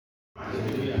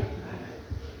Amen.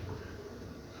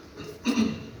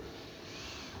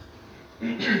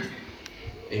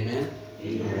 Amen. Amen.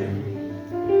 Amen.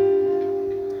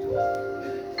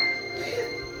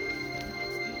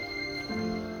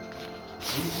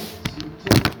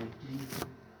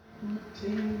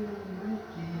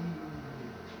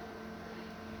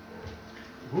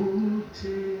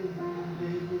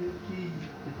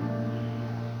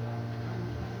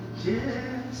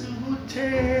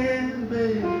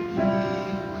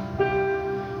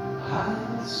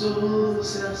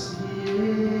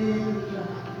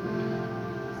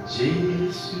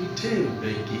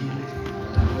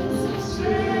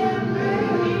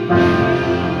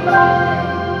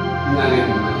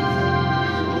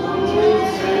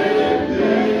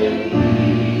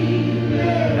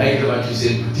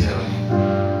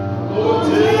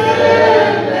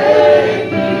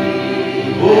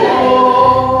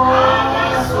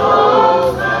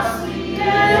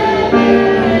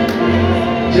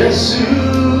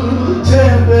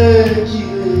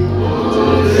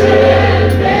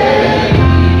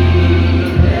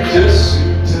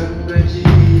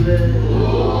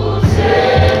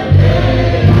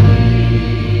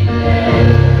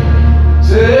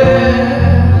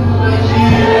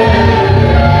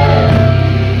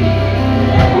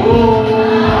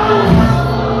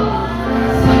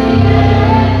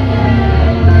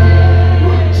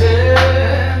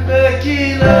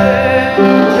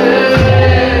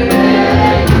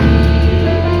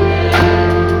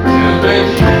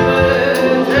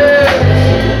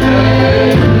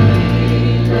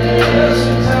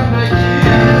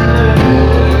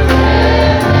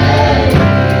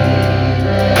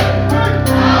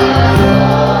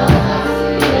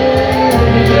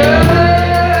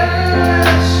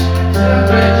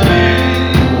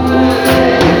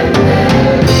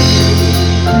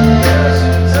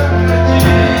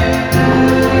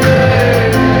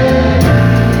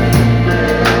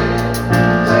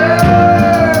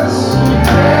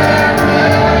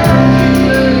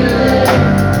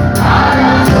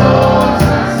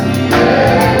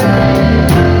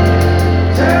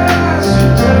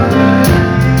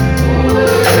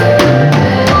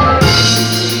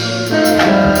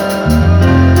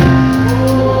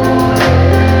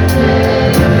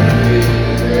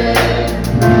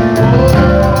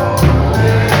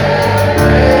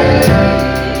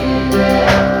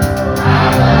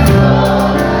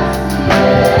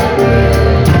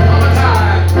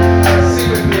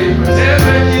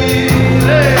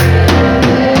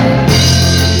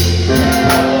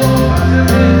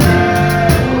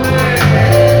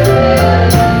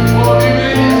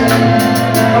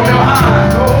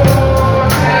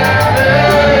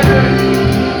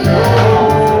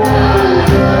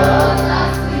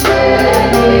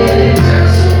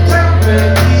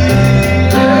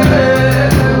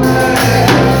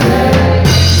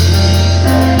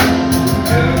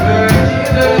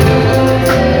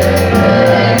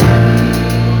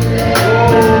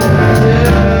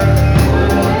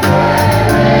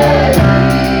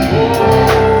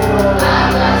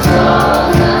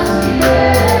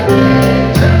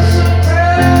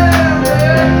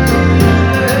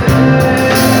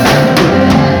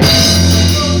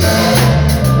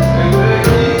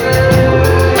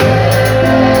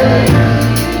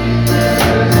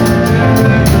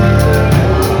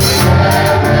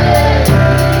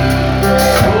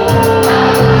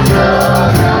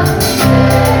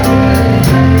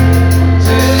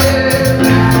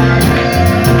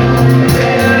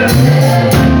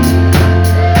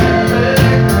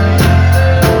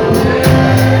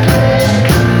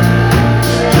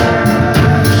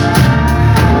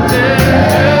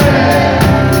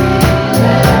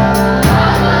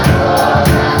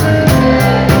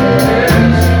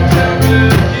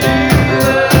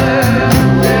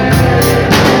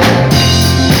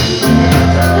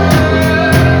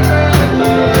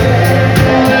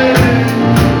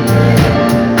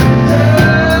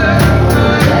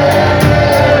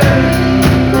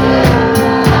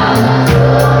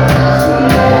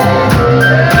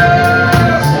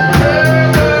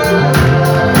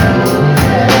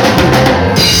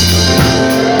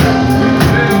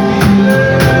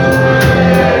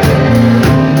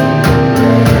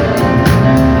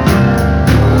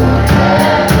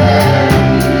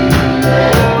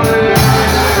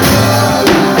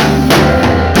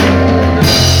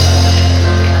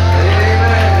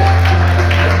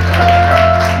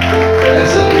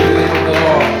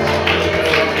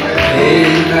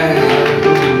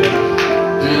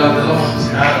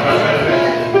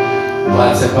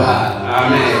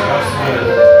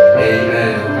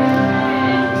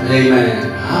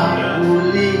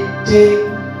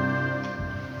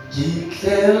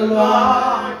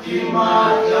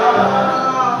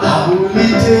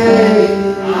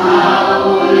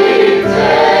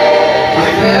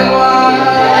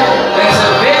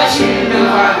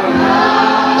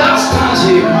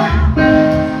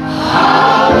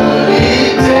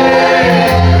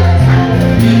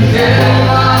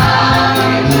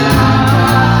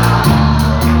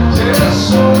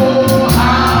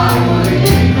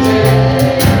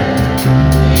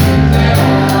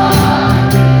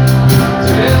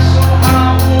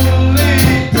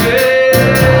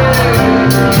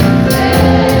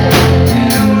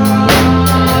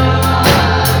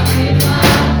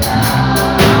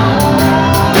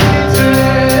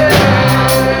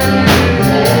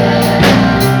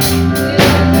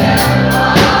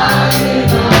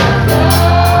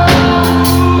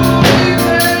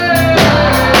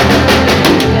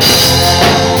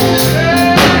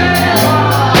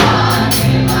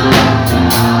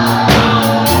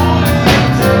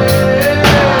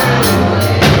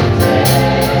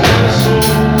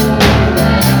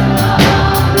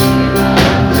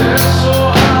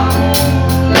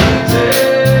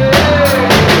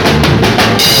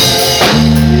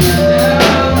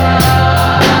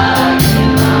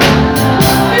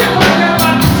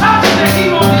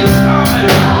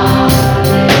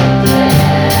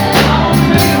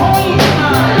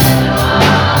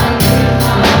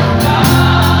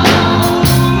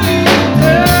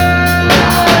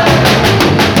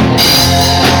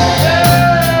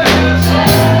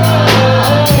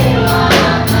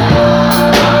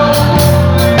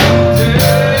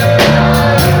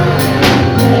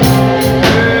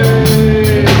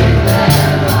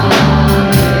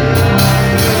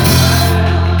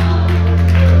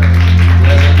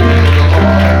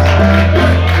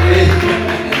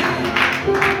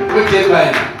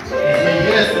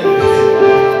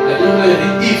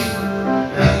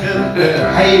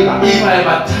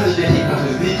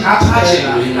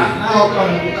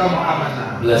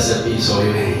 Blessed be so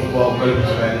your name.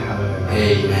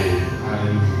 Amen.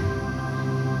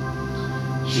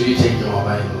 Should you take your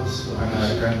Bibles?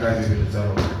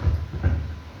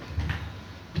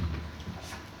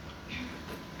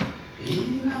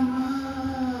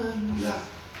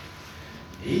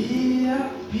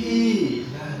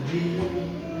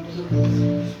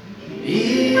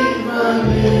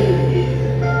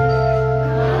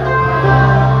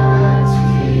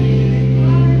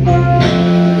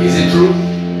 Is it true?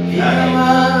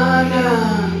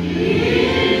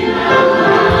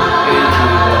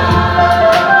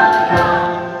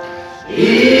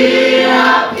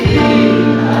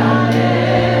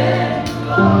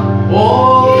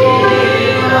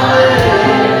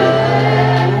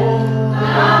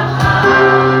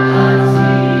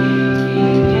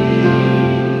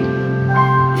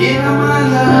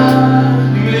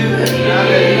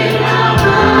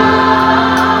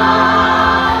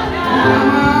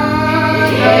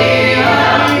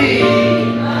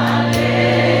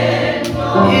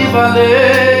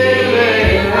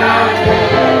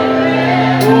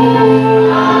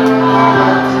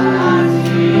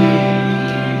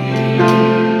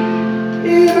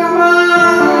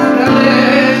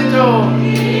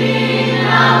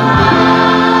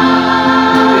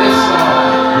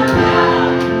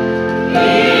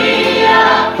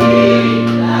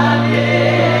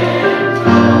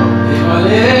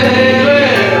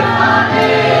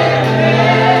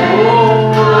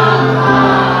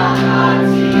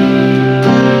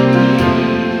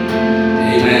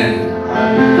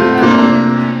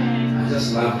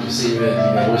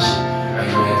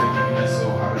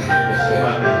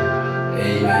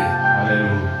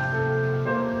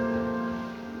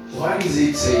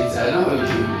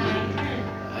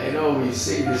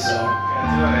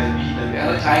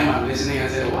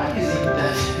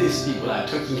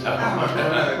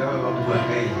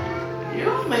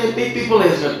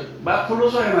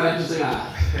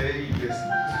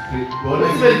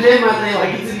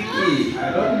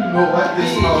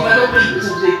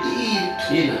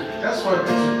 That's what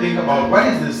to think about. What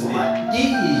is this thing?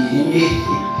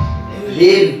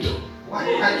 What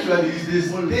actually is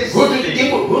this thing?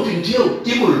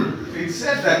 It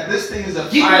said that this thing is a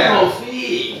fire.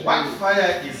 What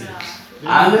fire is it?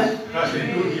 Amen.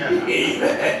 Hallelujah.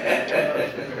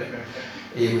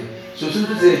 Amen. So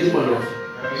to say demon of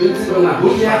who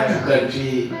you have to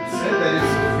country. Said that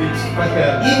it's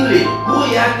fire. English, who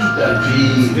you have to country.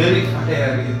 It's very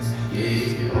fire.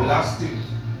 It's lasting.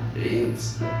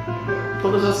 For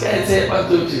those guys say about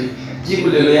to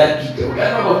Jimmy Leati,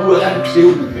 who have to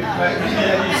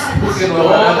spoken about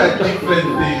another different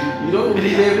thing. You don't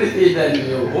believe everything that you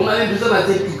know.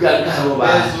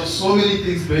 There's so many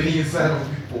things burning inside of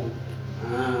people.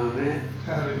 Amen.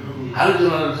 Hallelujah.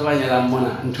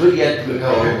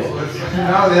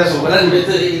 Now there's So when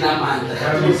better in a man,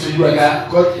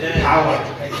 got power.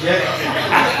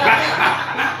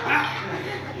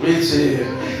 which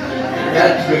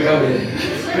that to become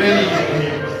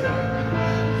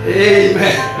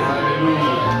Amen.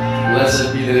 Hallelujah. Blessed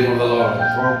be the name of the Lord.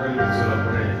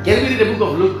 Can we read the book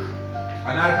of Luke?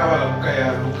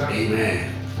 Amen.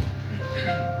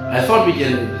 I thought we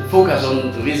can focus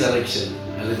on the resurrection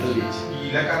a little bit.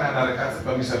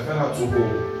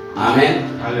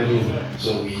 Amen. Hallelujah.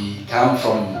 So we come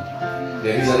from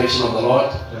the resurrection of the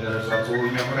Lord,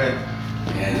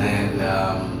 and then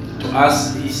to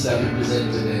us Easter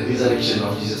represents the resurrection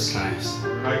of Jesus Christ.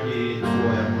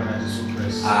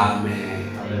 Amen.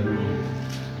 Hallelujah.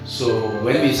 So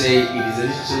when we say it is the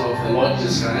resurrection of the Lord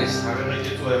Jesus Christ,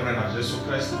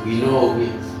 we know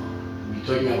we're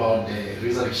talking about the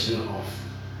resurrection of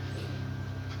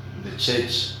the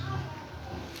church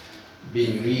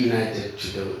being reunited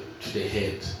to the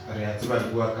head.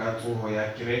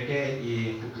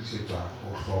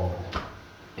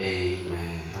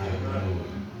 Amen.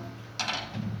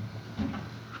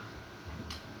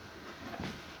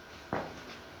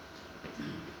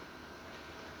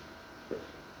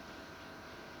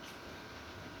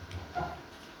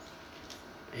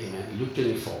 Amen. Luke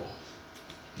 24.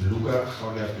 Luke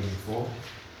 24.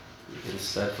 You can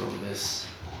start from this.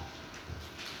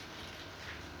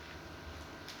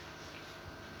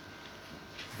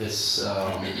 Let's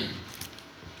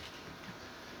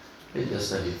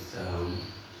just start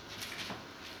it.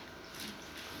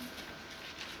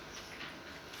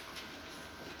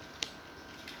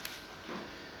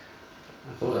 I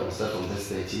thought I would start from verse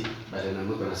 30, but then I'm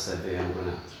not going to start there. I'm going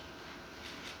to.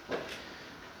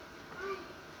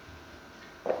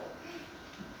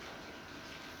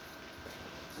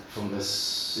 From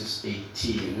verse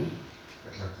 18.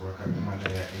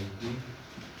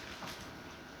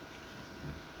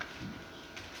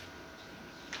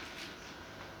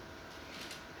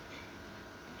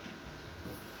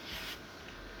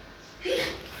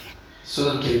 So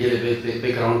that we can get a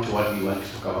background to what we want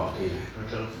to talk about. Amen.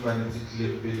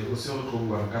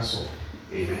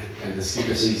 Amen. And the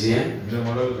scripture says here,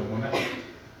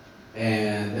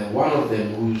 and one of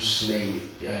them whose name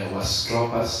was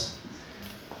Clopas,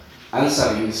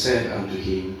 answering said unto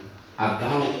him, art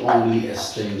thou only a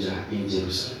stranger in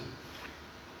Jerusalem,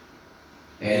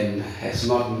 and hast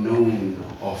not known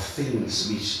of things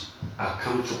which are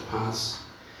come to pass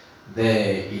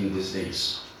there in these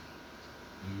days?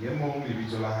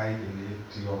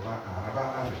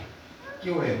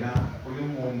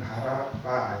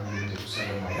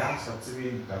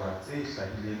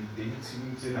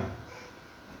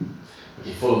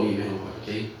 Okay, follow me, man.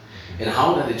 Okay. And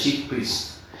how that the chief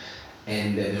priest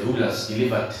and the rulers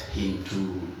delivered him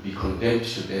to be condemned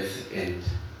to death and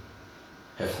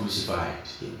have crucified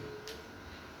him.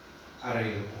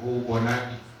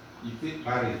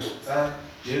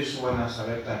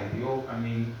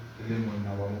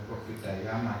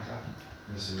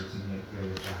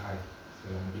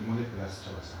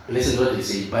 Listen to what they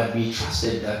say. But we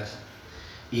trusted that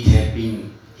it had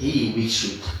been he which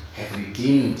should have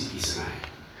redeemed Israel.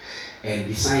 And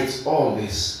besides all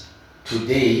this,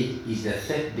 today is the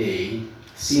third day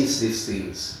since these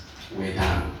things were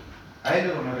done. I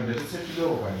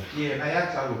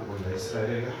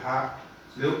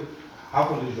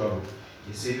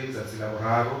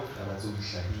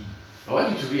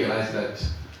want you to realize that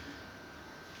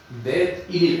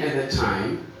even at the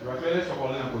time,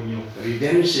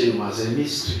 redemption was a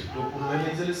mystery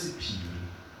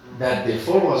that the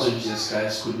followers of Jesus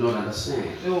Christ could not understand.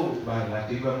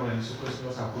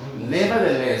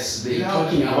 Nevertheless, they are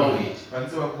talking about it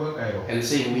and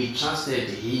saying, we trusted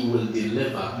he will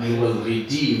deliver, he will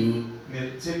redeem,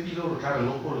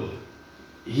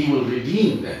 he will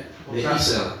redeem them, the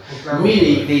Israel.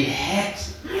 Meaning they had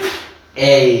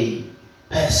a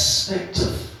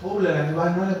perspective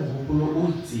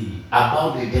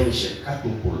about redemption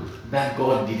that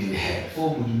God didn't have.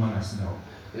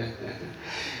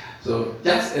 So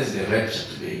just as the rapture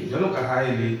today,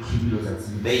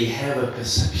 they have a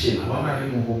perception about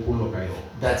it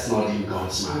that's not in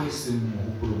God's mind.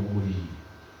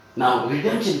 Now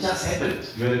redemption just happened,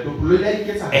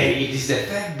 and it is the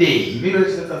third day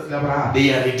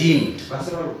they are redeemed.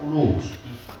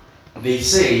 They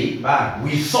say,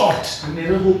 we thought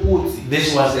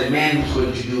this was the man who's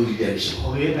going to do redemption.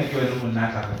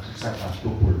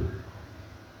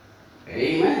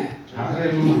 Amen.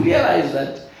 You realize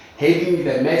that having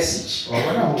the message,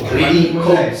 reading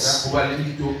codes,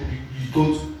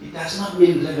 It does not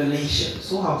mean revelation.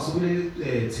 So how so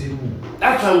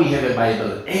That's why we have a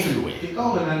Bible everywhere.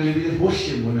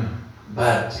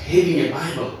 But having a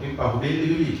Bible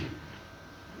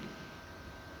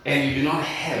and you do not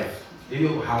have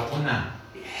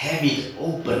it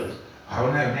open,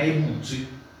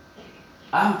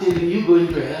 I'm telling you, going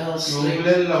to hell straight.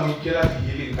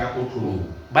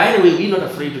 By the way, we're not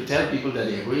afraid to tell people that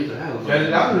they are going to hell.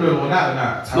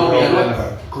 No, we are not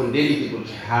condemning people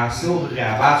to hell.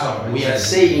 We are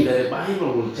saying that the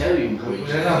Bible will tell you going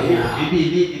to hell.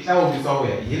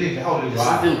 There's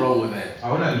nothing wrong with that.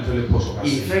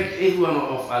 In fact, every one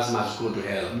of us must go to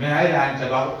hell.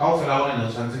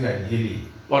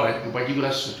 All right, but give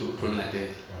us to like that.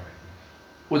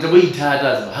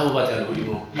 How about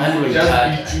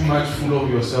just be too much full of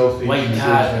yourself.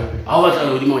 How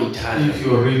about if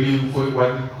you're really going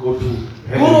to go to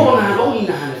heaven,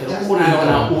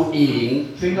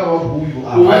 think about who you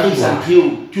are. And you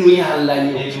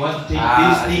want to take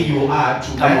this thing you are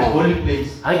to that holy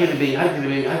place.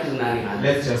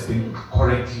 Let's just think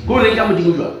correctly.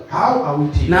 How are we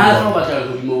taking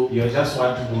you just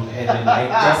want to go to heaven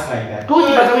just like that.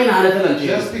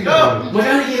 Just think about it.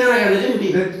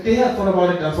 They have thought about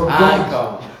it and thought,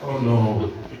 God. Oh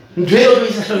no. This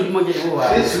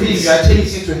thing you are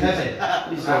taking to heaven.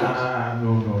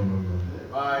 No.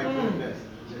 My goodness.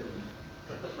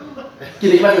 I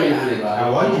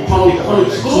want you to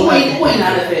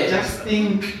just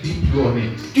think deeply on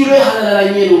it.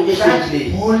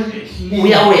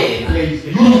 We are place.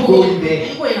 You go in there.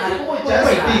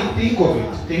 Just think of it.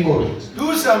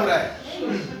 Do some right.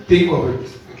 Think of it.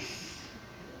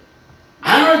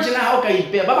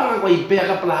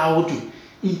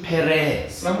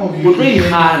 Some of you,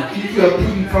 if you are put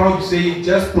in front of you, say,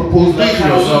 just propose that to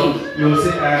yourself, you'll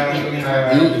say,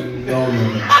 no.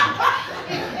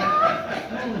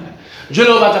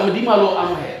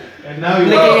 And now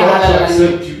you are about to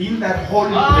accept you in that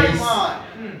holy place.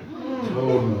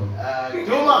 No.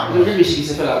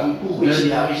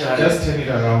 Just turn it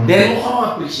around.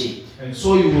 And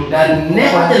so you will that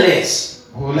nevertheless,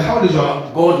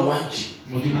 God wants you.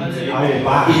 It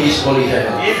is holy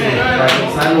heaven.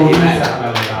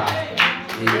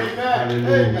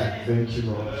 Hallelujah. Thank you,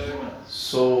 Lord.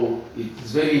 So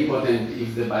it's very important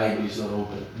if the Bible is not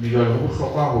open.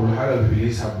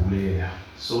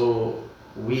 So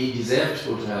we deserve to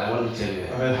go to hell. I want to tell you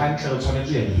that. How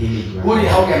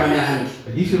can I hand?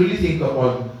 If you really think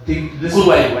about this,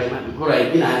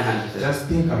 just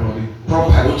think about it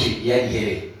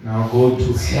properly. Now go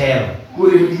to hell.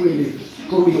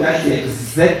 That's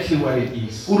exactly what it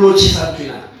is.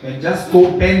 And just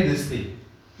go bend this thing.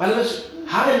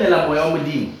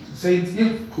 Saints,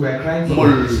 if we are crying for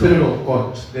the Spirit of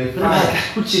God, the Father,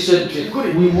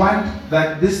 we want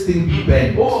that this thing be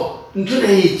bent.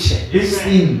 This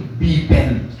thing be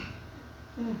bent.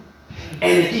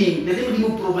 And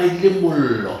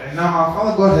now our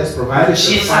Father God has provided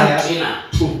the fire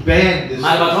to bend this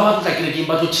thing.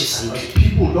 But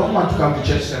people don't want to come to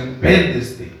church and bend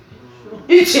this thing.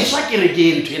 It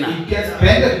gets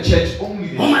bent at church only.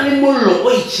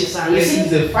 This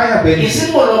is a fire bending. Those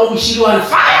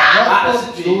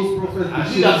prophets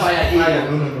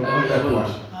fire. No, not that one.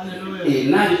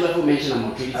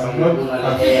 I'm not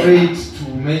afraid to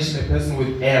mention a person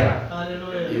with error.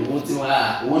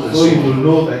 So you will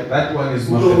know that that one is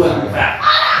not the fire.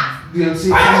 They'll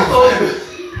say,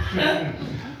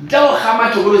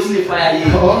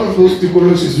 all of those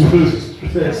theologians will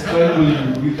struggle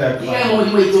with that fire.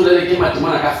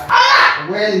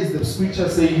 Where is the scripture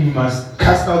saying you must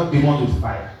cast out demons with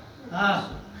fire?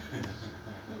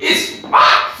 It's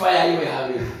fire you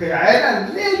have it.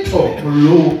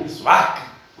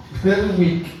 It's very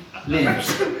weak.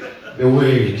 The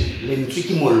word itself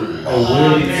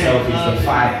is the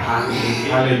fire.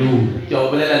 Hallelujah.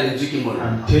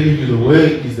 I'm telling you, the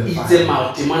word is the fire.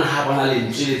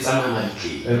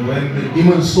 And when the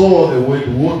demon saw the word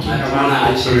walking around,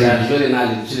 and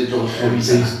he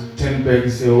says, 10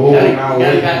 bags, say, oh, now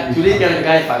wait. I feel like I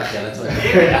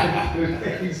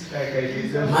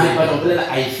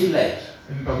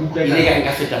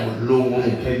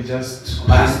can just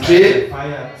pass the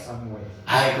fire somewhere.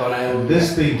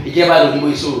 This thing, it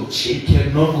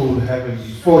cannot go to heaven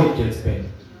before it gets bent.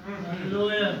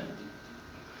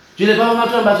 They have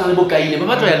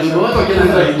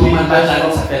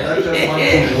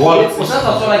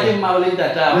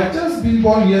just been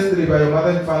born yesterday by your mother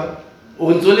and father. They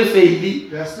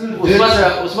are still dead.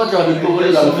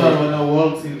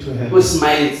 Walks into heaven.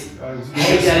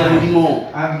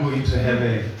 I'm going to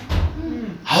heaven.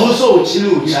 You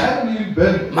haven't even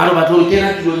been.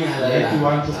 Yet you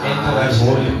want to enter that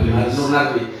holy place.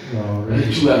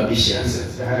 You're too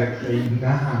ambitious.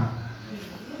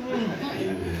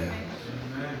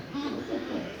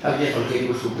 How can you get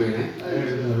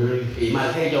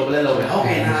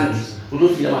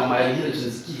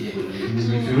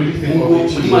If you really think of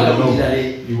it,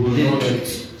 you will know it.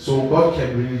 So God can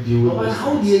really deal with this.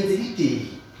 How do you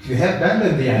If you have done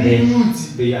them, they are there.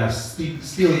 They are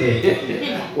still there.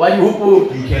 Why you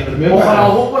can remember.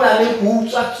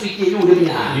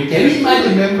 You can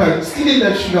remember. Still in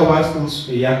that sugar was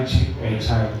still a young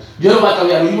child.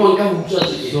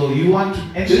 So you want to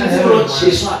enter heaven.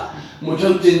 So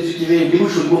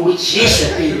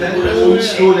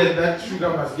that sugar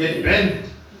must get bent.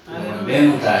 Then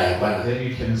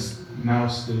you can now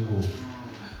still go.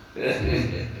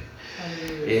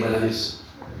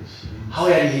 How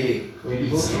are you healing?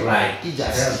 It's right.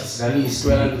 Justice.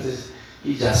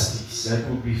 Justice. That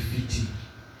would be fitting.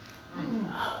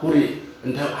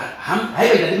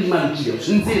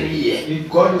 If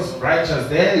God is righteous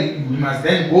there, we must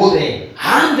then go there.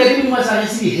 And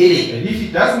if He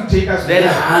doesn't take us there,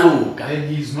 then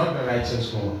He is not the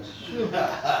righteous God.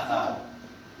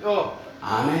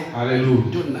 Amen.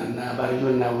 Hallelujah.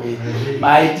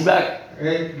 My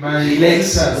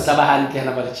sisters, I'm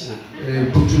telling you,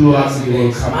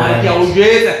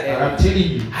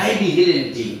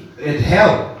 it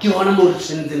helped.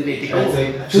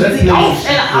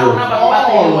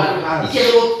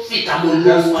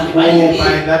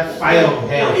 By that fire of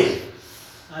hell.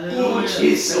 Hallelujah.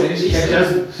 Jesus. And you can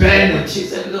just burn it.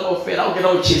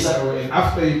 And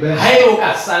after you burn it,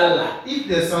 if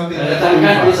there's something left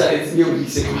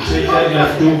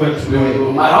over,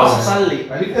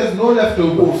 but if there's no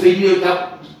leftover, you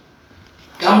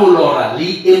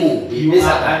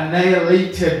are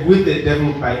annihilated with the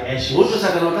devil by ashes.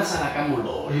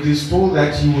 It is told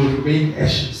that you will remain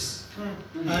ashes.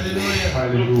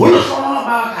 Hallelujah.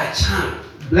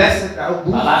 Blessed are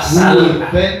those who will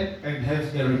burn and have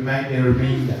a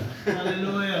remainder.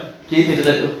 Hallelujah.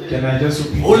 Can I just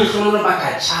repeat?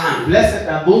 Blessed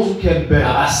are those who can burn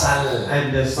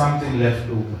and there's something left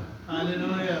over. Hallelujah.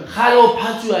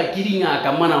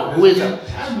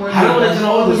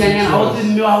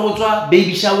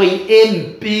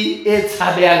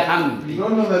 You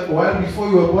don't know that while before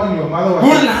you were born, your mother was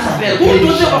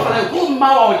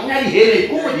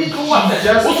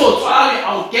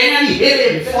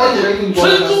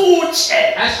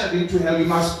ushered into hell. You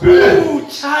must burn.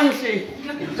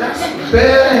 Just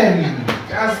burn.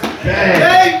 Just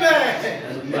burn.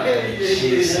 Amen.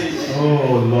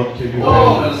 Oh Lord, can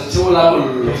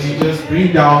you just bring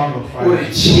down your fire?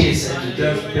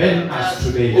 Just burn us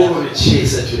today.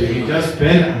 You just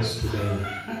burn us today.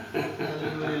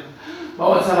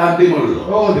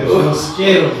 Oh, there's no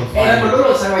scare of the fire.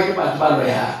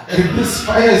 And this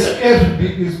fire is scared.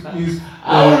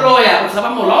 Our lawyer,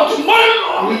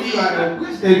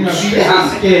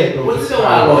 scared of the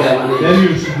fire. Then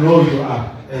you should know you are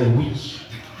a witch.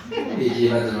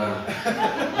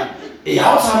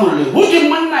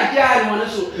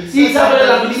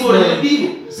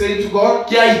 Say to God,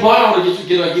 I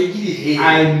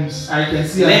can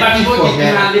see I'm fit for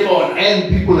hell. And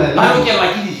people are living.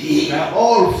 They are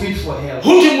all fit for hell.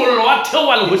 He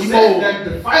said that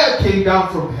the fire came down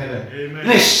from heaven. Amen.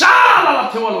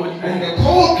 And the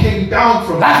coal came down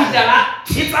from heaven.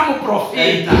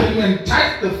 And came and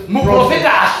touched the prophet.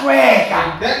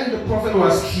 And then the prophet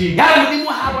was clean. And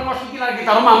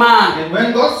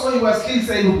when God saw he was clean, he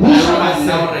said, who shall I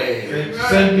send?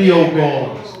 Send me, O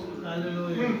God.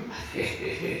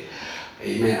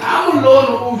 Amen.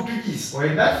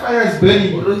 When that fire is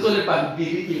burning, you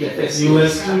will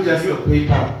still just a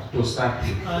paper to start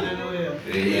with. Hallelujah.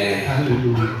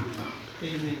 Hallelujah.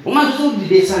 Amen.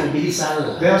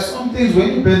 There are some things when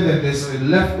you burn them, there's a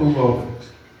leftover of it.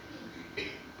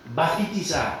 But it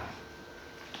is a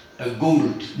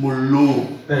gold.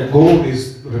 The gold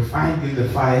is refined in the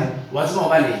fire. What's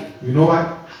my name? You know what?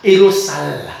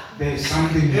 There's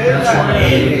something that's what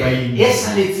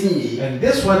remains. And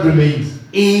this what remains.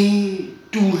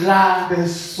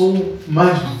 There's so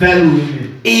much value in it.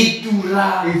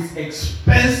 It's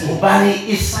expensive. For it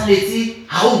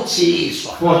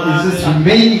is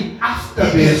remaining after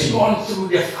it has gone through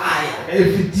the fire.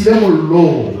 If it didn't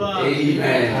low.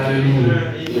 Amen. Hallelujah.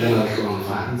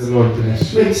 The Lord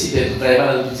bless you.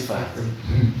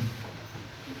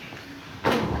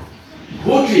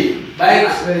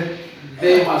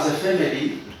 There was a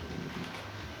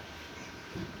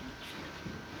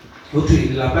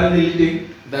family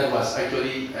that was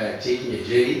actually taking a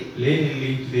journey,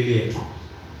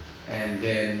 and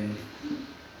then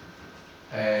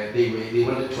they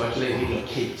wanted to actually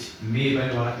relocate. And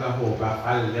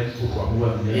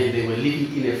they were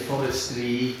living in a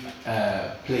forestry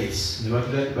place.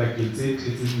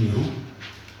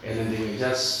 And then they were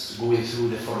just going through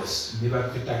the forest. And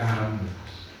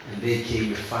there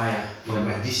came a fire from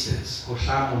a distance. And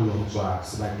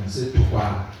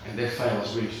that fire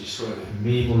was going to destroy them.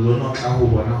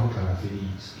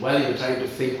 While they were trying to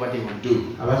think what they would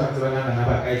do,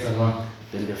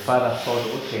 then the father thought,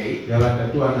 okay,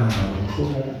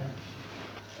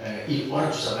 in order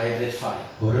to survive that fire,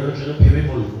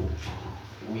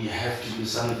 we have to do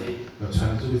something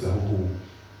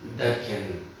that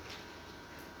can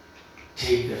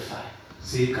take the fire.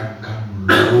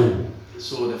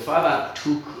 So the father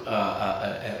took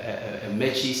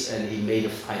matches and he made a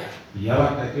fire.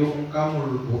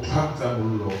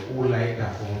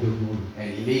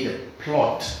 And he made a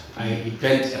plot. He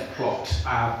bent a plot.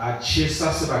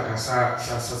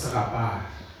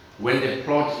 When the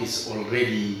plot is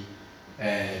already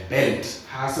bent,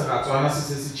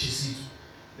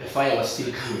 the fire was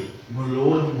still coming.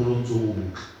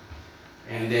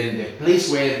 And then the place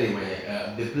where they were,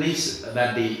 the place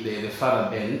that the father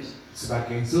bent,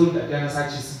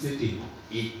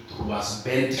 it was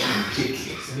bent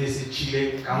completely.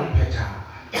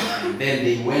 And then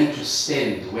they went to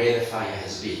stand where the fire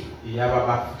has been.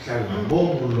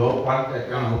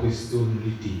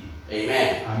 Amen.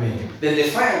 Amen. Then the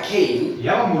fire came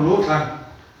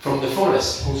from the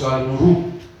forest.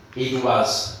 It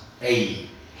was a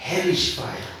hellish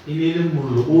fire.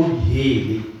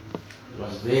 It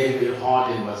was very, very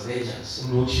hot and was dangerous.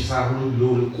 And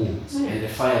the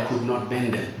fire could not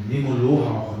bend them.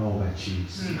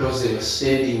 Because they were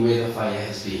standing where the fire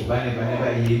has been.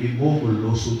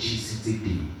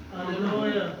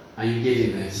 Are you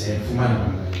getting this? So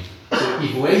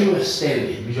if where you are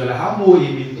standing,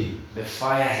 the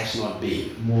fire has not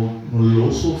been,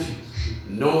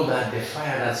 know that the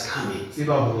fire that's coming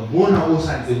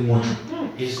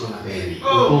is going to burn you.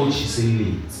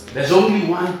 There's only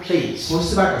one place where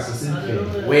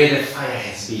the fire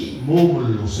has been,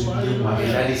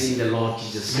 and that is in the Lord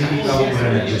Jesus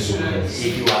Christ.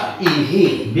 If you are in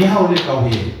Him,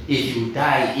 if you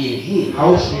die in Him,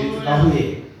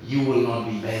 you will not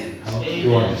be burned.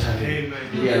 Amen.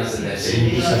 You understand that?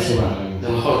 The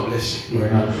Lord bless you.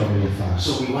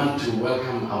 So we want to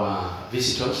welcome our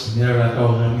visitors. May the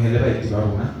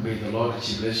Lord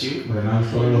bless you.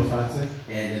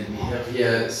 And we have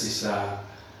here Sister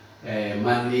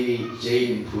Mandy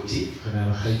Jane Puti.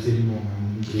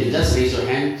 You can just raise your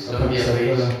hand. Don't be afraid.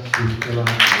 We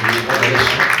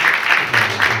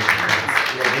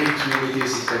are going to meet you,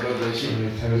 Sister. God bless you.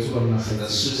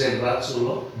 Susan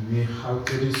Ratsulo.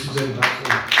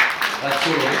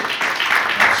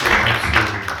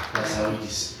 That's how it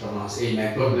is pronounced.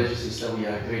 Amen. God bless you, sister. We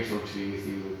are grateful to be with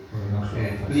you.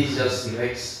 And please just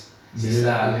relax. Sister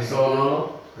Lemphane,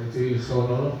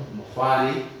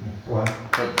 Mukwali, God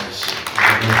bless you.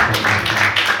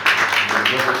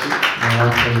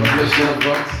 God bless you,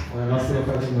 God.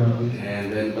 And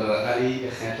then Brother Ali,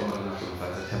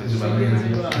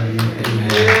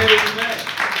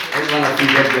 Everyone of you,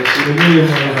 God bless you.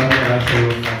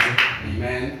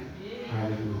 Amen.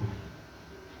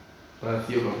 Brother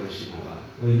Theo, God bless you.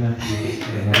 You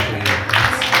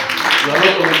are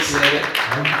not going to say that.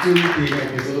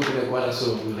 So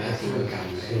we'll have to welcome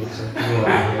you.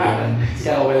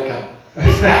 You are welcome.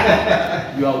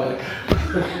 You are welcome.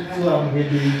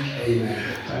 Amen.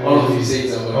 All of you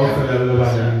saints are welcome.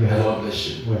 The Lord bless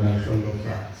you.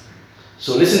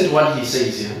 So listen to what he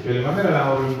says here.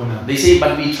 They say,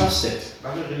 but we trusted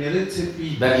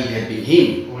that it had been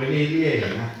him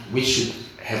which should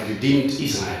have redeemed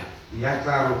Israel.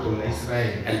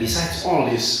 And besides all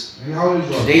this,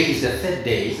 today is the third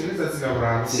day since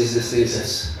the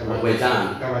things were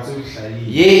done.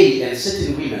 Yea, and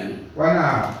certain women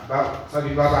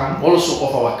also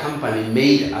of our company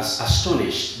made us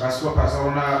astonished, which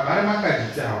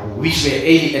were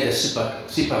early at the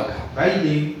sepulchre.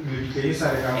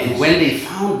 And when they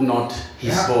found not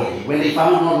his body, when they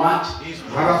found not what?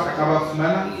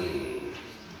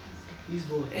 His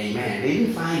body. Amen. They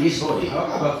didn't find his body.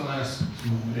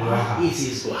 What is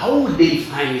his body? How would they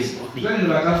find his body when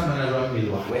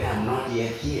I'm not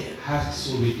yet here? You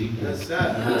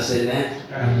understand that?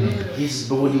 His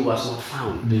body was not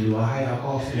found.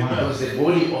 Because the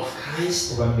body of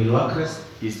Christ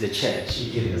is the church.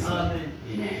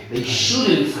 Amen. They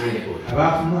shouldn't find the body.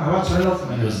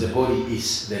 Because the body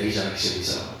is the resurrection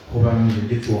itself.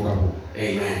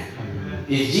 Amen.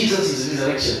 If Jesus is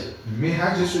resurrection,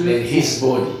 then his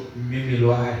body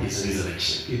is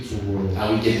resurrection.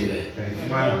 Are we getting there?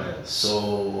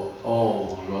 So,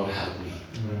 oh Lord, help me.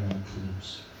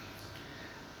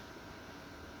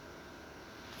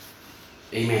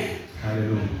 Amen.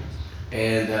 Hallelujah.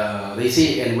 And they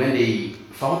say, and when they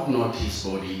found not his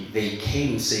body, they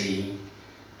came saying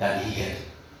that he had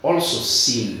also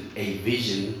seen a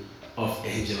vision of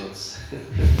angels.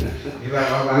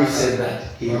 We said that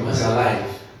he was alive.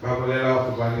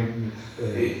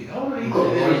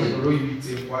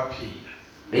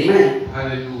 Amen.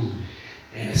 Hallelujah.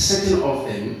 And a certain of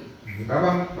them,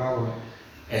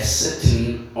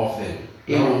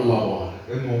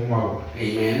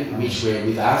 amen, which were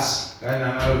with us,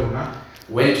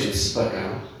 went to the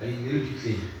sepulchre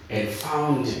and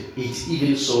found it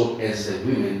even so as the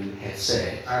women had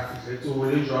said.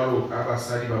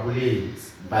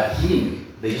 But him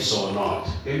they saw not.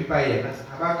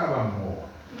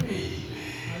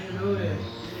 Amen.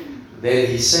 Then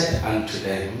he said unto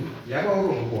them,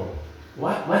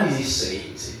 what is he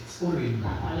saying?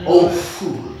 Oh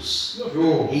fools.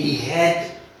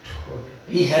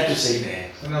 He had to say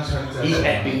that. He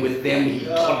had been with them, he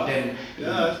taught them,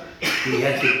 he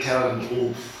had to tell them,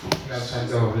 oh fools.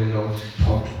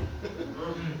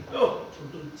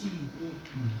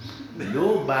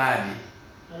 Nobody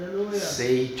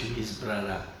say to his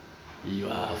brother, you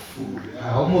are a fool.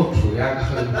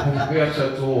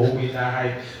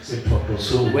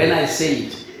 So when I say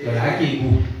it,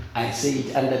 I say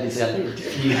it under disability.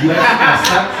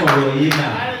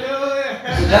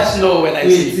 So just know when I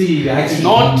say it, it's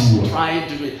not trying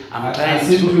to be, I'm trying to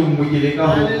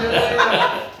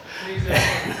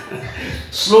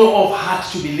slow of heart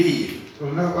to believe.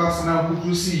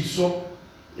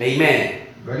 Amen.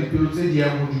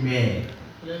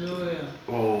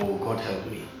 Oh, God help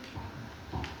me.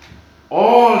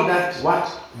 All that what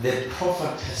the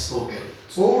prophet has spoken.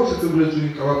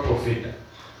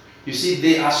 You see,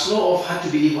 they are slow of heart to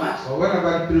believe what?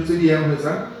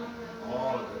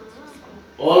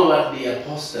 All what the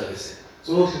apostle said.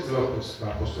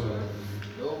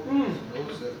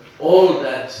 All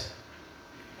that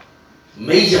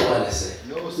major one said.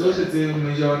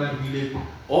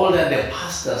 All that the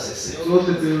pastors said.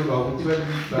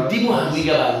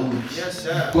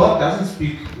 God doesn't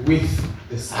speak with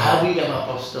the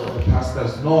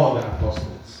pastors nor the apostles.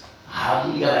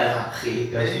 He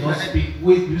does not speak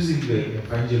with using the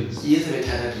evangelists. He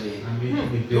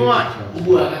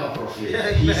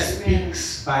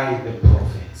speaks by the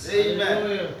prophets.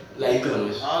 Amen. Like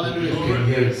you can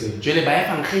hear it say.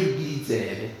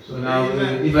 So now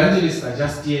the evangelists are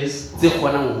just ears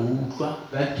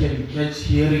that can catch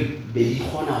hearing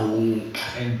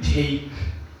and take.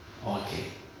 Okay.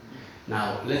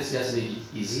 Now let's just make it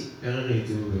easy.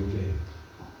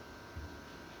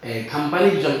 A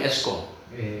company called Eskom.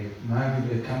 A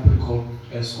company called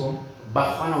Eskom.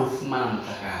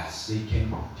 They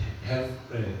can have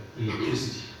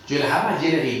electricity.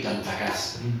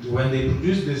 When they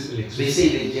produce this electricity, they say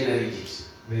they generate it.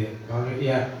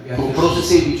 For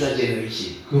processing visual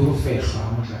generation.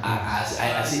 I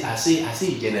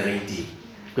say generating.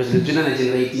 Because the general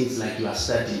generating is like you are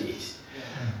studying it.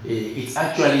 It's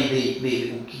actually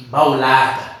the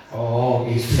baulata. Oh,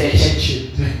 it's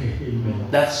fetching.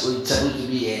 That's it's supposed to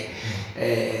be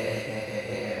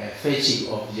a fetching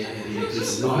of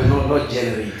electricity, not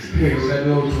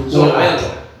generating. So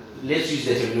let's use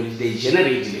the technology. They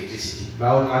generate electricity,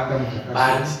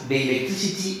 but the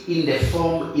electricity in the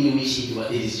form in which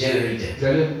it is generated,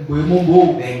 the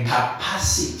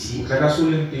capacity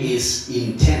is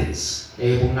intense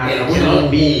and cannot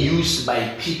be used by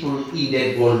people in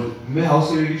that volume.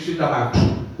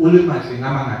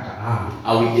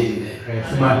 Are we getting there?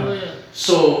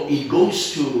 So it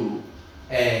goes to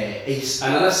it's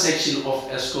another section of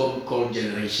Eskom called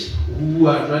generation.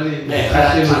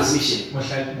 Transmission.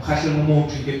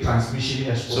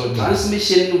 So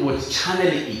transmission would channel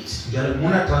it.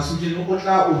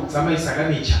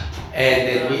 And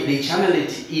then they channel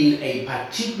it in a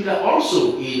particular,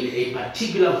 also in a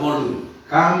particular volume.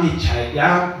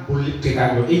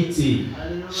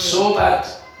 So that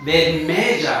the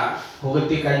measure can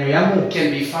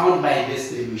be found by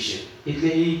distribution.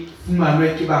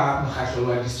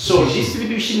 So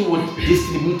distribution would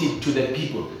distribute it to the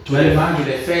people, to the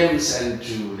firms and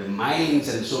to the mines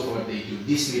and so forth. They do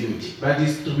distribute it.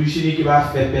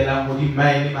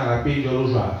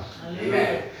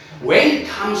 Amen. When it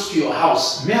comes to your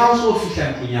house, the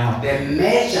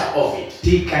measure of it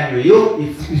is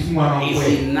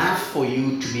enough for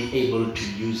you to be able to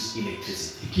use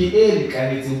electricity.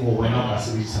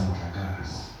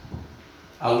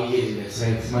 Are we getting that?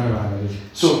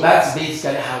 So that's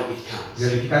basically how it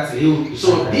comes.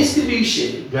 So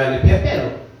distribution.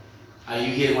 Are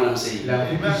you hearing what I'm saying?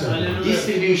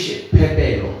 Distribution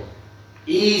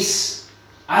is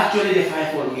actually the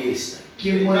fivefold ministry.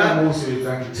 Are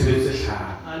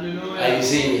you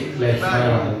seeing it?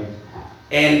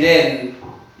 And then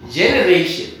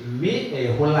generation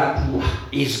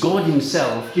is God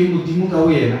Himself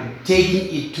taking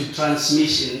it to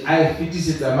transmission the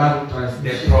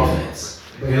prophets.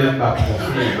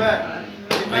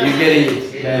 Are you getting it?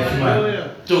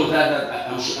 So that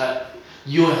I'm sure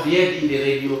you have heard in the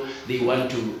radio they want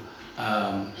to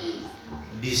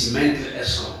dismantle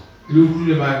ESCOM.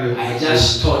 I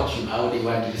just taught you how they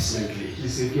want to dismantle it.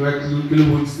 That's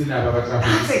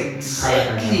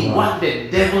exactly what the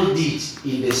devil did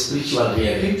in the spiritual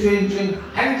realm.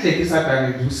 To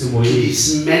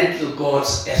dismantle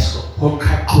God's ESCOM.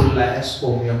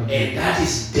 And that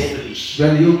is devilish. If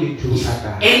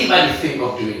anybody think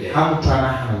of doing that.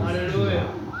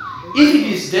 If it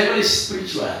is devilish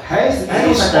spiritual,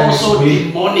 it is also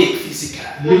demonic physical.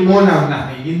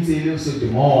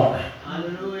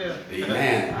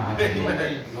 Amen.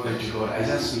 Glory to God. I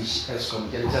just wish ESCOM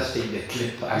can just take the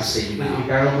clip and say now.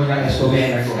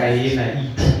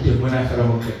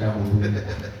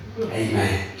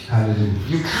 Amen. Hallelujah.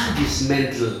 You can't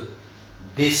dismantle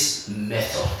this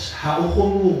method.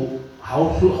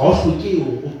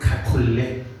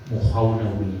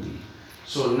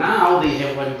 So now they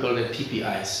have what we call the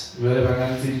PPIs.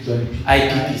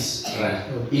 IPPs, right?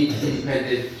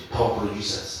 Independent power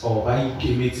producers.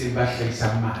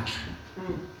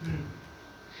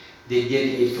 They're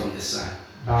getting it from the sun.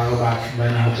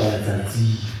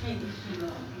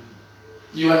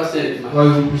 You understand it, man?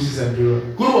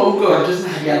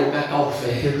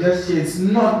 It's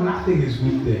not, nothing is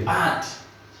good there. But,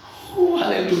 oh,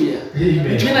 hallelujah.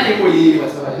 Amen.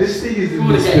 This thing is in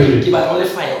the spirit. I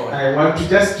want to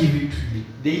just give it to you.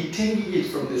 They taking it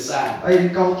from the sun. But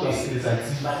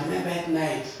remember at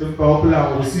night, there's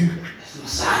no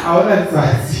sun.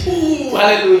 Oh,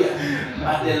 hallelujah.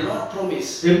 But the Lord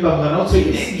promised in the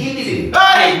evening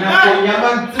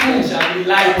shall be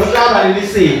light.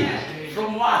 From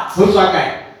what?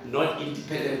 Not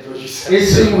independent producers.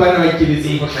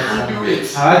 You can't do it.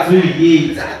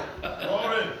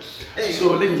 So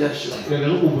let me just show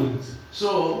you. So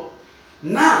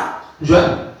now,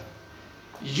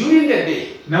 during the day,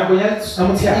 even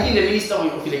the minister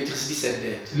of electricity said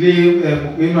that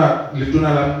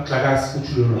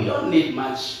we don't need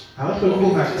much.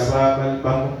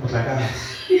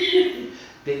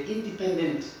 The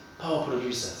independent power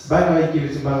producers,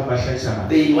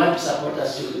 they want to support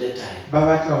us during that time.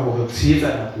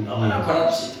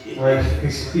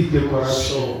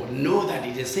 So know that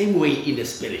it's the same way in the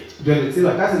spirit.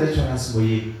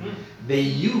 They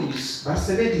use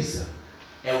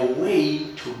a way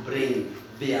to bring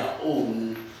their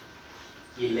own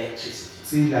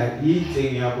electricity,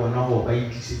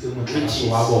 which is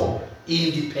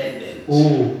independent. I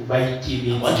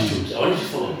want you to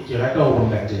follow me.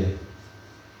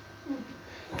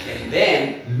 And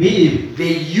then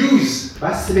they use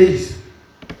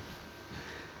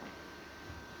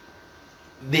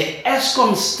the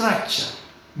ESCOM structure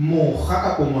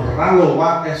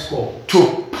to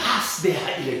pass their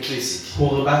electricity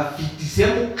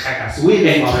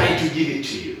and try to give it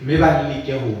to you.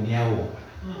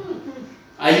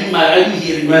 Are you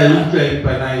hearing me?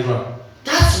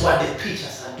 That's what the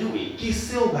preachers are doing.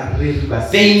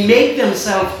 They make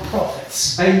themselves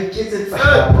prophets.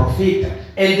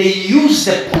 And they use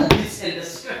the pulpits and the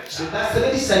scripture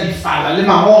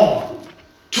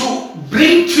to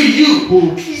bring to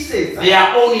you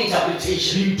their own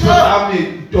interpretation.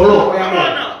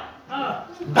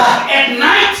 But at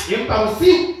night,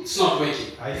 it's not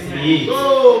working.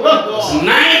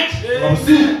 Night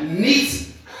needs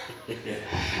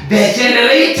the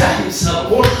generator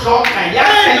himself.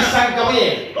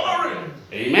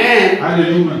 Amen.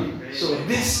 Hallelujah. So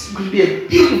this could be a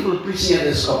beautiful preaching at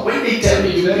the scope. When they tell me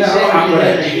you preach,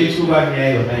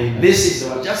 this is the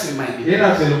one. Just remind me.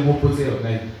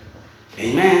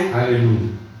 Amen.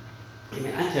 Hallelujah.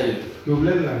 Amen. I tell you,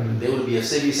 there will be a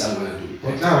service I'm going to do.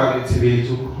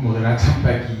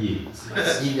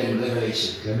 Let's give them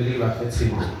revelation.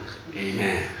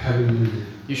 Amen. Hallelujah.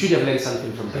 You should have learned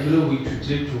something from that.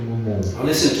 Now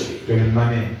listen to me.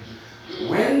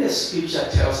 When the scripture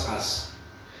tells us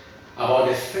about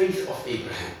the faith of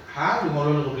Abraham,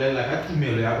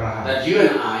 that you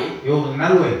and I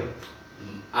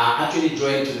are actually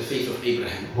joined to the faith of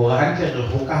Abraham,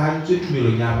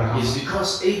 is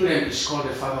because Abraham is called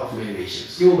the father of many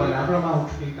nations.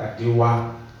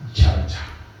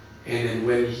 And then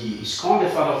when he is called the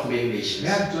father of many nations,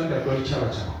 the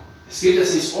scripture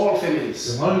says all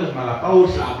families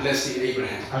are blessed in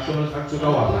Abraham.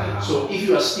 So if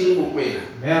you are still Mukwena,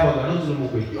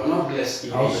 you are not blessed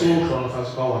in Abraham.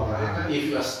 If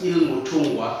you are still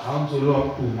Mutungwa,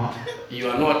 you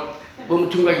are not.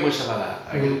 But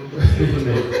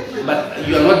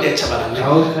you are not that Chabala.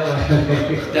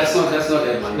 That's not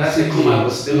that one. That's the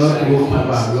Kumalos.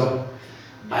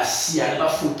 Asia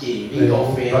Bafuke,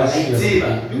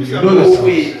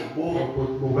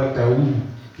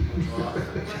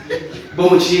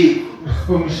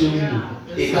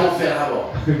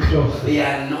 they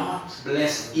are not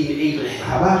blessed in Abraham.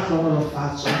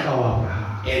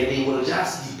 And they will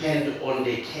just depend on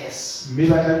the curse of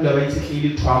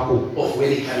where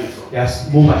they're coming from.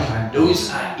 Those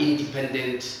are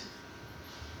independent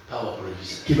power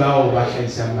producers.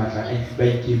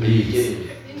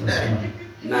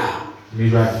 Now,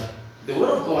 the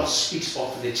word of God speaks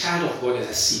of the child of God as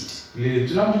a seed. And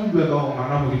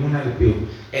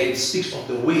it speaks of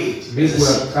the weight as a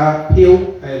seed.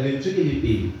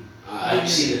 You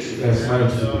see the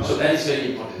truth. So that is very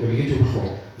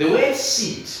important. The word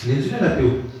seed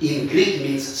in Greek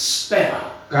means sperma,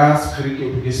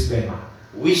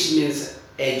 which means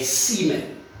a semen.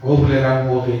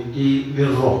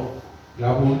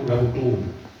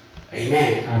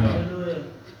 Amen.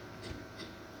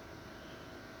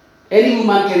 Any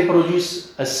woman can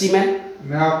produce a semen?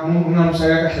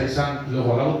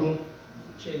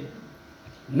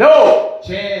 No.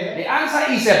 The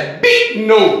answer is a big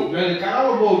no.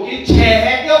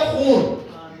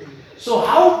 So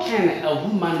how can a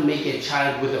woman make a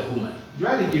child with a woman?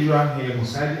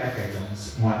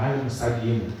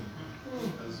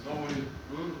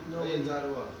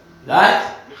 Right?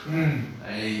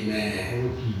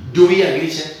 Amen. Do we agree,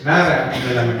 church?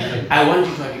 I want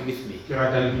you to agree with me.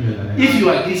 If you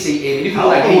agree, say amen. If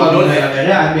you agree, don't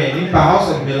agree.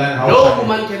 No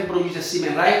woman can produce a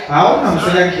semen, right?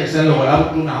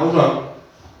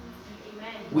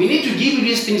 We need to give you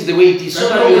these things the way it is so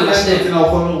that you understand.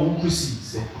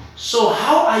 So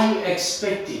how are you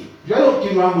expecting a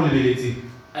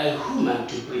woman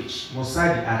to preach?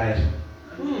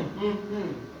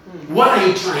 What are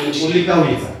you trying to do?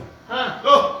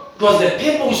 Because the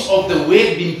purpose of the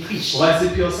word being preached,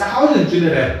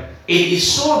 it is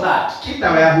so that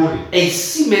a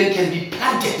semen can be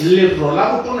planted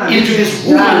into this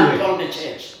woman called the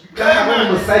church.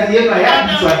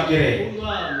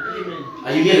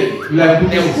 Are you hearing me?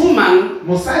 The woman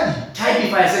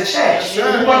typifies a church. A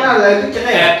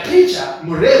preacher, a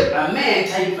man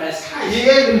typifies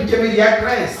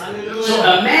Christ. So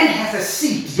a man has a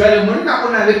seed. So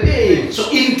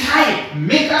in time, a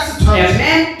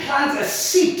man plants a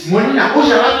seed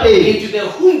into the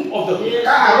womb of the woman.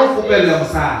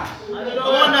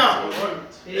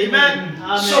 Amen.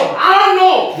 So I don't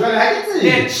know.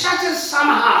 The churches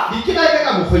somehow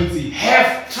have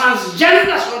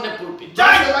transgenders on the pulpit.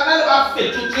 Just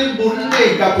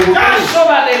so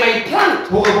that they may plant.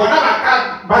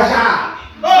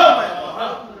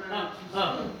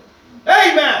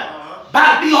 Amen.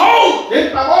 But behold,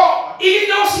 even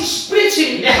though she's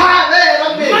preaching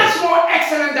much more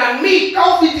excellent than me,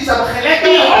 behold,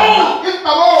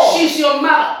 she's your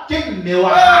mother.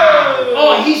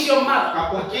 Oh, he's your mother.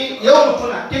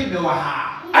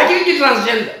 I give you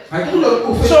transgender.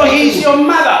 So he's your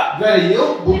mother.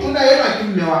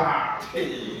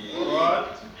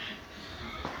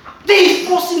 They're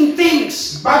forcing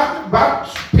things but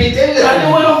the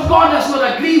word of God does not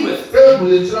agree with.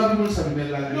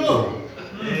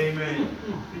 Amen.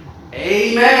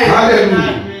 Amen.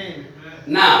 Hallelujah.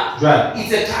 Now,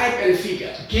 it's a type and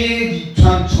figure.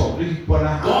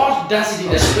 God does it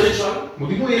in the spiritual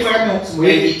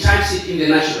and he types it in the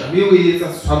natural.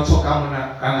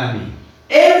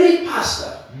 Every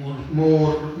pastor who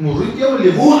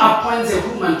appoints a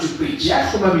woman to preach, he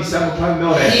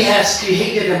has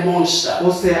created a monster, a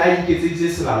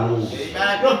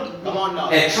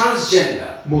transgender.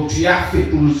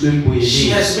 She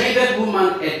has made that woman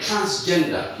a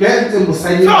transgender.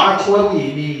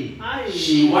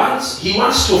 He wants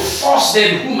to force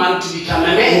that woman to become a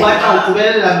man.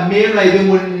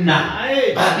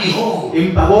 But behold,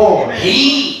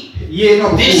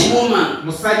 this woman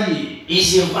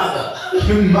is your mother.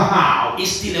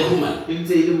 Is still a woman.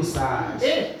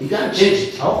 You can't change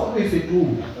it.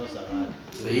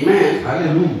 Amen.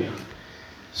 Hallelujah.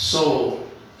 So,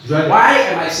 why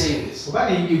am I saying this?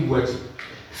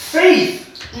 Faith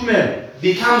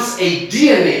becomes a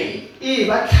DNA in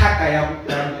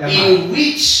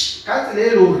which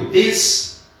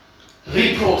this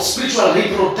spiritual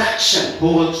reproduction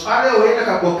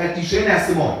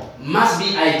must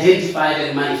be identified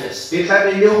and manifest.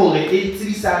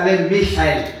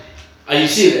 Are you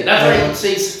seeing that? That's why it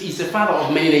says he's the father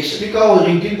of many nations. How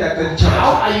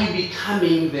are you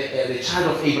becoming the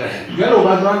child of Abraham? You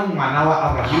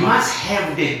must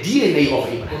have the DNA of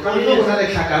Abraham.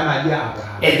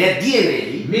 And that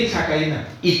DNA,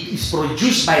 it is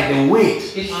produced by the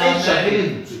weight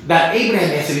that Abraham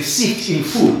has received in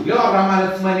food.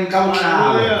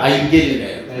 Are you getting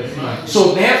there?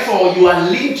 So therefore you are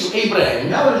linked to Abraham,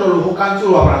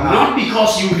 not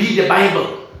because you read the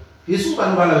Bible,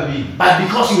 but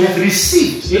because you have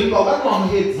received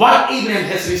what Abraham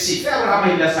has received.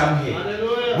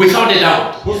 Without a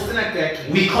doubt.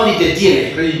 We call it the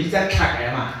DNA.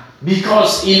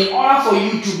 Because in order for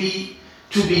you to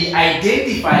be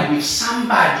identified with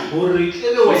somebody,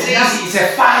 is a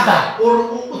father,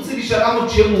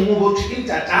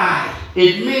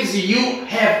 it means you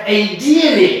have a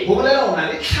DNA.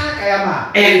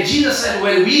 And Jesus said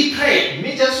when we pray,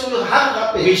 we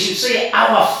should say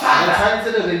our Father.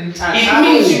 It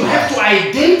means you have to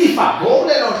identify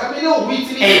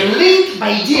and link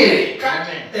by DNA.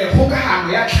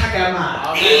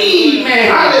 Amen.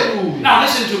 Now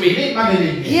listen to me.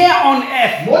 Here on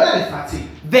earth,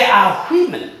 there are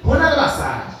women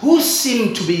who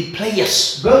seem to be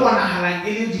players.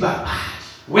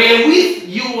 Wherewith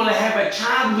you will have a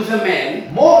child with a man,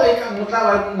 and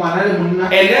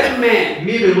that man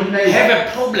have a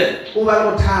problem to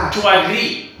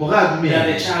agree that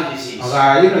the child is his.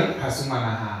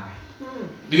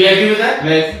 Do you agree with that?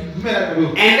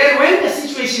 And then when the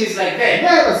situation is like that,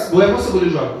 we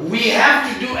have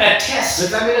to do a test.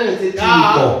 It's a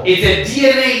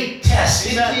DNA test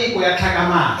in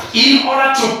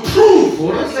order to prove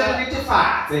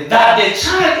that the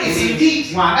child is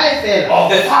indeed of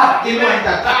the father.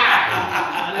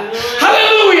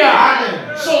 Hallelujah.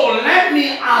 So let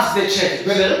me ask the church,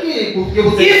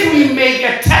 if we make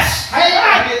a test,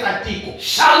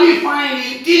 shall we find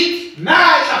indeed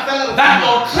that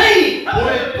your claim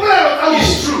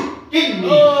is true?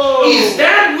 Is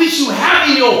that which you have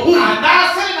in your womb?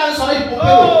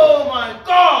 Oh my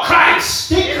God!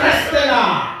 Christ.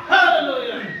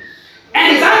 Hallelujah.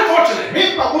 And it's unfortunate.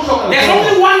 There's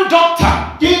only one doctor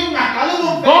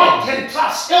God can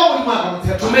trust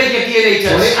to make a DNA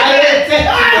test.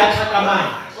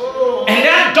 And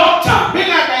that doctor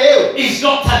is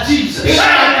Dr. Jesus. Amen.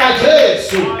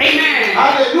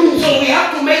 So we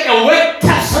have to make a weight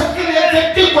test.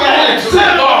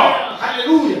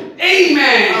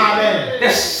 Amen. The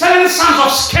 7 sons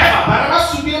of Sceva,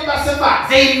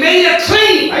 they made a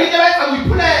claim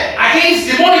against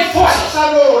demonic forces.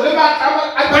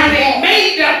 When they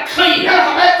made that claim,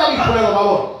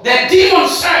 the demon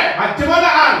said,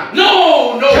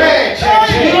 no, you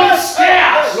don't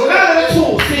scare us. You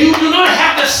do not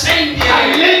have the same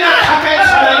DNA.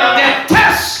 The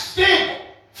test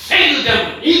failed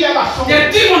them. The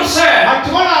demon said,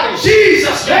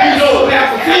 Jesus,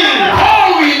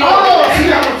 all we know.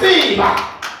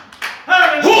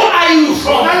 Who are you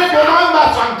from? The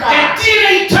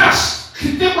DNA test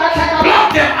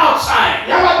blocked them outside.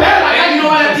 And you know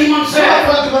what the demon said?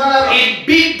 It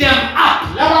beat them up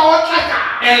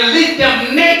and left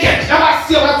them naked.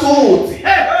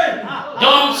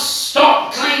 Don't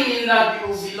stop claiming that you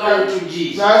belong to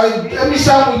Jesus.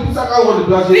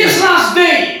 This last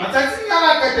day,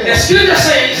 the scripture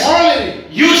says,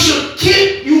 you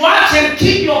can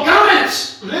keep your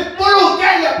garments unless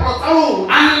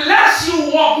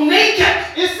you walk naked.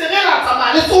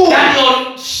 That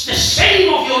the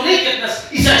shame of your nakedness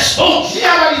is exposed.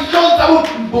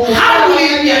 How will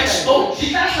it be exposed? The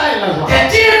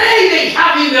DNA they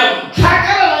have in them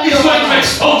is going to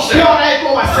expose them.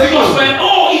 Because when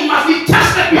it must be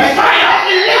tested with fire.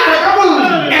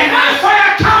 And when the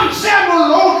fire comes,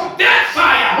 that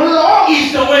fire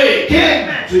is the way. And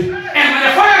when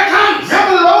the fire comes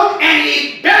and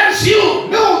it burns you,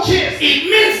 it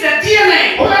means the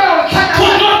DNA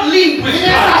could not link with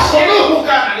Christ.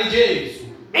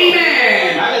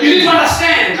 Amen. You need to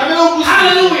understand.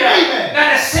 Hallelujah.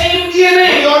 That the same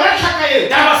DNA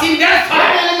that was in that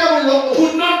fire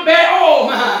could not bear.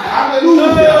 Oh man. It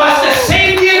was the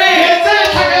same DNA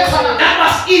that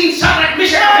was in Shadrach,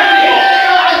 Meshach,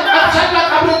 and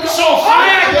Abednego. So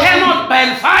fire cannot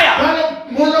burn fire.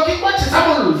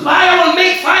 Fire will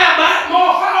make fire burn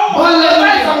more fire.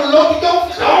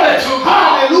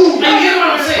 Hallelujah. And you know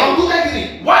what I'm saying?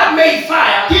 What made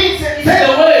fire is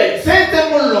the way.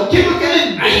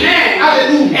 Amen.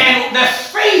 And the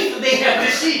faith they have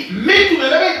received.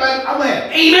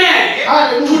 Amen.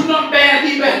 Could not bear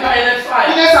the burnt by that fire.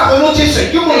 Ine sa go no tshese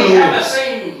ke They have mollo. the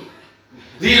same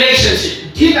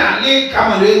relationship. Dina le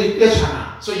kamano e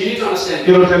tshwana. So you need to understand.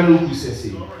 Ke lo tlamelo o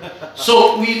utlwisise.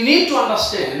 So we need to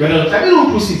understand Jwale re tlamelo o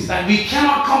utlwisise. that we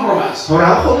cannot compromise Hore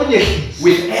ha go no nyegisa.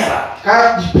 with error.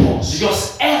 Ka diphoso.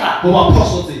 Because error Go ba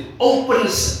phoso tse.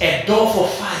 opens a door for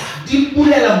fire Di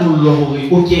pulela mollo hore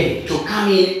o kene. to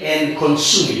come in and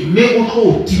consume you. Mme o tlo o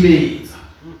timetsa.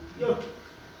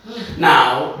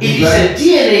 Now, it is a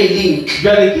DNA link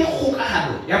Jwale ke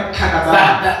kgokahano ya botlhaka tsa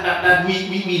that we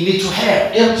need to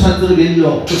have e re tshwanetse re be le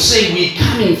yona. to say we're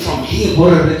coming from Him.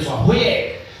 Hore re tswa ho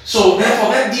yena. So, therefore,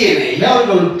 that Mme DNA ha o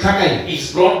lo tlhaka e.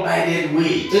 is brought by that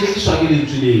weight. E tliswa ke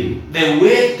lentswe leo. The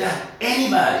weight that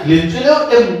anybody Lentswe leo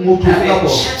e motho and ka the bona.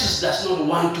 churches does not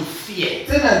want to fear.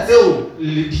 Tsena tseo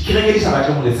dikereke di sa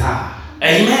batle ho le tshaba.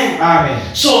 Amen. Amen.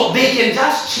 So they can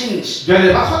just change.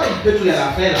 Jwale ba kgona ho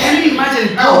ipetolela fela. Can you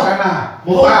imagine Ka o God kana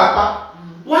mopapa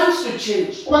wants to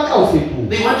change? o batla ho fetola.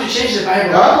 They want to change the Ba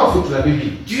Bible. batla ho fetola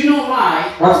Bibele. Do you know why?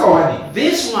 Wa tseba hobane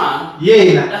This one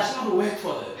yena does not work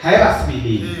for them. ha e ba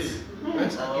sebeletsi.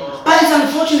 But it's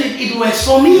unfortunate it works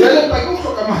for me. Jwale ba ke o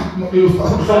hloka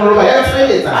mahlohonolo ba ya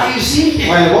sebeletsa. Are you seeing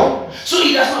Wa it? e bona? So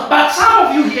it does not. But some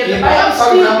of you here, the Yeah, Bible some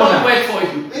still of them don't are. work for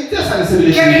you. E tse sa le Can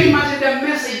you sebeletsi. imagine the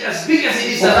message as big as it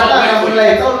is O does kana not ka work for you?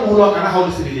 molaetsa o le moholo wa kana ha o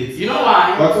le sebeletsi. You know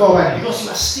why? Wa tseba hobane Because you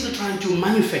are still trying to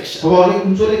manufacture hoba o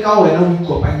ntse le ka wena o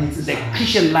ikopanyetse the sa.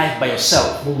 Christian life by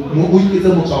yourself. O iketse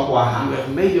motswako wa You hao. have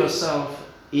made yourself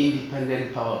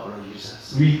independent power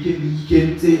producers. O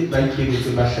ikentse ba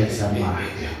ikemetse ba hlahisang mane.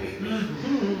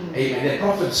 Amen. The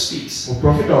prophet speaks O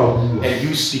profeta wa bua. and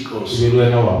you speak O also. be le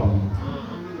wena wa bua.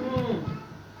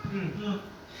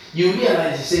 You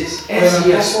realize he says, as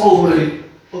he has spoken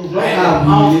by the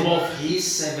mouth of his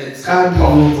servants. Ka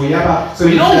melomo ya ba. So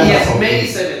you know he has many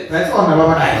servants, Ra tsona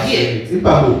ba bana. Here.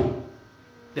 Empa mo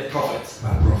the prophets,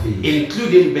 ba profeta.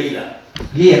 including Balaam.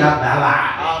 Le yena Bala.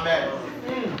 Amen.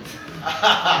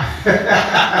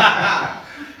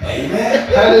 Amen.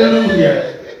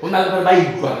 Hallelujah.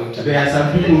 There are some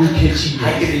people who catch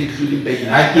I you. can include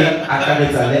Balaam. I can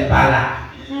akaretsa le Bala.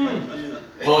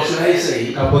 Or should I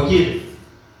say? Kapo ke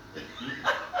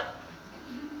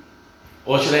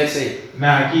Or should I say?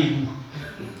 na ke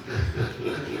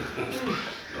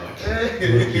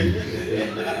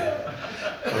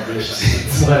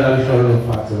Tsala le tlo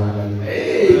fatsa bana le.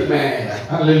 Amen.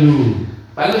 Hallelujah.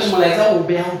 Hallelujah.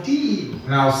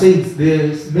 Now saints, the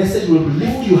message will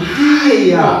lift you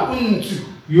higher.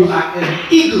 You are an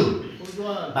eagle.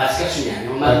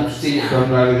 Don't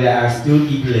worry, there are still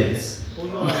eaglets.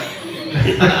 When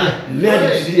the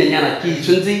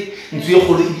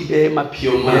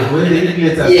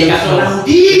eaglets are so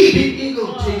big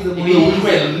eagle takes them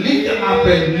away, lift them up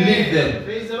and leave them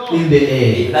in the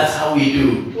air. That's how we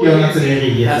do.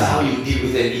 That's how you deal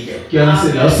with an eagle. No,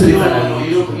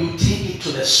 you take it to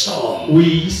the storm.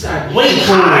 We start Way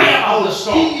high above the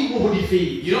storm. You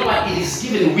You know what? It is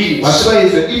given wings.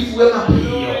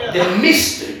 The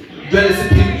mystery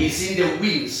is in the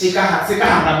wings.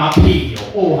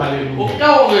 Oh, hallelujah.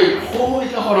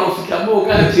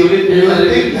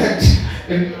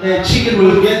 And chicken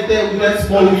will get there with that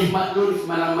small wing. That little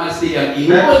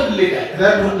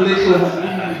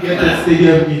get the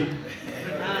stadium in.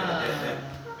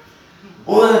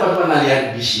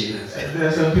 There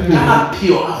are some people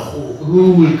who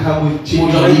will come with chicken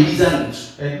wings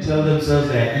and tell themselves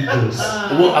they are eagles.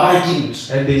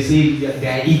 And they say they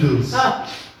are eagles.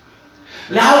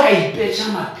 And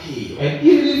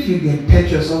even if you can pat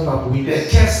yourself up with The it,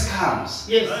 test comes.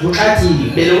 the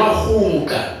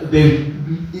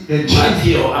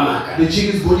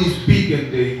chicken's body is big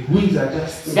and the wings are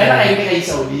just small. I can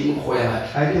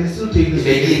still take this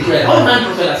just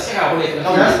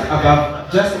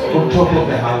above, just on top of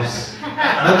the house.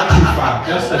 Not too far,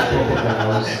 just on top of the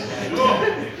house.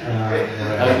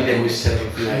 That would be the most terrible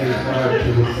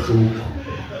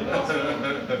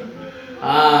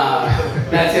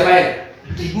that's right.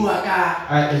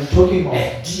 I am talking of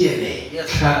DNA.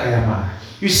 Kakayama.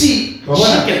 You see,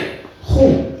 chicken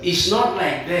Who? is not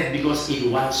like that because it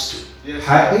wants to. The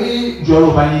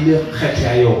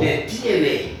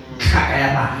DNA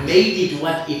Kakayama. made it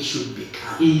what it should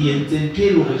become. And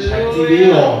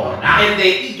the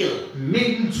eagle,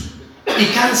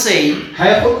 it can't say,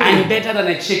 I'm better than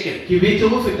a chicken.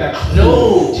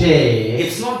 No,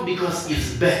 it's not because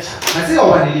it's better.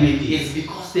 It's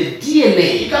because the DNA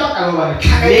made it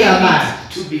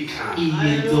to become.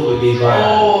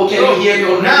 Oh, can you hear me?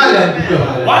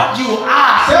 What you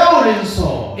are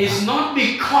It's not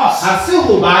because Ha se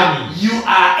hobane you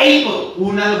are able. o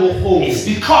na le bokgoni. It's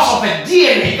because of a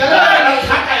DNA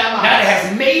that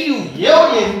has made you.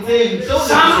 Yeo yentseng tseo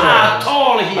Some are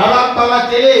tall ba here, bang ba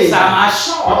batelele. some are Ba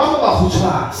short, bang ba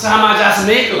kgutshwane. some are just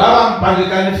Ba naked, bang ba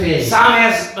lekane fela. some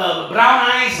has brown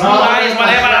eyes, blue eyes,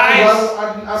 whatever eyes.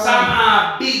 Some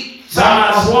are big, some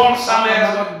are small, some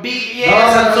have got big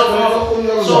ears and so forth.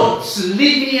 So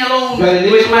leave me alone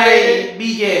with my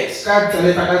big ears. Ka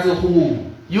tsaleta ka tse kgolo.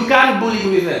 You can't bully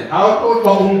with them. Ha o tlo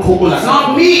ba o nkgokola. It's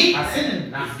not me. Ha se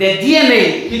nna. It's the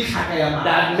DNA Ke tlhaka ya mama.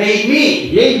 that made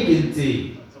me. Ye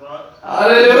ikentseng.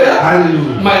 Hallelujah.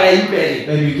 Hallelujah. Malaipeli.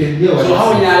 And you can hear what So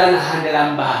how I'm saying. nyala na handela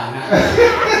mbana.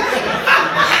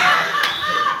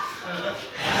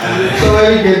 So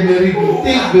when you get married,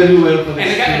 think very well for the And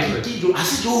the guy children. kikijo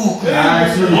asijoku. Ah,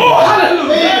 it's not- Oh,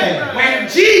 hallelujah. Amen. When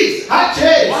Jesus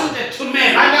Hatches. wanted to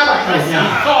marry, Anabakanya. he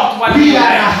thought what We he are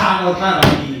had. a hand of God.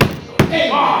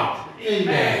 God.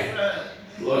 Amen.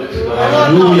 Glory to God.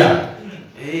 Hallelujah.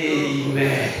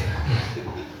 Amen.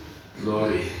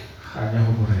 Glory.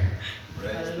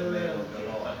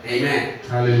 Amen.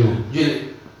 Hallelujah. Julie,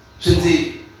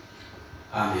 Shinzi.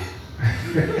 Amen.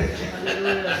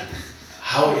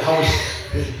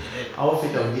 How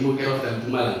fit of you get off the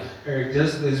Pumalanga?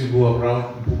 Just as you go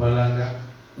around Mpumalanga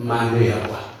Man, we are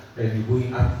what? and you're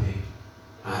going up there,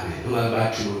 Amen. No matter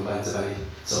what you Banzabari,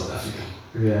 South Africa.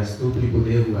 there are still people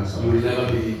there who are You will South never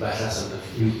believe by South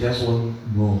Africa. You just won't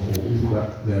know who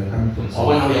they are coming from. Or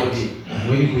when we are with And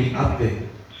when you're going up there,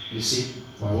 you see,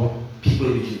 well,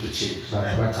 people begin to change.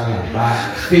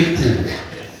 faithful.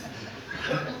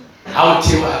 How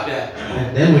till up there,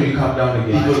 And then when you come down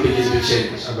again, people begin to change.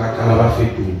 faithful.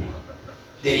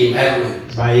 The environment.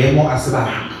 Bayemo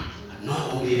asba.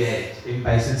 Not only that. In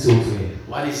Bison Sophia.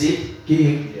 What is it?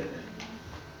 King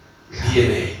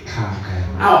DNA. Kaka.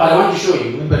 Now, but I want to show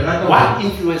you But right now, what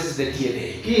influences the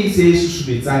DNA. King says you should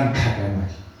be done kaka.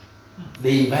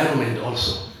 The environment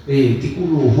also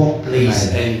Tikulu home plays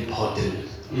place. an important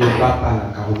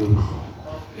Papa Kaulu.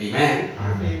 Amen.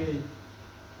 Amen.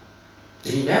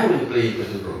 The environment plays an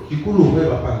important role. Tikulu where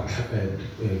Papa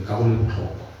Kaulu.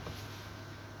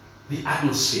 The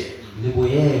atmosphere.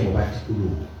 Liboye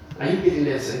Mobatikulu. Are you getting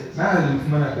that sense? Now,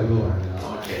 Lufmana Kalu.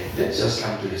 Okay, let's just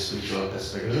come to the spiritual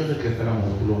perspective.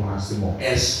 As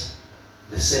As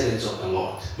the servants of the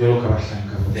Lord, the the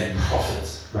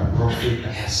prophet prophet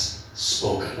has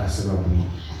spoken. has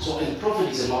So a prophet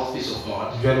is a mouthpiece of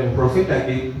God. prophet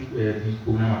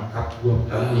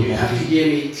You have to hear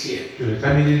me clear.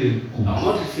 I'm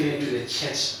not referring to the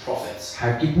church prophets.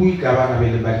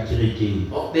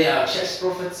 Oh, there are church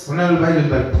prophets,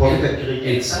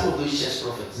 and some of those church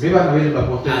prophets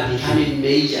are becoming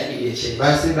major in the church.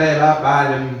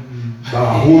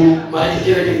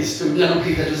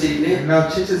 Now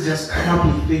churches just come up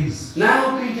with things.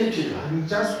 Now, Christian children,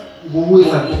 Just go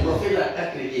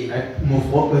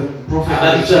prophet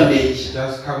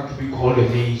just come to be called a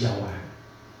major one.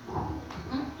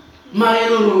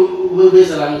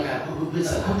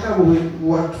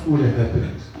 What would have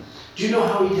happened? Do you know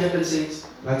how it happens, saints?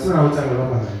 That's when I was talking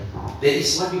about. There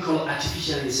is what we call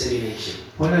artificial insemination.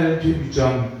 When I let you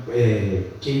become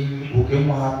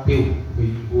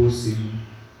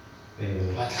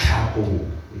Amen.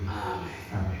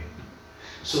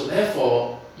 So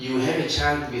therefore, you have a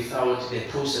child without the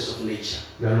process of nature.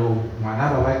 I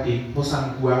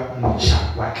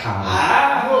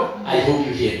hope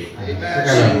you hear me. So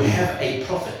you have a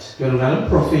prophet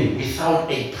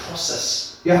without a process,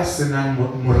 a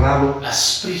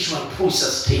spiritual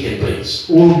process taking place.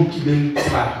 Then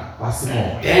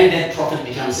that prophet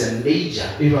becomes a major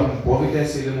in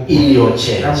your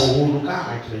church. That's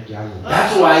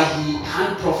why he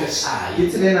can't prophesy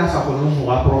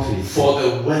for the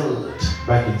world,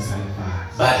 but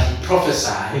he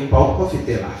prophesied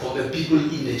for the people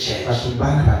in the church.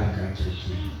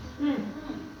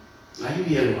 Are you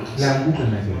hearing what I'm saying?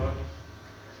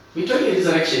 We're talking in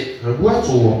resurrection.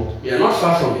 We are not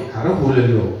far from it.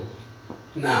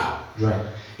 Now,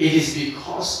 it is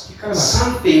because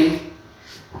something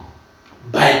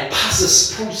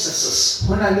bypasses processes.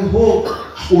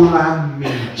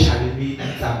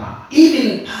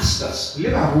 Even pastors,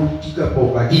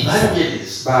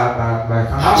 evangelists,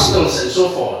 pastors, and so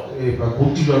forth.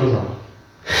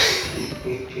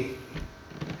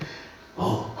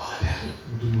 Oh, God.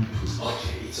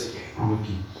 Okay, it's okay.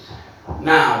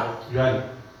 Now,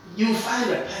 you find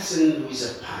a person who is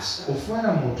a pastor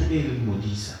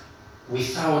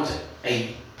without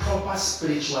a proper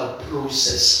spiritual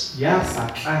process. But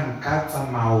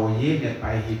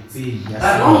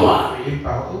don't worry,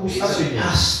 he's a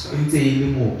pastor to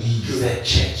the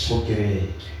church.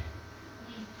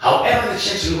 However the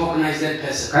church recognized that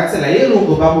person, that's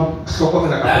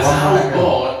how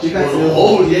God will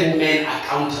hold that man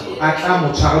accountable.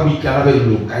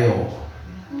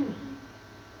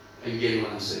 Are you getting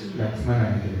what I'm saying?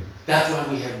 That's why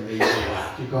we have major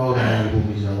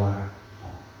one.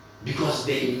 Because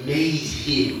they made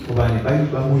him.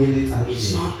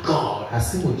 It's not God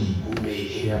who made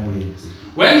him.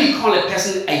 When we call a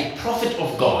person a prophet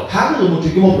of God,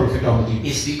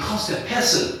 it's because the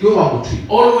person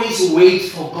always waits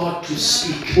for God to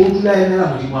speak. And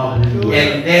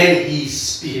then he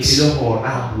speaks.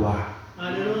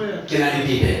 Can I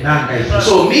repeat that?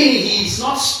 So meaning he is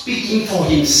not speaking for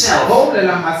himself or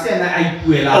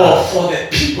for the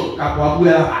people.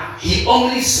 He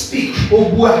only speaks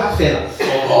for God.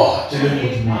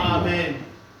 Amen.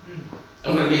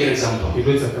 I'm going to make an example.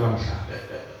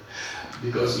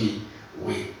 Because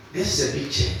this is a big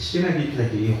church.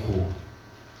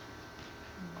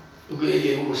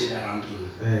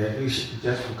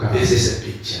 This is a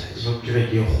big church.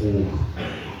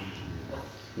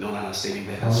 Not understanding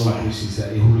that. That's fine.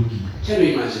 Can you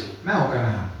imagine?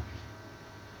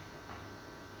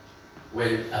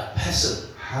 When a person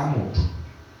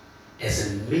as a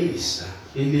minister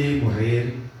be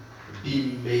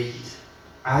made,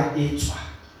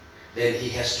 then he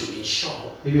has to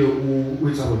ensure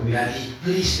that he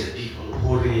pleases the people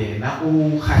who made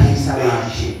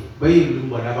him.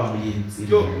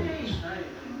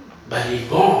 But if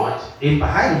God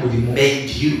made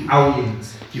you,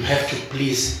 you have to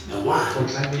please the one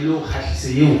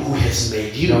who has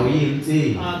made you.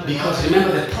 Because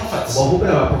remember, the prophets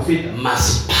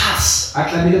must pass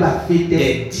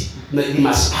they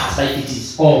must pass by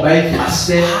it must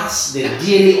pass the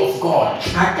DNA of God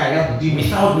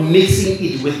without mixing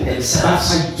it with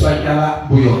themselves.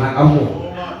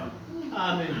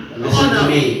 Listen to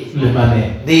me.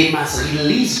 They must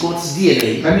release God's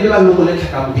DNA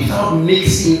without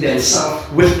mixing themselves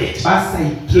with it.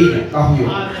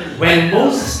 When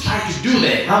Moses tried to do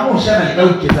that,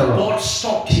 God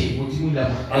stopped him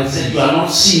and said, "You are not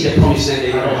seeing the promised land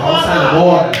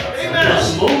anymore."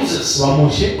 Because Moses,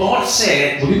 God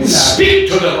said, "Speak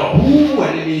to the rock."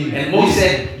 And Moses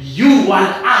said, "You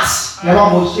want us."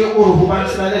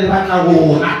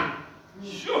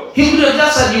 He would have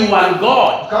just said, "You want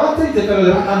God."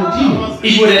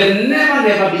 It would have never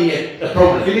been a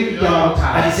problem.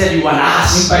 But he said, "You want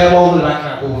us." And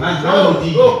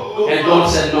God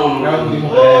said, "No.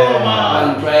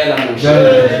 You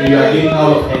are getting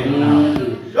out of hand now.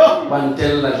 You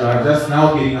are just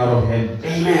now getting out of hand.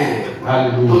 Amen.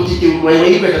 Hallelujah.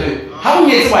 How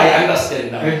many years why I understand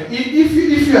that?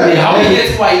 If you are how many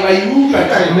years why you a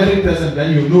married person, then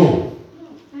you know.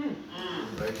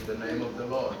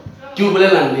 I'm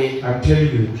telling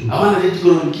you the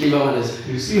truth.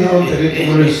 You see how the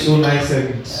red is so nice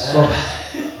and soft.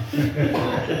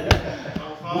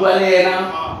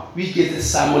 We get the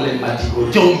Samuel and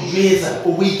Matiko. Don't use it.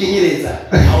 We can use it.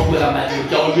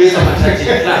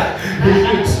 If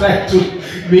you try to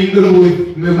mingle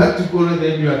with Matiko,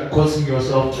 then you are causing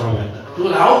yourself trouble.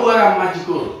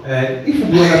 And if you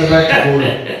go to Matiko,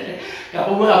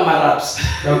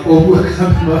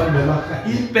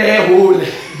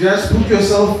 just put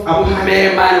yourself up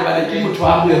there.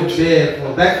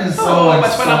 That is someone.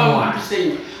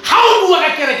 How do I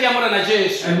get a camera? And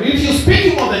if you're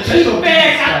speaking of the church of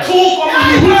Jesus,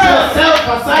 you yourself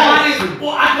aside.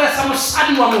 Or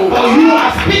you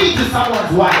are speaking to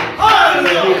someone's wife. I'm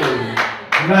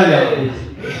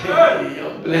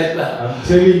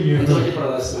telling you,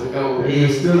 you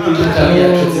still think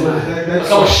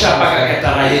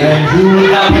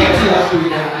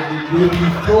you'll be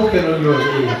broken on your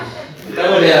head.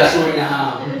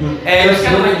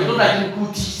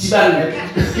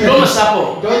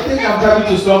 Don't think I'm trying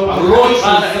to stop.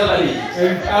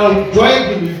 And I'll join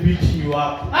him in beating you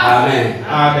up. Amen.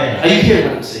 Amen. Are you hearing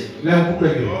what I'm saying?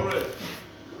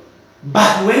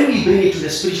 But when we bring it to the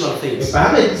spiritual things,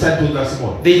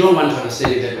 they don't want to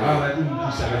understand it.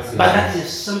 But that is a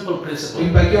simple principle.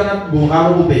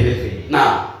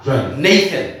 Now,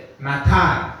 Nathan.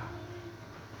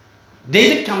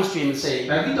 David comes to him and says,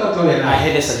 I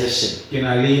had a suggestion.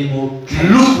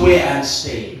 Look where I'm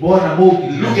staying.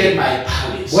 Look at my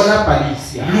palace.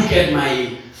 Look at my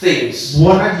things.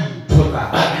 But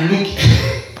look,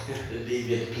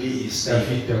 David, please.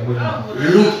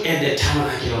 Look at the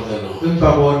tabernacle of the Lord.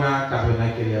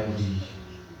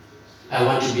 I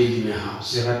want to build him a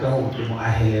house.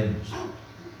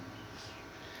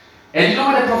 And you know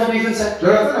what the prophet Nathan said?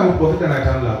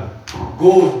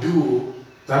 Go do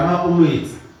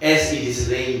as it is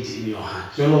laid in your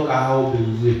heart.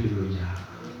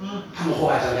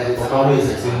 always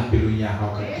extend below your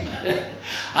house.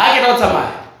 I cannot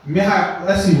survive.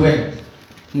 As he went,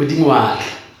 God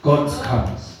comes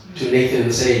to Nathan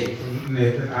and say,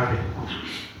 Nathan Abbey.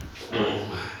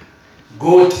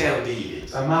 Go tell David,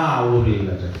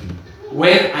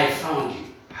 when I found you,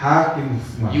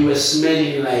 you were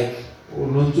smelling like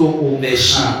the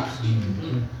sheep.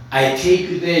 I take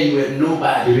you there, you were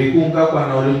nobody,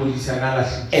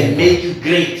 and make you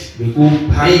great,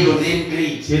 make your name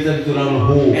great.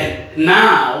 And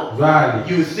now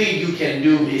you think you can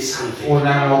do me something. What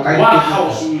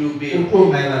house will you build?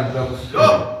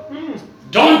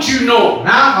 Don't you know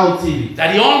that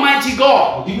the Almighty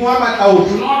God do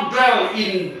not dwell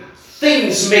in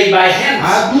things made by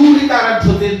hands?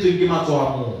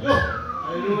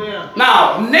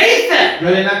 Now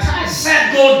Nathan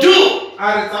said, go do.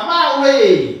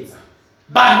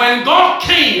 But when God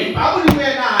came, a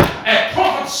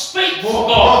prophet spake for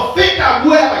God.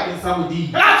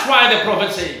 That's why the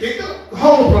prophet said,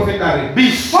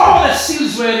 before the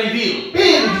seals were revealed,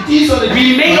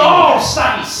 we made all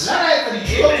studies.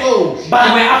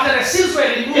 But when after the seals were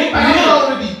revealed,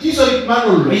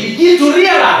 we begin to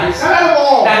realize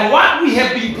that what we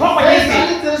have been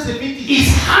propagating is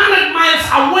 100 miles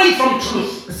away from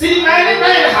truth.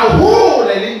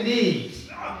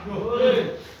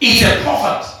 It's a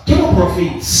prophet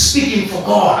speaking for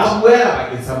God,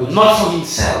 not for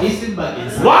himself.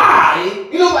 Why?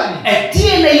 A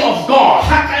DNA of God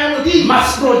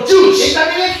must produce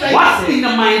what's in the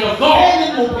mind of God.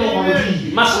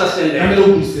 You must understand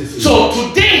that. So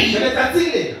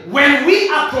today, when we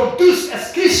are produced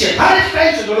as Christians,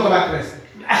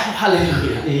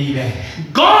 hallelujah, amen,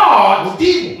 God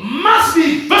must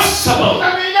be visible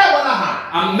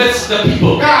amidst the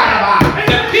people.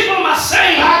 The people must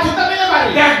say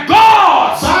that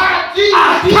God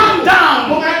has come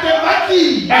down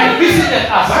and visited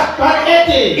us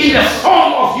in the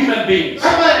form of human beings.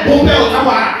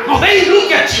 Now they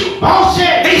look at you,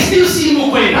 they still see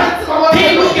Mukwena.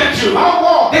 They look at you,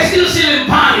 they still see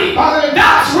Lemphane.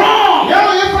 That's wrong.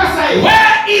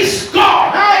 Where is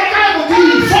God?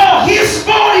 For his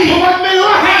body,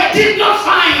 they did not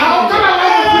find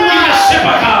in the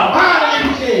sepulchre.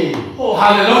 Oh,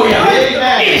 hallelujah.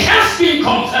 It has been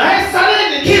confirmed.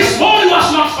 His body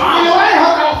was not found.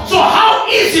 So how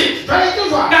is it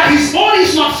that his body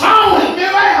is not found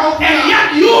and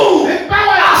yet you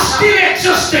are still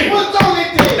existing?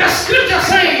 The scripture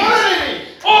says,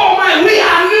 oh my, we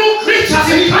are new creatures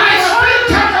in Christ.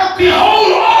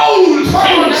 Behold, old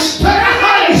things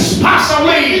pass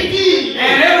away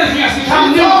and everything has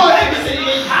become new.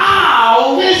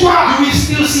 How do we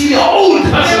still see the old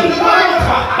person,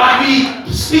 but we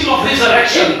speak of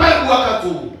resurrection?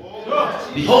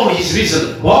 Behold, he is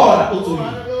risen.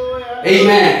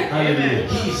 Amen. Hallelujah.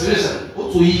 He is risen.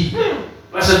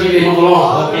 Blessed be the name of the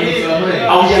Lord.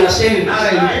 Are we understanding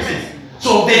this?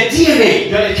 So the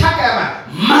DNA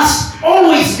must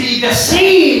always be the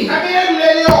same. The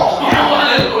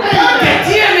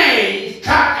DNA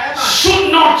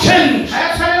should not change.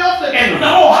 And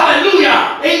oh,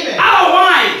 hallelujah.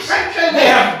 Otherwise, they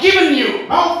have given you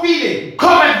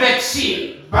COVID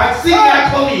vaccine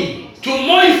to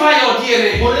modify your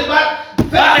DNA.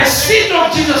 But the seed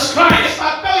of Jesus Christ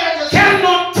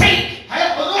cannot take a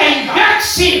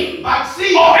vaccine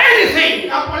or anything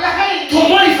to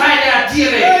modify their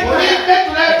DNA.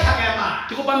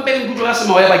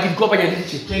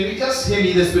 Can we just hear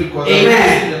me the spirit?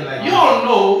 Amen. You all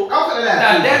know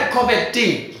that COVID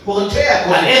thing.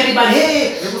 And everybody,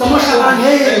 hey,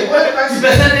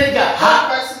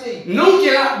 no,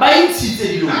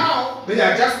 they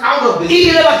are just out of this.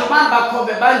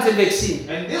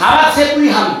 And this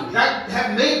that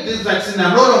have made this vaccine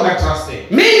are no longer trusted.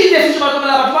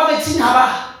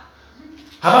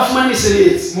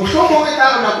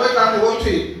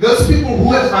 Those people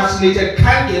who are vaccinated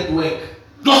can't get work.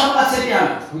 We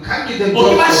can't give them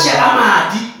jobs.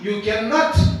 You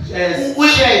cannot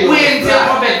share your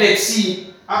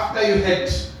vaccine after you had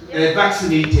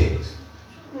vaccinated.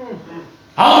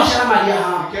 You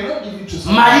cannot give it to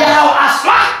someone.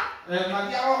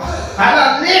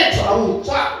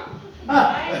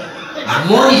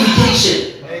 Modification.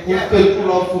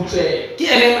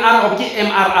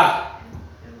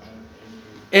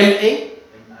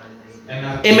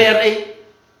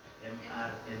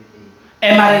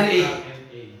 mRNA.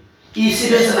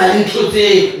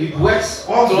 It works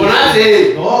all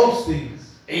those things.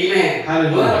 Amen.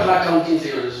 Hallelujah.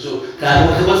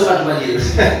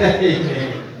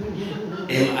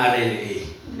 mRNA.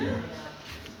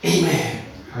 Amen.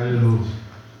 Hallelujah.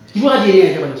 I'm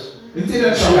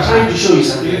trying to show you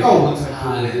something.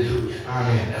 Hallelujah.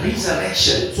 Amen.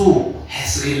 Resurrection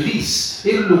is released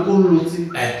a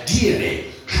DNA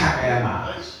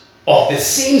of the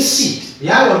same seed.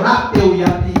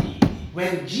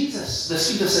 When Jesus, the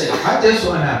scripture said,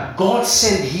 God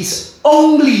sent his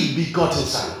only begotten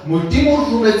son.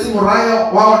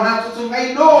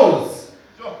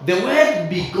 The word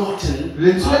begotten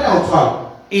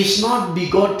is not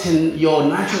begotten, your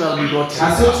natural begotten.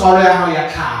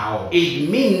 It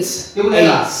means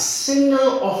a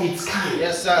single of its kind.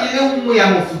 Yes, sir. Amen.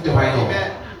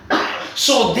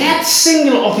 So that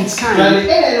single of its kind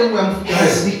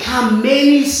has become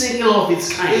many single of its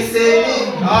kind. The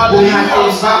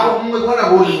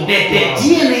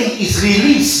DNA is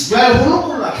released.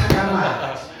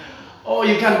 Oh,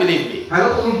 you can't believe me.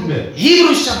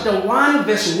 Hebrews chapter 1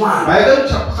 verse 1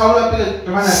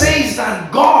 says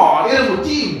that God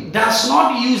does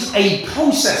not use a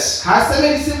process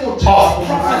of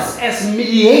prophets as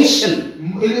mediation.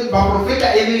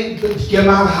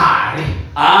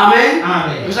 Amen.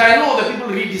 Because I know that people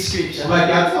read this scripture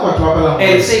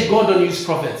and say God don't use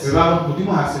prophets. Now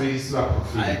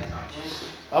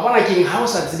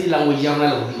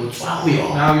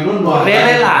you don't know.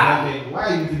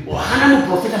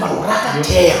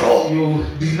 You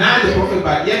deny the prophet,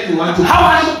 but yet you want to. How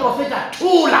are you prophet?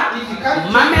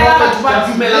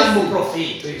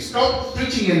 Stop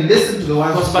preaching and listen to the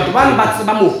ones.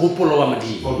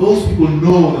 For those people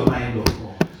know the mind of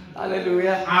God.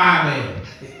 Hallelujah. Amen.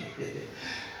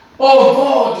 Oh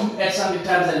God, you at some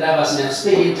times and others and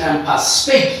speak in time past.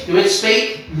 Speak. The word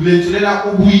speak.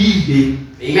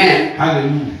 Amen.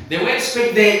 Hallelujah. The word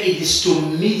speak there, it is to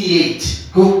mediate,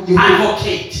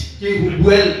 advocate.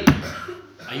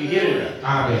 Are you hearing that?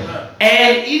 Amen.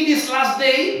 And in this last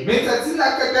day,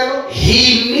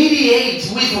 he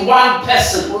mediates with one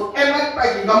person,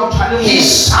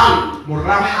 his son.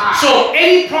 So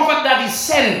any prophet that is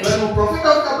sent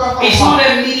is not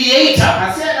a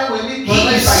mediator. He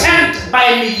is sent by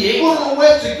a mediator.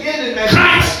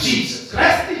 Christ Jesus.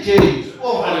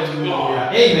 Oh,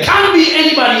 hallelujah. Amen. Can't be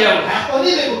anybody else.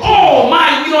 Oh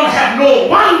my, we don't have no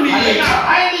one mediator.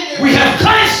 We have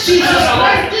Christ Jesus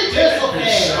alone.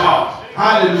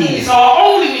 Hallelujah. He is our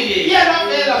only mediator.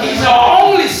 He is our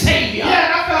only savior. He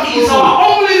is our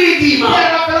only redeemer.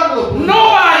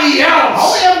 Nobody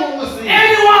else.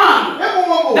 Anyone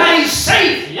that is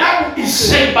saved is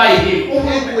saved by him.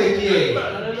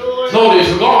 Glory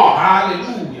to God.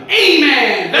 Hallelujah.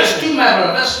 Amen. Verse 2, my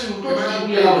brother. Verse 2. Go to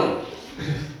 11.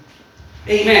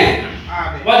 Amen.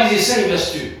 What is he saying,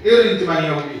 verse 2?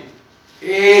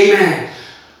 Amen.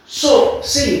 So,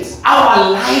 saints,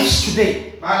 our lives today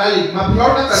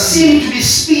seem to be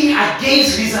spinning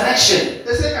against resurrection.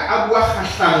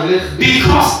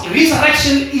 Because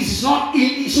resurrection is not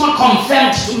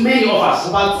confirmed to many of us.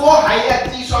 Now,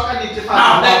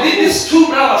 these two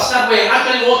brothers that were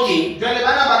actually walking,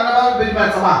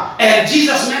 and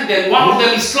Jesus met them. One of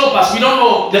them is Clopas. We don't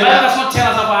know. The Bible does not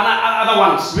tell us about other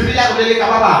ones. Maybe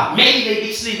they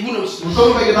did sleep. Who knows? So the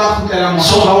Bible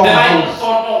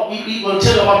thought, oh, we will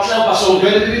tell you about Clopas only.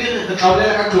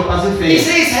 He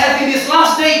says, "Have in these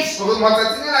last days." What is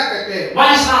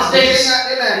last days?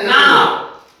 Now.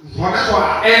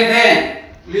 And then.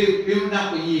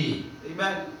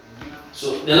 Amen. So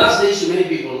the last days to many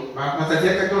people,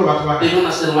 they don't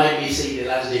understand why we say the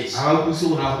last days. It's called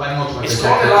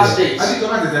the last days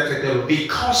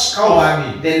because of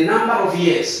the number of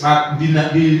years God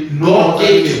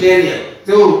gave to Daniel.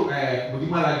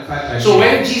 So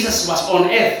when Jesus was on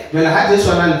earth,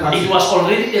 it was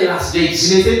already the last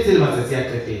days.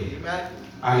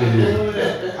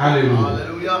 Hallelujah.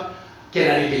 Hallelujah. Can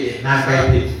I repeat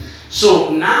it? So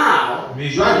now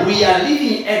we are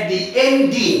living at the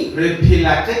ending of the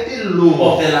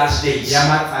last days. That's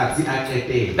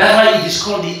why it is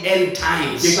called the end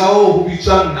times. So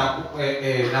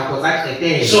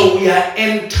we are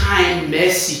end time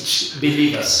message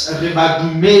believers.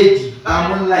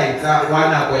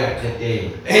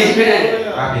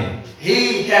 Amen.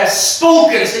 He has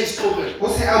spoken, say spoken,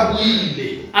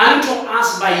 unto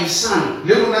us by his son.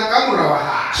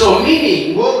 So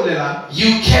meaning,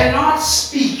 you cannot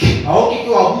speak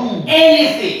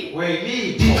anything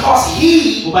because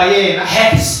he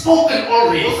had spoken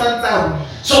already.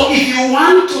 So if you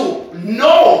want to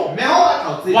know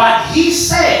what he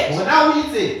said,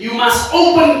 you must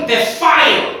open the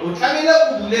file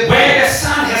where the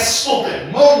son has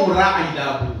spoken.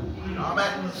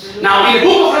 Now in the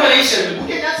book of Revelation,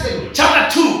 chapter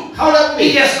 2,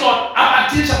 it has got, up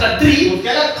until chapter 3, it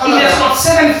has got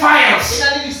 7 files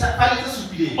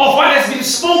of what has been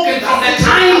spoken from the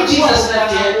time Jesus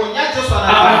left here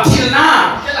up until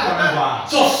now.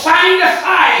 So find a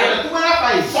file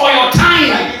for your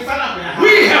time.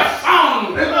 We have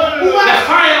found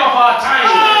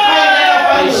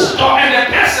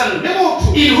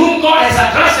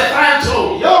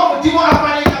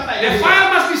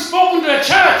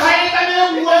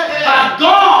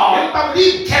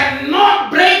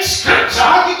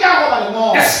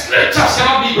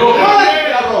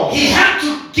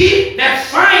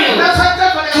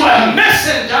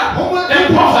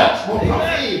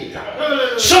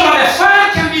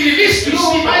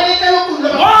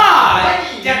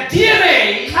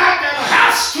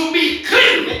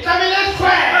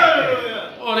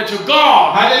to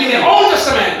God in the Old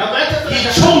Testament, He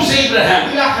chose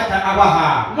Abraham.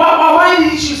 Why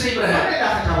did He choose Abraham?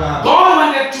 God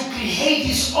wanted to create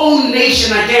His own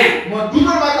nation again. A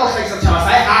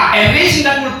nation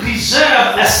that will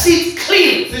preserve a seed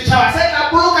clean until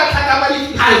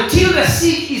the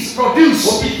seed is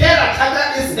produced.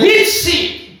 Which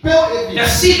seed? The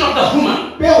seed of the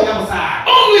woman.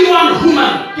 Only one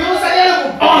woman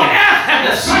on earth had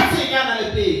the seed.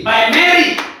 By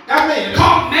Mary.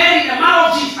 Called Mary, the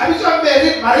mother of Jesus.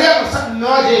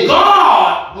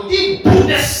 God put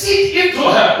the seed into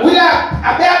her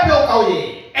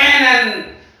and then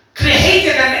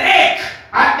created an egg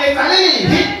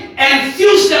and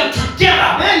fused them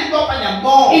together in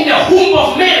the womb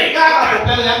of Mary.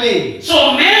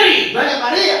 So Mary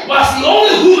was the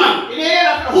only woman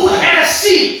who had a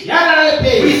seed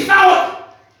without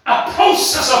a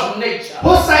process of nature.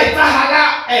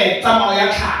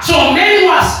 So Mary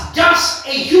was just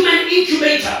a human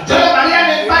incubator.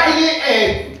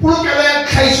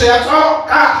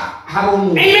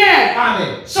 Amen.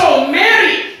 So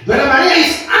Mary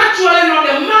is actually not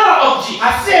the mother of Jesus.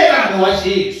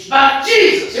 But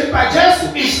Jesus is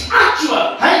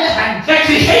actually the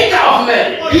creator of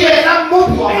Mary.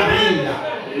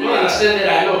 You don't understand that,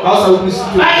 I know.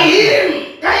 By him,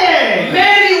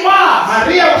 Mary was,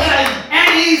 and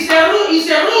he is the root,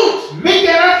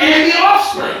 and the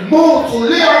offspring.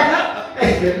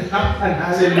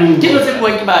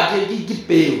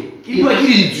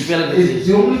 It's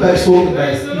the only by spoken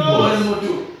by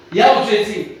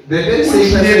the very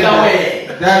same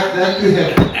that you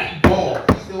have born.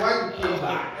 It's the one who came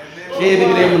back.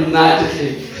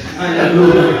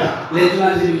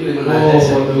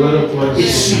 Oh, the word of God.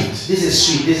 It's sweet. This is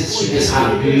sweet. This is sweet. This is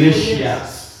honey.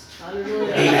 Delicious.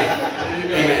 Amen.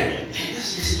 Amen.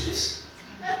 Listen to this.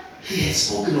 He has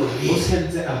spoken already.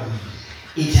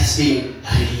 It has been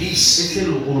released.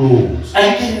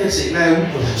 And you can say,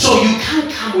 so you can't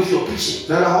come with your preaching.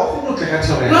 No,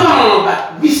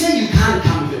 but we say you can't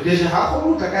come with your preaching.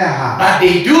 But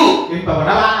they do.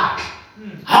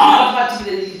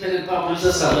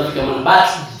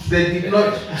 They did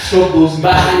not stop those.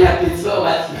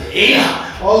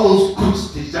 All those cooks,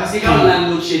 they just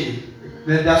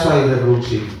then that's why you have road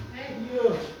shade.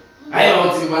 I don't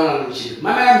want to be one of the children.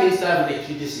 My minister of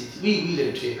electricity. We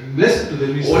them trade. Listen to the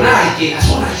minister.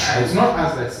 It's not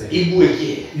us that say.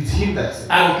 It's him that says.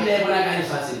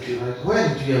 Where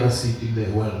did you ever see it in the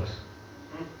world?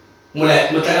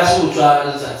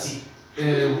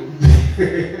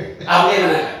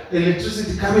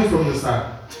 Electricity coming from the sun.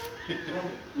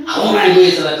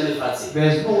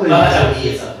 There's no way.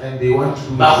 And they want to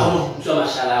do it so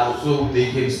they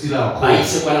can steal our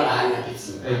coins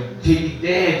and take it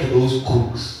there to those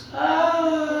crooks.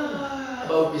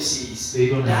 They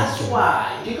don't That's have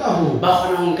why. Take a home.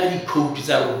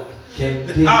 Can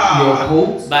take your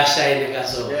coat. They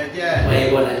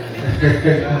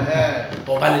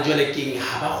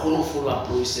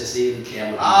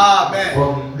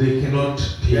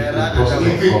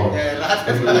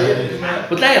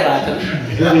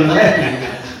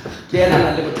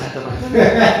cannot take the process of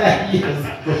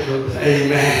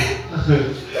Amen.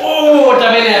 Oh,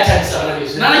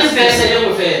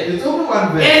 it's only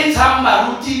one verse. It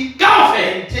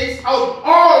takes out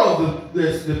all of the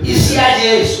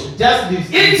just this.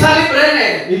 it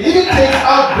It even takes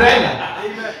out Brennan.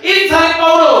 It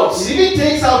even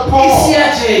takes out Paul.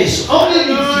 Only these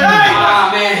two.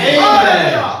 Amen.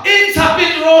 It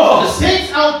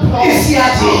takes out Paul.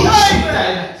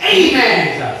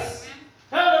 Amen.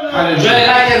 Hallelujah.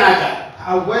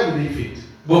 Where do they fit?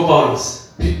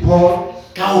 Paul.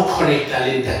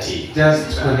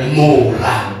 Just connect more.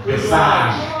 The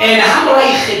sun. And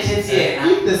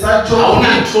If the sun chose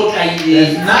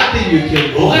there's nothing you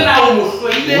can do.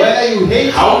 Whether you hate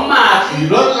it, you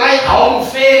don't like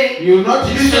it, you're not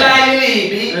used to it, and his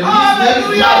name is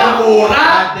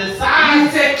God. The sun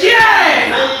is here.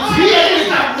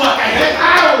 Let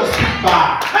arrows speak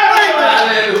back.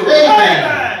 Amen.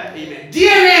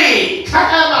 DNA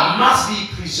must be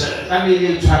preserved. So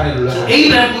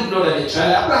Abraham could not have a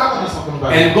child.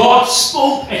 And God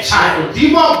spoke a child into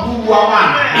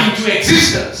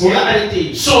existence.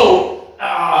 So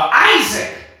Isaac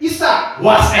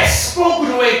was a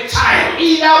spoken word child.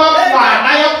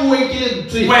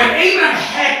 When Abraham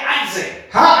had Isaac,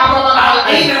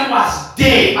 Abraham was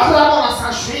dead. Are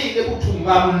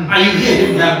you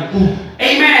hearing me?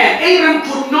 Amen. Abraham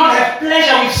could not have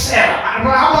pleasure with Sarah.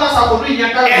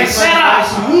 And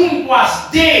Sarah's womb was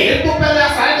dead.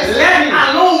 Let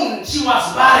alone she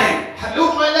was barren.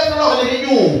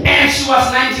 And she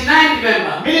was 99,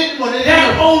 remember.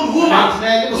 That old woman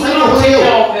could not take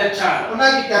care of that child. child.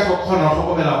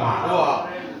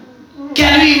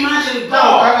 Can you imagine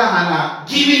God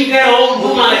giving that old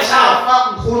woman a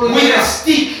child with a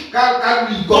stick?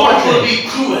 God will be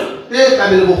cruel.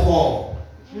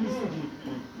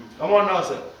 Come on now,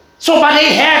 sir. So, but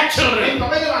they had children.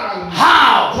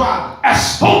 How? A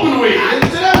spoken word.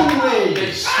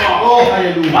 They spoke.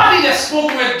 What did a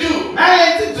spoken word do?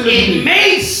 It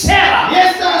made Sarah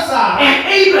and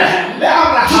Abraham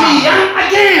to be young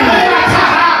again.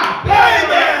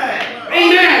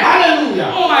 Amen.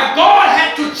 Hallelujah. Oh my God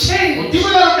had to change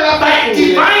by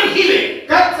divine healing.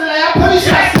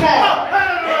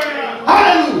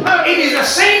 Hallelujah. It is the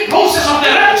same process of the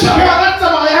rapture.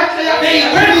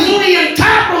 They went through the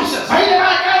entire process.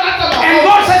 And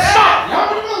God said, stop.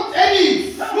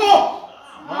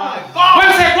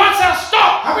 God said,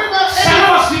 stop.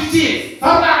 Sarah was 15.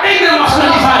 Abraham was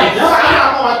 25.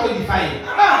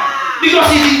 Because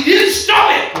he didn't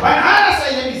stop it.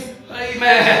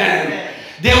 Amen.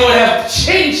 They would have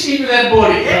changed into that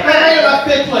body. And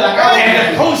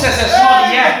the process has not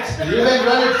yet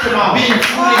been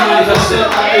fully manifested.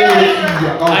 Are you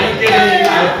getting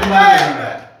me?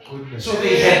 So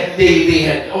they had,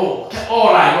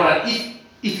 all right.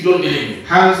 If you don't believe me,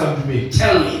 hands on me.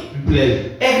 tell me.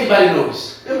 Everybody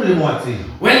knows.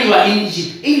 When you are in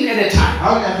Egypt, even at the time,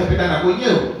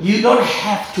 you don't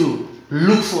have to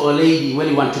look for a lady when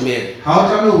you want to marry.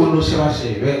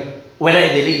 Whether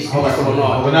the lady is beautiful or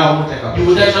not, you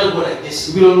would actually go like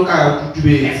this. And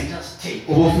just take.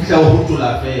 I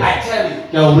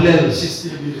tell you, she's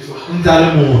still beautiful.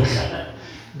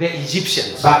 The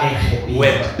Egyptians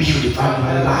were beautiful.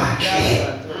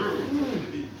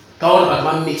 Kau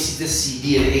dapat memix itu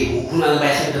CD ini, kuna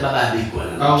bahasa kita bapa big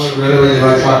one. Kau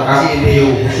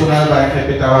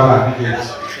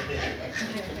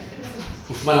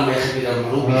Mana bahasa kita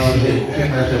malu.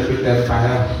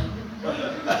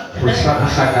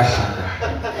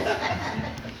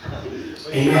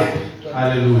 Amen.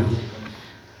 Hallelujah.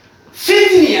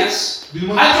 15 years,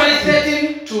 actually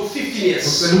 13 to 15 years.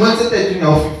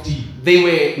 They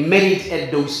were married at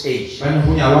those age.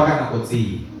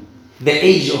 The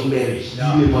age of marriage.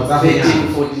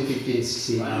 13, 14, 15,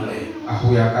 16.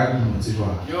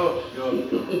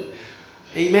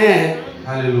 Amen.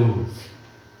 Hallelujah.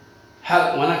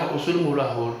 Mana ka usul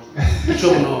mula hor.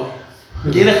 Chono.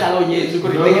 Kira kalau nyetu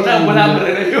ko kita mula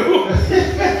berero.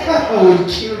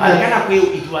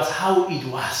 It was how it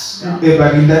was.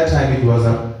 But in that time it was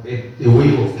a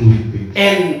way of doing things.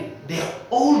 And the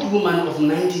old woman of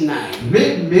 99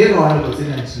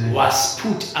 was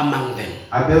put among them.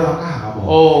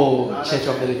 Oh, Church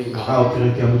of the Living God. Oh,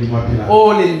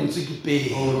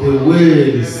 the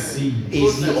word is seed.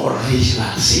 Is the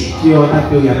original seed.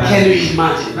 Can you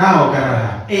imagine? Now,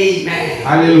 amen.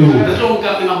 Hallelujah.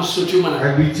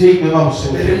 And we take them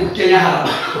amongst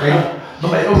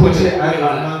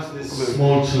the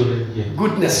small children here.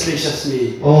 Goodness gracious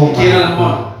me. Oh, my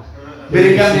God.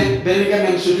 Berika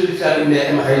mem sudu di kare me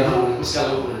e ma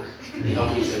uskalo kuna.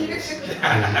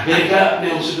 Berika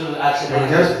mem sudu at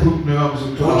I just put me up to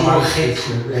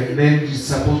and then it's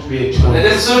supposed to be a choice.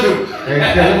 Then sudu.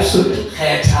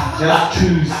 Just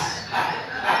choose.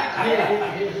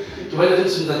 When the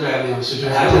sudu that me sudu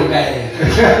ha to guy.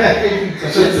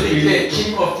 So the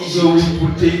king of Egypt. So we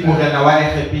would take more than our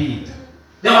repeat.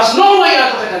 There was no way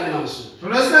out of it me sudu. So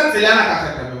let's not tell you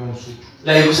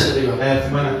La you said the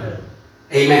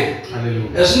amen. Hallelujah.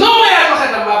 There's no way I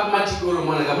can have mathematics or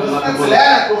money.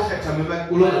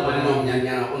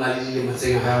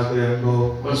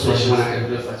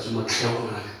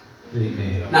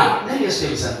 Now, let me just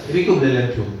tell you something.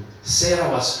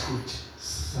 Sarah was put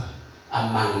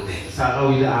among them.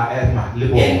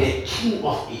 And the king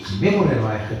of Egypt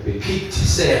picked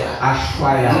Sarah,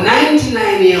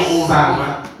 99-year-old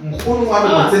woman,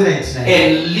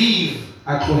 and leave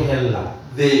the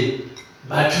 2000.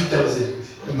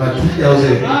 How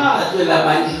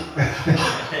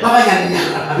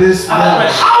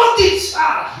did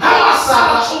Sarah? How was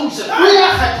Sarah chosen?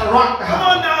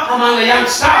 Among the young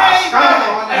stars.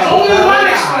 There's only one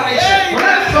explanation.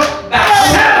 That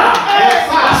Sarah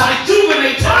was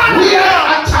rejuvenated.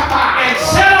 And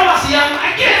Sarah was young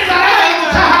again.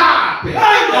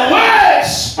 The word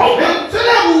spoken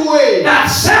that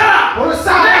Sarah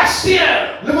next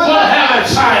year will have a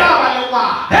child.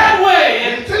 That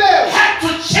way had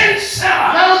to change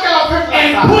Sarah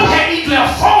and put her into a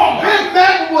form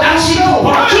that she could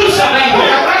produce a baby.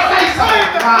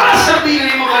 Blessed be the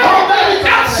name of the Lord.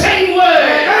 That same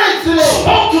word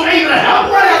spoke to Abraham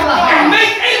and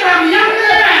made Abraham young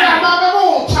man.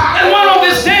 And one of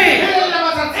these days,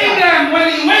 Abraham, when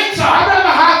he wakes up,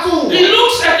 he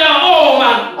looks at the old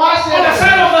man on the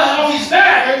side of the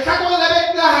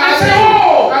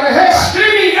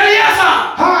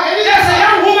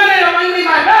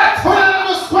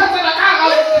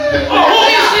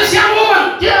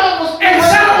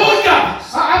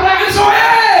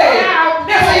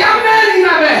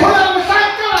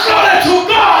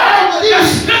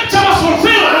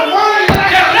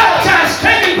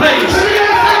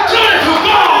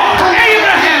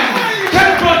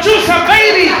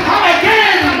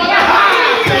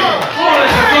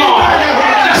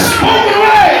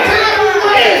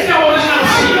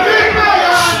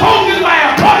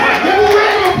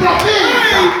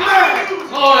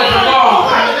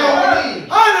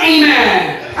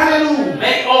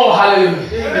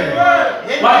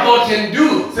Hallelujah. What God can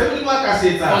do for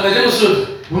the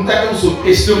demonstration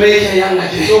is to make her young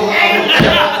again.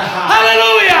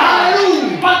 Hallelujah.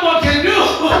 What God can do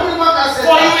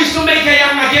for you is to make her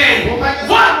young again.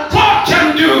 What God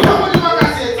can do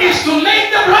is to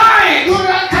make the bride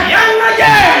young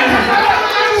again.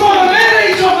 For the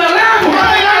marriage of the Lamb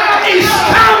is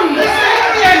come,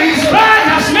 and His bride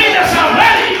has made herself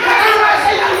ready.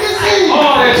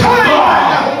 Oh, it's God.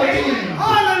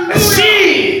 The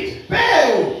seed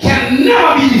can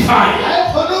never be defined.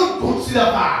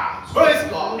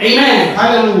 Amen.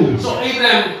 Hallelujah. So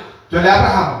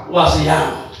Abraham was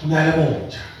young.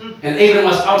 And Abraham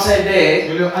was outside there,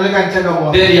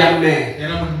 very young man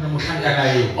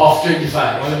of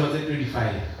 25.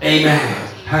 Amen.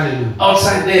 Hallelujah.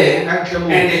 Outside there,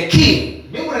 and the king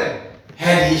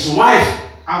had his wife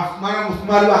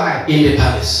in the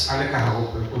palace.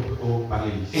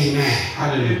 Amen.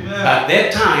 Hallelujah. At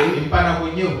that time,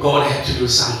 God had to do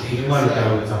something.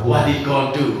 What did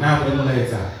God do?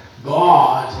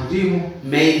 God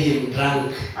made him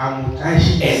drunk and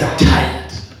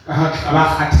tired.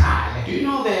 Do you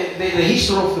know the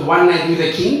history of the one night with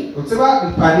the king? When the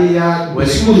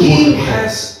king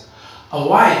has a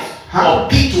wife or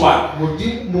picked one,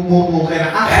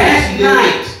 that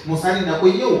night it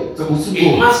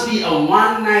must be a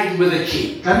one night with the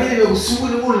king.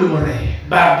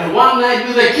 But the one night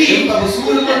with the king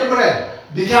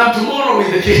become tomorrow with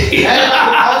the king.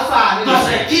 Because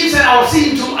the king said, I'll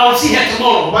see her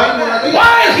tomorrow.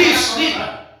 While he's sleeping.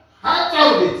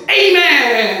 Amen.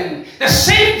 The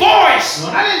same voice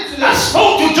that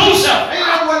spoke to Joseph.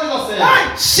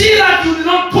 See that you do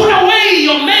not put away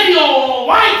your man, your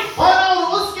wife. For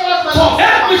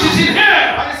that which is in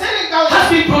her has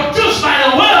been produced by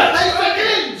the word.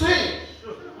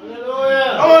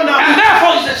 And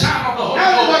therefore is the child of the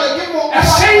Holy Ghost. The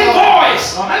same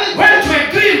voice went to a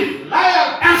dream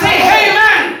and say, hey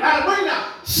man,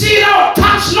 see thou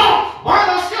touch not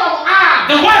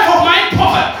the wife of my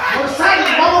prophet.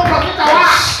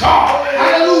 God.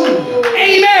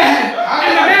 Amen.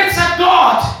 And the man said,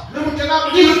 God,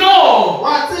 you know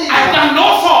I've done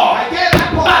no fault,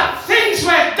 but things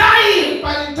were dying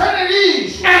and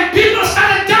people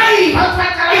started dying in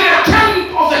the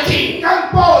camp of the king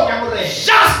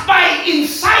just by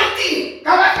inciting.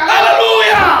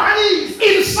 Hallelujah.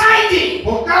 Inciting.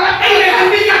 Amen. And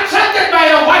being attracted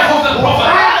by the wife of the prophet.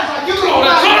 Glory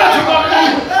to God.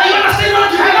 Are you understand what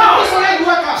I'm doing now?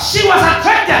 She was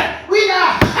attracted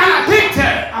and picked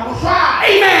her.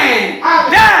 Amen.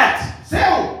 That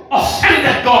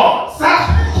offended God.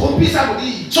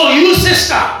 So you,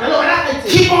 sister,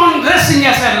 keep on dressing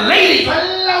as a lady.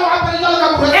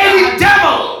 Any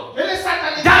devil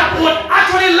that would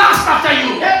actually lust after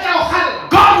you,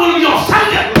 God will be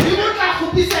offended.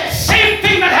 Same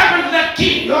thing that happened to that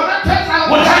king will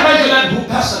happen to that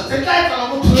person.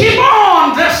 Keep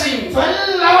on dressing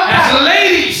as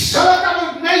ladies.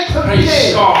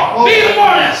 Praise God. Be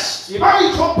modest.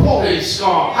 Praise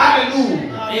God.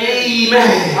 Hallelujah.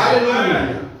 Amen.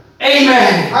 Hallelujah.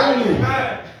 Amen.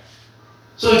 Hallelujah.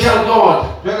 So you tell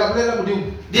God,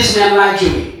 this man lied to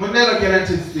me. But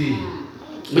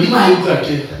you might look at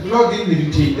it. Lord didn't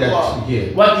even take that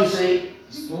again. What you say?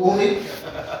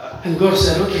 And God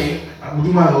said, okay,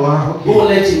 go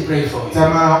let him pray for you.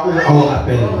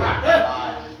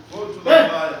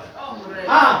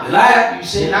 The liar, you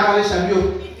say,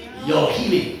 you're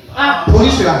healing.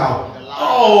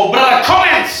 Oh, brother,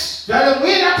 comments. Wherever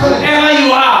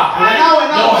you are,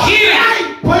 your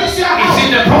healing is in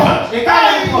the prophet.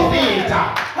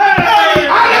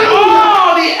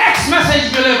 All the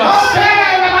X-message believers,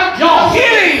 your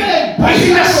healing is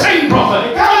in the same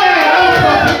prophet.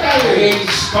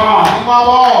 Praise God.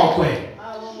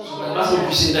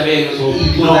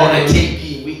 Ignore the tape.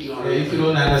 If you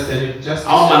don't understand it, just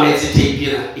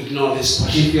ignore this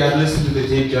part. if you are listening to the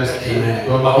tape, just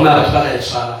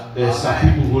there's some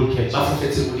people who will catch it.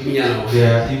 They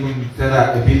are even a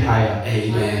bit higher.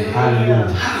 Amen.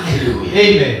 Hallelujah. Hallelujah.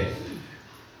 Amen.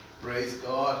 Praise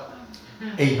God.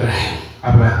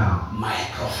 Abraham, my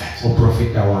prophet.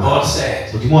 God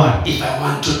said, if I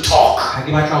want to talk,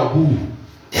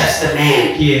 that's the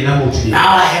man.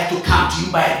 Now I have to come to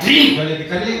you by a dream. Just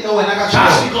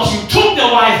because you took the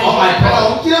wife of my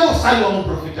prophet.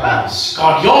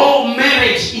 God, your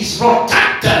marriage is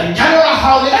protected.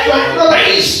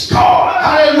 Praise God.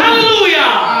 Hallelujah.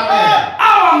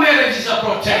 Our marriage is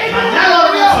protected.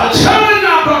 Our children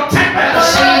are protected the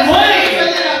same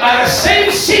way, by the same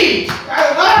seed.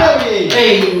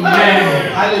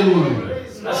 Amen. Hallelujah.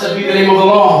 Blessed be the name of the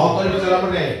Lord.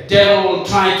 Devil will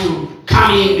try to come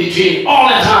coming in between all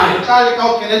the time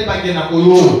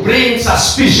to bring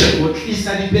suspicion.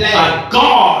 But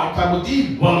God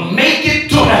will make it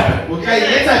to happen.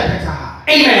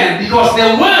 Amen. Because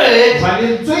the word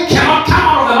cannot come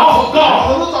out of the mouth of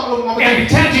God and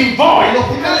return to him void.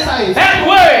 That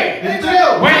word,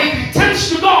 when it returns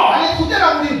to God,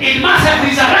 it must have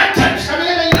resurrected.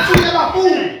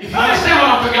 If you understand what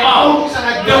I'm talking about,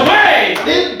 the word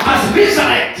must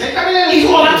resurrect in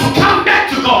order to come back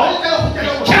to God.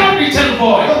 It cannot return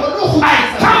void. I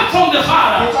come from the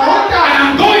Father and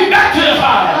I'm going back to the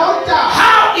Father.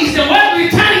 How is the word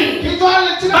returning?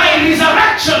 By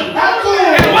resurrection.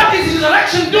 And what is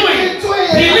resurrection doing?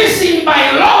 Releasing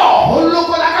by law.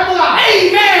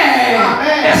 Amen.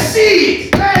 A seed.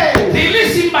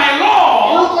 Releasing by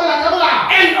law.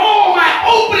 And oh my,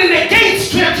 opening the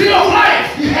gates to a tree of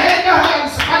life.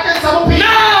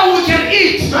 Now we can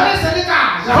eat from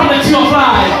the tree of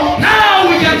life. Now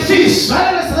we can feast from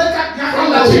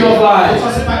the tree of life.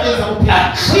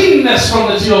 A cleanness from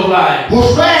the tree of life. So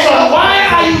why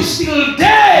are you still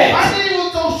dead?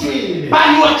 But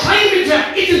you are claiming to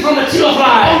have eaten from the tree of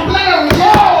life.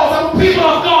 Oh, people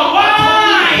of God, why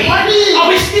are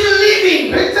we still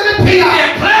living in the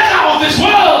pleasure of this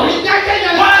world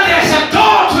while there's a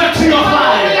door to a tree of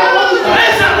life?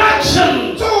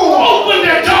 Resurrection open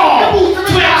the door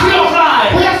to a tree of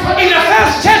life. In the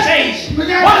first church age,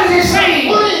 what is he saying?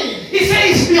 He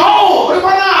says, behold,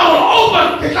 I will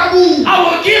open, I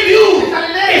will give you,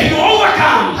 if you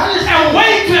overcome, a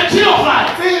way to a tree of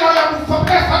life.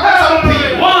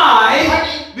 Why?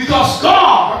 Because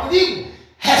God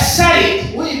has said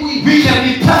it. We can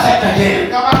be perfect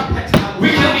again. We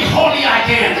can be holy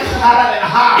again.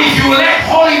 If you lack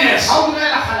holiness,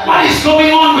 what is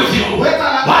going on with you?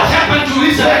 What happened to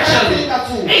resurrection?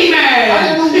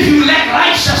 Amen. If you lack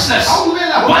righteousness,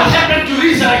 what happened to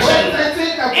resurrection?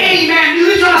 Amen. You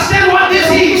need to understand what this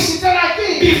is.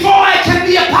 Before I can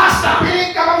be a pastor,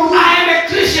 I am a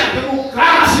Christian.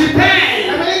 I must repent.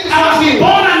 I must be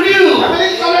born anew.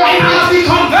 And I must be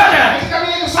converted.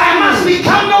 I must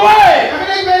become the way.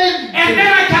 And then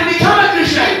I can become a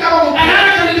Christian. And then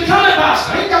I can become a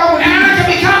pastor. And then I can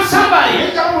become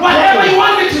somebody. Whatever you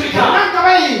want me to become.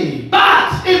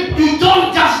 But if you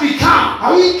don't just become,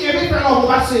 can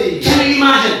you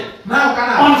imagine?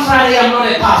 On Friday I'm not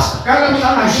a pastor.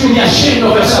 I should be ashamed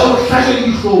of myself.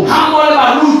 How more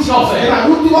about root of it?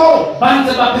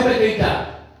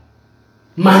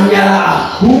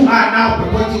 Who are now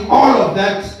promoting all of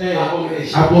that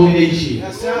abomination.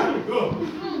 Yes, sir.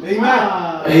 Amen.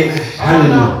 Amen.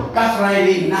 Hallelujah. That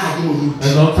Friday, and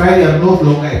on Friday I'm no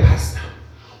longer a pastor.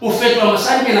 You are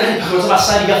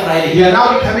now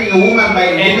becoming a woman by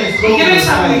a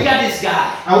this guy.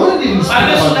 I wouldn't even speak about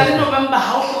it.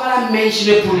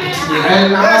 And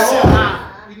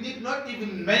we need not even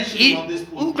mention on this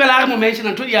point. See, even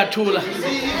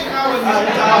now when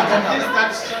you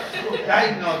start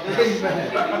dying now.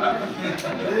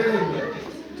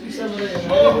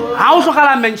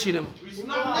 It's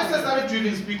not necessary to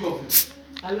even speak of it.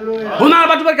 Hallelujah.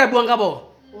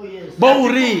 Oh, yes.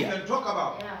 We can talk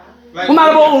about. Like there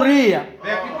are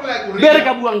people like Uriah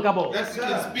that you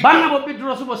can speak of.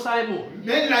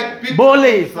 Men like people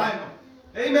like Simon.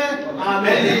 Amen.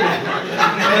 Amen.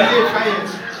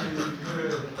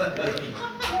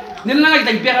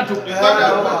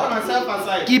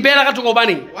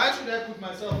 Why should I put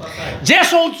myself aside?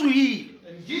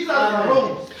 And Jesus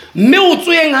arose. And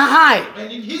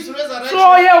in his resurrection,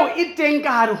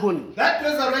 that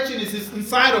resurrection is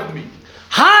inside of me.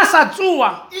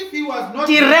 If he was not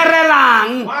here,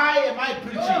 why am I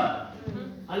preaching?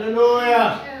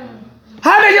 Hallelujah.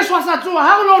 Hari Yesu asatua,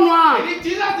 how long one?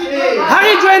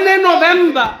 Hari join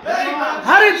November.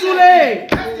 Hari July.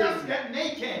 Let's just get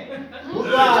naked.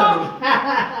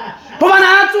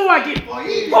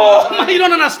 Oh, you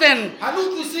don't understand.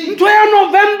 12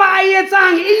 November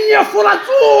ayetsang inye fula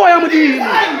tsuwa ya modimo.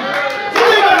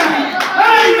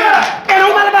 And o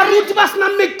mala ba ruti ba sna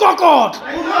mikokot.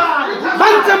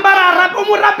 Bantse bara o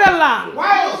mo rapella.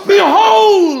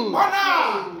 Behold.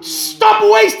 Stop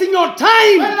wasting your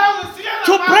time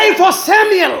to pray for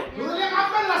Samuel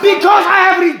because I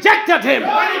have rejected him.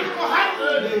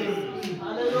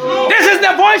 This is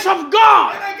the voice of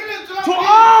God to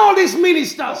all these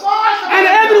ministers and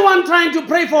everyone trying to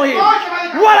pray for him.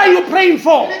 What are you praying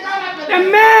for? The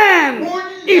man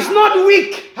is not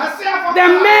weak. The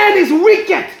man is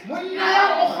wicked.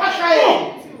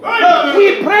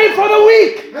 We pray for the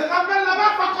weak.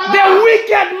 The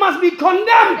wicked must be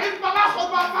condemned.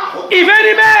 If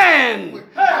any man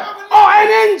or an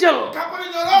angel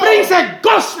brings a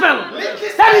gospel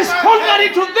that is contrary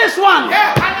to this one,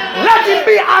 let Let him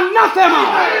be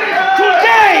anathema.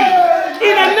 Today,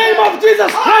 in the name of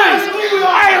Jesus Christ,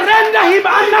 I render him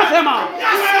anathema.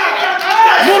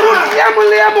 Muruti ya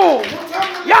mulemo.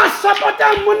 Ya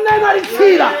sapota munena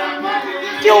risila.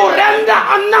 You render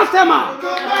anathema.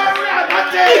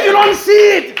 If you don't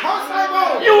see it,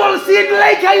 you will see it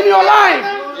later in your life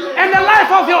and the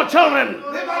life of your children.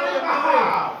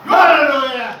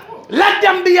 Let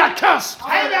them be accursed.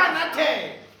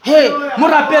 Hey,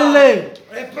 Murapelle.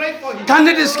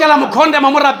 Candidate Skela Mukondem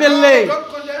Murapelle.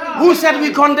 Who said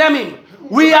we condemn him?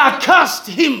 We accursed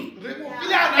him.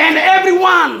 And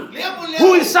everyone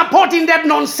who is supporting that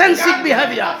nonsensical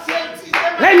behavior.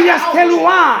 Let me just tell you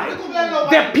why.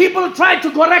 The people tried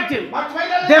to correct him.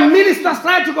 The ministers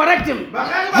tried to correct him.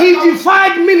 He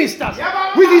defied ministers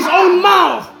with his own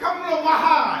mouth.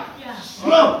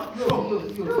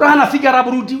 Rana figure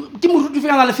aburuti. Kimuruti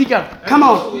figure na figure. Come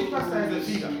on.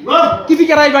 Ki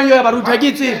figure ai banyo ya baruti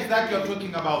agiti.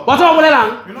 What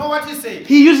You know what he said?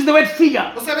 He uses the word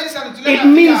figure. It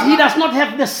means he does not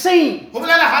have the same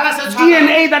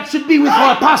DNA that should be with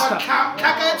our pastor.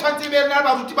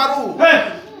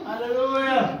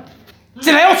 Hallelujah.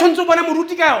 The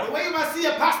way you must see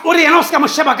a pastor. He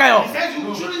says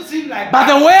you shouldn't seem like but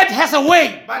the word has a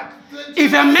way.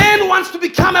 If a man wants to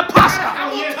become a pastor,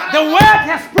 the word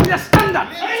has put a standard.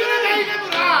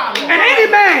 And any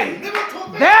man,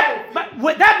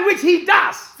 that which he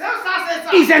does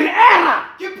is an error.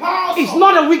 It's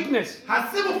not a weakness.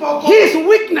 His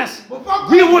weakness,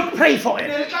 we would pray for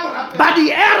it. But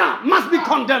the error must be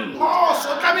condemned.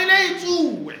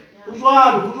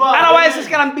 Otherwise, it's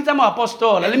going to be more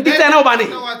apostle. Why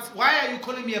are you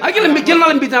calling me a pastor?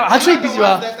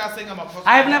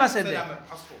 I have never said that.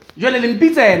 You are in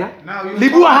pizza.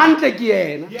 Libu a hundred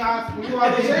years.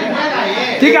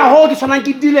 Take a hold of some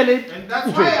deal.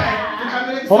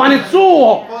 For one it's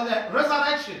so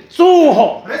Resurrection.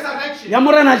 so Resurrection.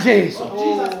 Yamurana Jesus.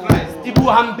 Jesus Christ. Ibu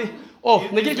hambe. Oh,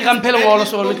 niki kampelo ngolo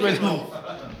so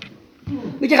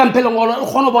niki kampelo ngolo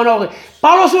khono bona hore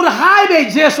Paulo so re ha be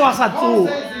Jesu asa tso.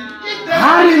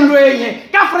 Ha re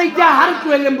lwenge ka freita ha re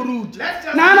tlwele mruti.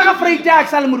 Nana ka freita a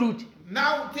tsala mruti.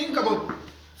 Now think about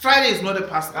Friday is not a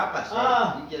pastor.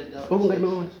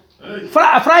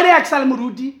 Friday a tsala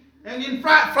mruti. And in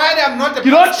Friday I'm not a pastor.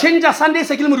 You don't change a Sunday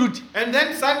sekile mruti. And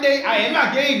then Sunday I am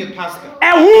again a pastor.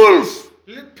 A wolf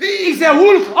is a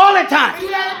wolf all the time.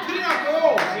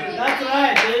 That's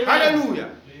right. Hallelujah.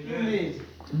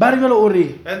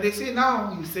 And they say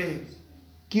now he's saying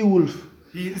ki wolf.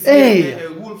 He's a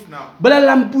wolf now.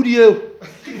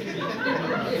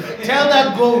 Tell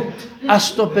that goat I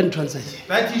stop and translate.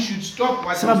 that he should stop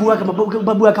what There are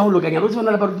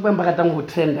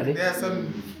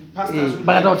some pastors who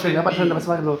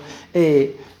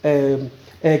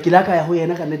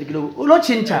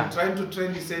trying to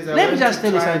train, he says, let me just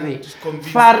tell you something.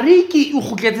 Fariki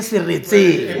ukhutletse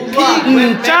seretse.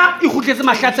 Ntsha ikhutletse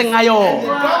mahlatseng a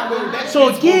yona.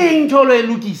 So king tholo e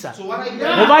lokisa.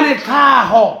 Hobane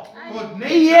tlhaho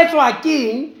e etswa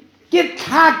king ke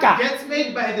tlhaka. gets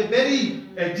made by the very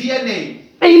DNA.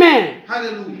 Amen.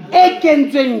 Hallelujah. E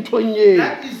kentsweng thonye.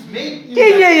 That is made in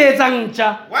Ke ye etsang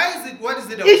ntja. Why is it? What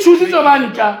is it? E chusitswe ba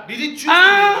ntja. Did it choose to be?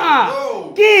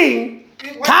 No. King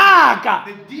Kaka,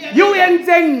 you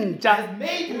entseng ntja.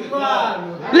 Made with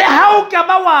God. Le ha o ka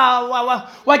ba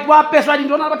wa peswa di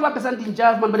ndona batho ba pesang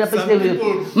dintja man ba di apesele.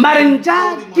 Mare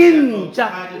ntja ke ntja.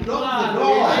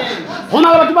 Hona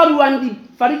le batho ba buang di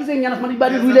fariki tse nyana fumane ba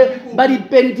di ruile ba di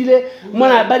pentile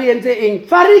mona ba di entse eng.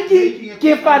 Fariki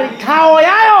ke farikao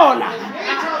ya yona.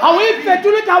 Ha o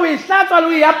ifetule ka o ihlatswa le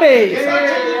o iapesa.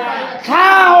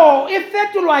 Khao e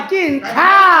fetulwa ke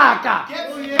ntlhaka.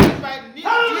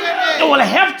 It will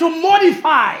have to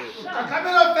modify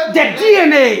the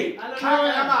DNA.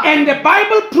 And the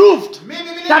Bible proved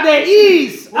that there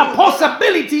is a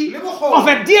possibility of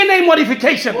a DNA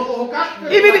modification.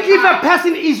 Even if a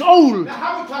person is old.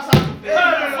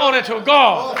 Glory to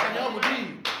God.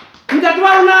 Our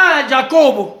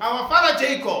father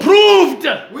Jacob proved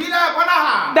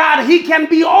that he can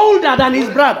be older than his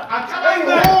brother.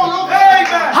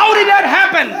 How did that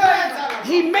happen?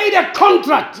 He made a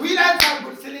contract.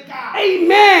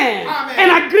 Amen. An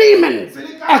agreement,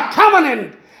 a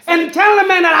covenant, and tell the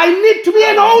man that I need to be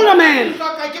an older man.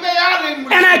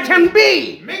 And I can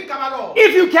be.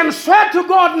 If you can swear to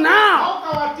God now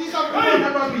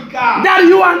that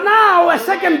you are now a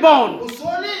second born,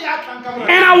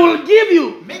 and I will give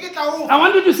you, I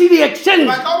want you to see the exchange.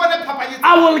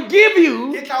 I will give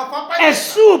you a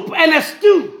soup and a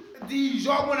stew. Listen,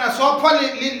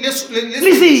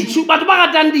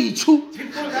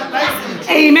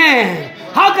 amen.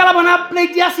 How can I play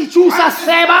the choose a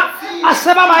seba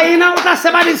baina, or a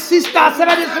seba the sister, a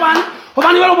seba this one?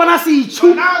 When you want to see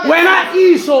you, when I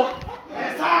eat so.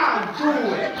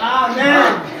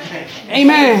 Amen.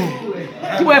 Amen.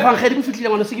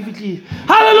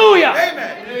 Hallelujah.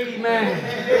 Amen.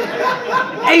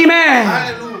 Amen.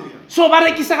 Hallelujah. So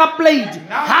what is a plate?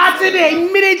 How did they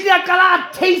immediately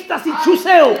taste as he chose?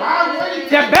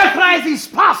 The birthright is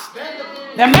past.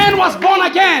 The man was born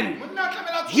again.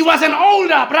 He was an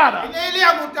older brother.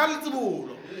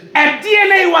 And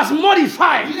DNA was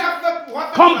modified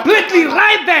completely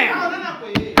right then.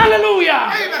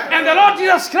 Hallelujah. And the Lord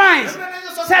Jesus Christ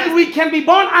said we can be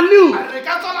born anew.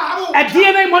 A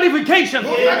DNA modification.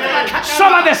 So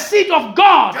that the seed of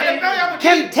God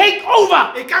can take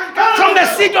over from the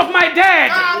seed of my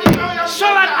dad. So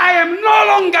that I am no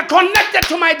longer connected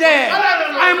to my dad.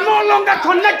 I am no longer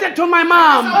connected to my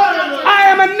mom. I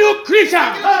am a new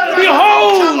creature.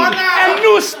 Behold, a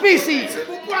new species.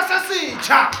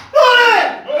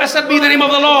 Blessed be the name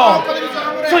of the Lord.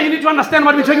 So you need to understand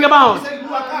what we're talking about.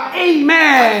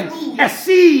 Amen. A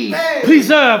seed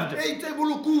preserved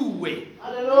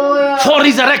for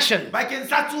resurrection.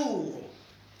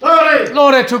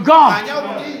 Glory to God.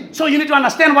 So you need to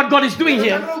understand what God is doing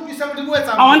here.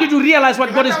 I want you to realize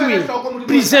what God is doing.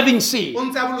 Preserving seed.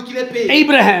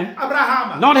 Abraham,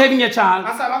 not having a child,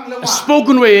 a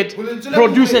spoken word,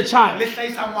 produce a child.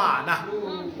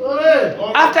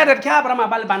 After that,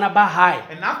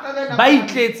 and after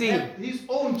that, his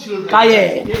own children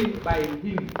came by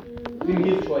him in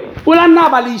his choice.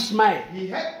 He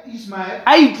had Ishmael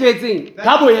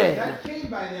that came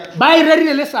by their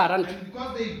choice. And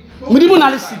because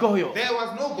there was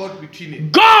no God between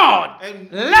it. God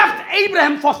left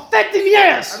Abraham for 13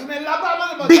 years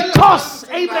because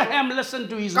Abraham listened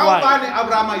to his wife.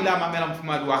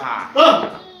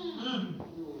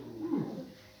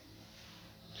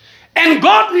 And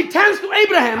God returns to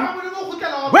Abraham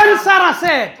when Sarah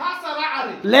said,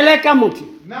 Leleka muti.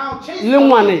 Now chase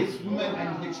away this woman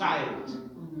and her child.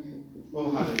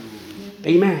 Oh, hallelujah.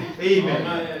 Amen.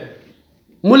 Amen.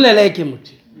 Muleleke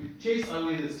muti. Chase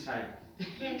away this child.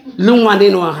 Lungwane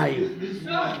no hayo. This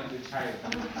woman and the child.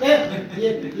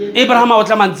 Abraham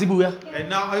otla mantsibuya. And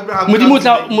now Abraham.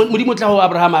 Modimo tla ho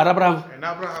Abraham. And Abraham.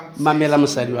 Mamela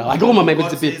mosadi wa. A ke go mama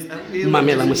betsepe.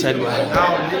 Mamela mosadi wa.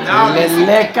 Now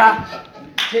Leleka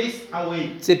chase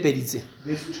away tsepeditse.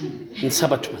 These two. Ntsha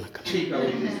batho bana ka. Take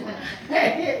away this one.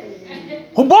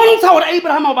 Ho bontsha hore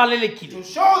Abraham o ba lelekile. To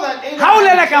show that Ha o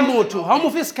leleka motho, ha o mo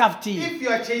fe scarfti. if you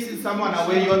are chasing someone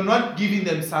away, you're not giving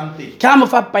them something. Ka mo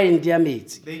fa pint ya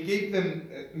metsi. They gave them,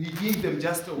 he gave them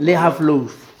just Le half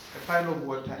loaf. a pile of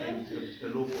water and a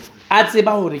loaf of bread. A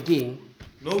tseba hore keng.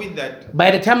 Knowing that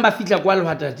By the time ba fitla kwa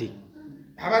lehwata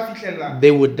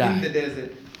they would die. in the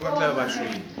desert, what they were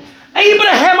showing.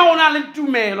 Abraham o na le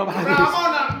tumelo ba.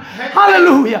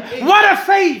 Hallelujah. What a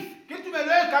faith.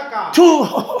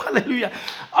 Hallelujah.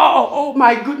 Oh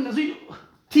my goodness.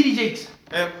 TD Jakes.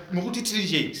 Moruti TD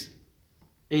Jakes.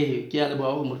 Ke a le bua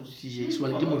o Moruti Jakes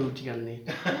one ke Moruti ka nne.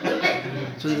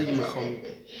 Tsone ke mogong.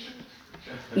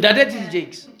 Ndate TD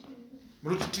Jakes.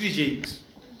 Moruti TD Jakes.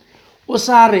 O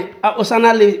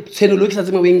sana le tsenolo ke sa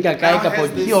tsema weng ka kae ka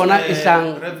ke yona e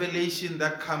sang revelation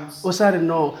that comes. O sare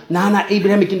no nana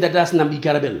Abraham ke ndata se na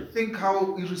bikarabelo. Think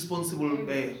how irresponsible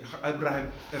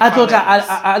Abraham. Atota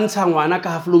a ntsha ngwana ka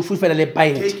half loaf fela le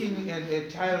pint. Taking a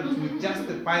child with just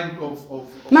a pint of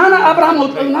Nana Abraham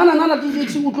nana TD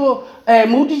Jakes utlo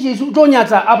Moruti Jakes utlo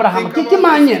nyatsa Abraham ke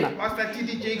mang yena? Pastor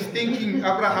TD Jakes thinking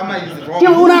Abraham is wrong. Ke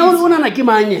una na ke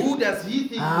mang yena? Who does he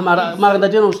think? Mara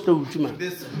ndate no stoutu man.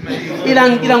 This man.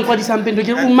 Ilang kwa disampendo ke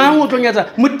o mang o tlo nyatsa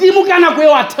modimo ka nako e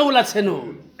wa theola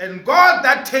tseno. And God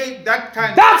that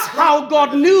kind. That's how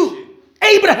God knew.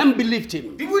 Abraham believed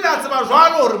him. Amen.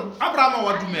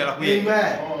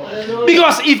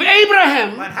 Because if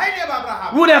Abraham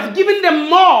would have given them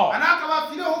more,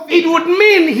 it would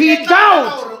mean he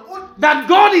doubts that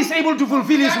God is able to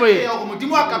fulfill his way.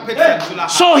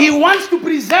 So he wants to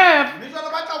preserve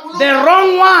the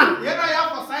wrong one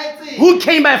who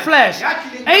came by flesh.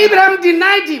 Abraham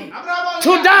denied him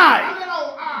to die.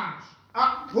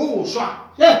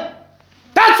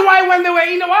 That's why when they were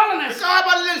in the wilderness,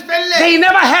 they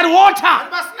never had water.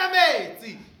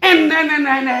 And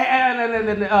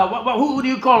who do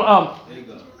you call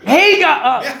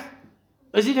Hagar?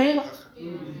 Is it Hagar?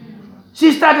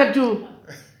 She started to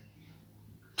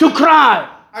cry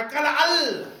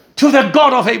to the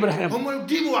God of Abraham.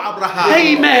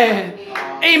 Amen.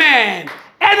 Amen.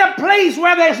 At a place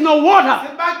where there is no water,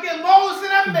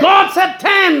 God said,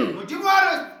 10.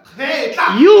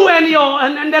 You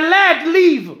and the lad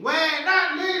leave.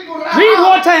 Drink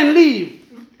water and leave.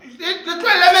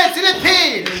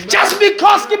 Just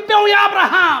because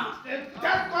Abraham,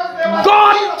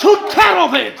 God took care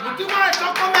of it.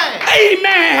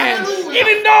 Amen.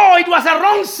 Even though it was a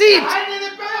wrong seed,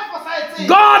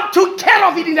 God took care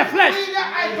of it in the flesh.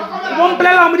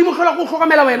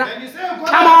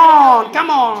 Come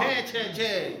on.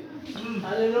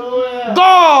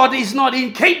 God is not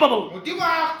incapable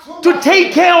to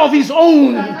take care of his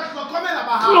own.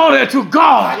 Glory to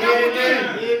God.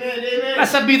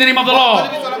 Blessed be the name of the Lord.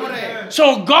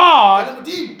 So God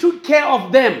took care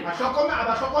of them.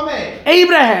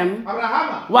 Abraham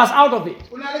was out of it.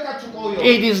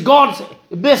 It is God's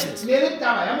business.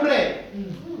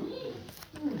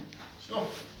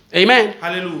 Amen.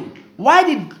 Hallelujah. Why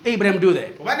did Abraham do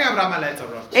that?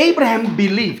 Abraham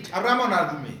believed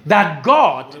that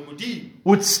God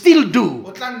would still do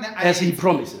as he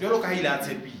promised.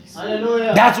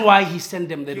 That's why he sent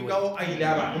them that way.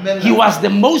 He was the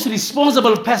most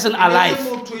responsible person alive.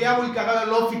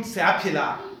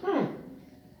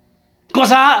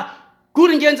 Because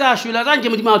couldn't get a shula, I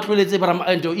came out to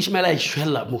Ishmael. I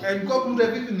shall move. And God would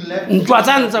have even left.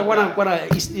 Israel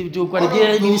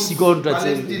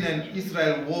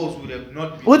wars would have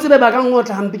not been. What's the back?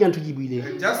 To give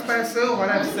you just by saying what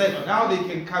I've said, now they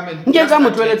can come and get some to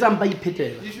let them you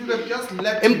should have just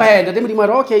left empire. That the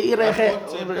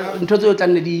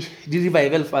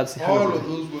revival fast. All of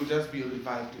those will just be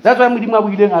revived. That's why we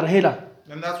doing our header.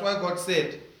 And that's why God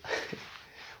said.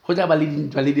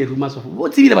 Rumors of wars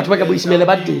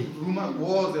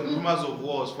and rumors of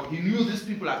wars, for he knew these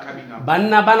people are coming up.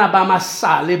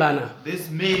 This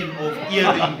man of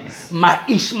earrings, my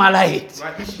Ishmaelite,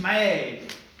 Ishmael.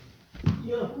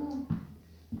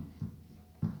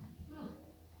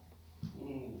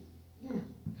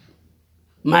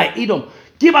 My Edom.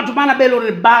 This kind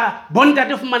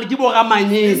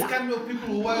of people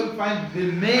who will find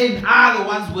the men are the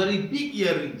ones wearing big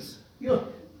earrings.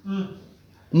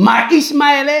 My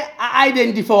Ishmael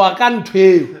identify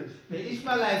country. The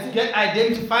Ishmaelites get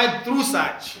identified through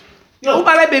such. You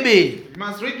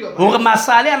must read your Bible.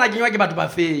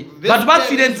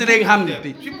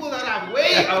 People that are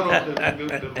way out of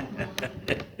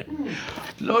the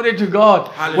glory to God.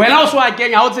 Hallelujah. When also I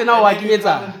came out say now I put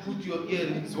your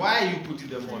earrings. Why are you putting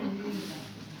them on?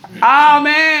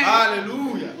 Amen.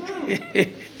 Hallelujah.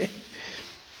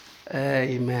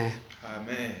 Amen.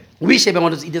 Amen. We say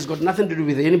it has got nothing to do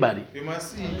with anybody. You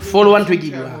must see. Follow one to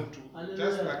give you.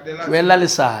 Just like the last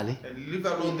and leave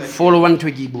alone that. Follow one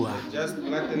to give you. Just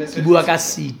like the last. I'm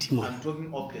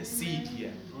talking of the seed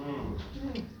here.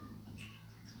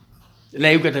 Can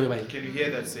you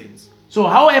hear that, saints? So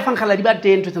how if you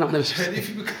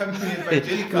become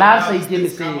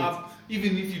evangelical, come up,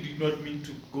 even if you did not mean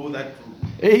to go that route.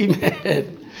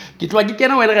 Amen.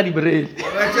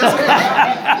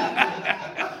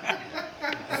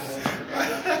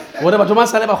 Whatever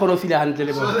Thomas Saleba Honofila and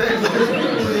Telebo.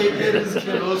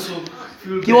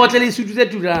 He will tell you to do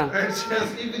that. And she has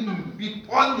even been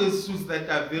on the suits that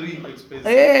are very expensive.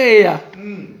 Hey, I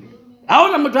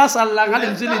want to madrasa Allah. I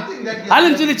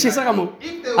didn't really chase a mo.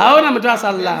 I want to madrasa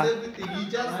Allah. He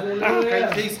just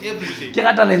takes everything. I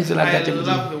love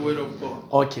the word of God.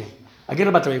 Okay. I get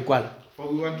about to equal.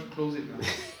 But we want to close it now.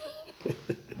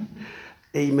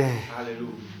 Amen.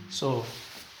 Hallelujah. So,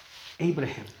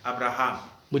 Abraham.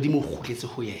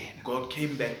 God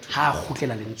came back to him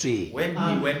when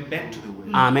he went back to the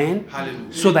world. Amen.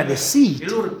 Hallelujah. So that the seed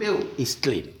is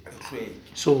clean.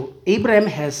 So Abraham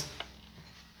has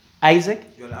Isaac,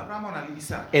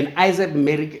 and Isaac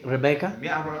married Rebecca,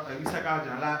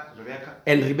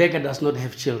 and Rebecca does not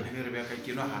have children.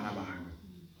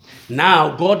 Now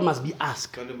God must be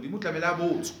asked,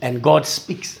 and God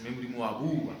speaks,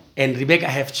 and Rebecca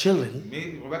have children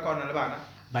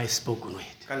by spoken word.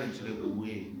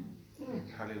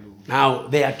 Now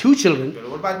there are two children.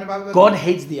 God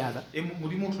hates the other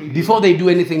before they do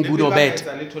anything good or bad,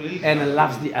 and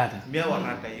loves the other.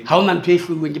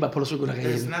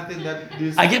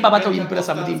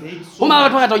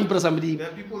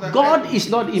 God is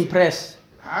not impressed.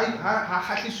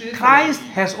 Christ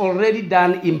has already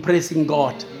done impressing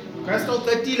God.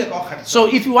 So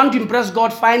if you want to impress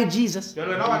God, find Jesus.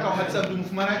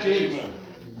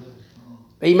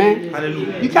 Amen.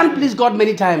 Hallelujah. You can't please God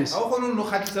many times.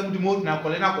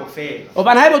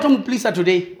 Please her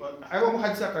today.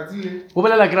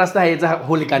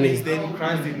 Then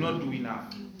Christ did not do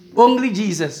enough. Only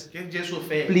Jesus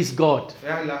please God.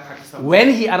 When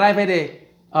he arrived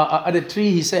at the tree,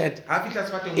 he said,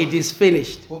 "It is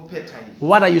finished."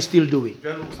 What are you still doing?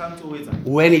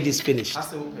 When it is finished.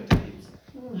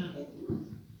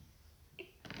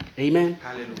 Amen.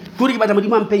 Hallelujah. Kuri ba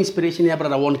modimo ampe inspiration ya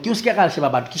brother one. Ke o se ka sheba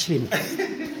batho ke shebeng.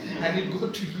 I need go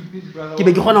to this brother. Ke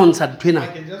be ke gona on sa twena. I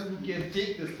can just look here and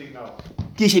take this thing out.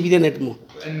 Ke shebile net mo.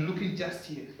 And looking just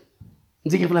here.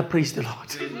 Nze ke bla praise the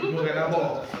Lord.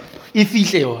 Inside E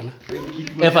fihle yona.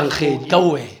 Evangeli ka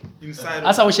we.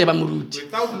 Asa o sheba moruti.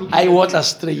 I water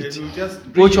straight.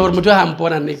 Go chor motho ha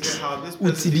mpona next.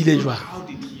 O tsibile jwa. How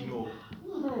did he know?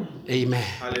 Amen.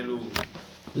 Hallelujah.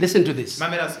 Listen to this.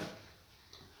 Mamela.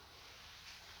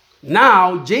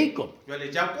 Now Jacob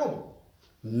Jacob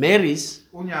marries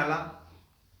unyala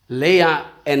Leah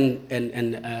and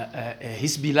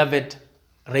his beloved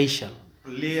Rachel.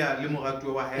 Leah le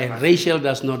moratwa wa hae. And Rachel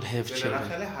does not have children.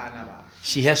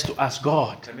 She has to ask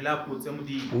God.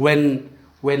 When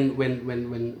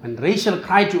Rachel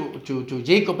cried to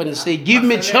Jacob and say, "Give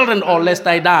me children or lest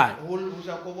I die,"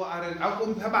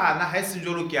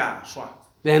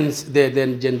 then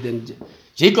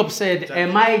Jacob said,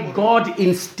 "Am I God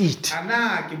instead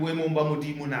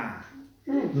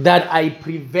that I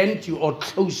prevent you or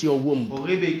close your womb?"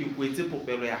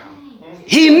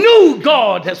 He knew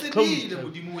God has closed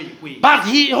him. But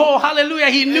oh hallelujah,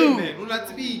 he knew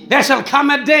there shall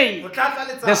come a day.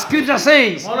 The scripture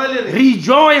says,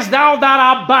 "Rejoice thou that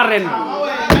art barren."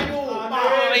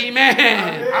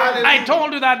 Amen. I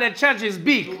told you that the church is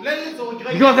big.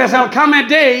 Because there shall come a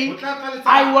day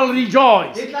I will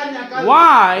rejoice.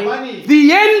 Why?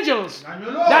 The angels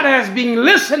that has been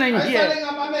listening here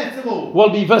will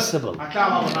be visible.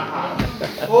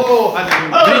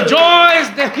 Rejoice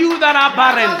the you that are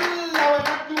barren.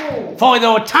 For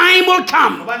the time will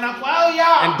come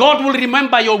and God will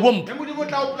remember your womb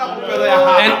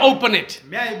and open it.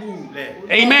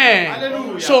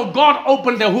 Amen. So God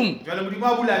opened the womb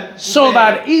so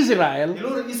that Israel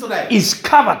is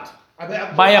covered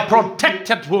by a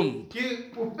protected womb.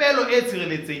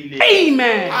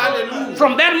 Amen.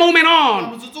 From that moment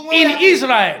on, in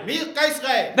Israel,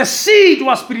 the seed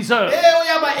was preserved.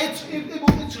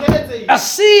 A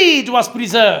seed was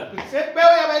preserved.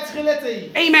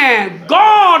 Amen.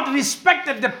 God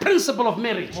respected the principle of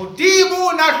marriage. Even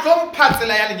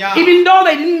though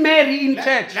they didn't marry in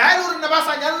church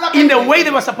in the way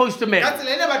they were supposed to marry.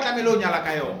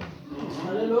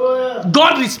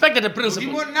 God respected the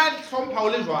principle.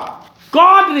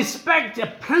 God respects the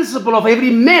principle of every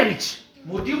marriage.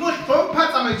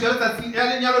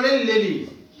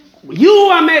 You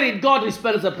are married, God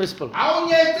respects the principle.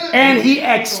 And He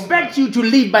expects you to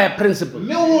live by a principle.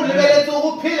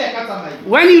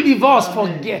 When you divorce,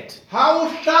 forget.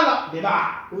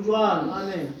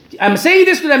 I'm saying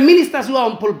this to the ministers who are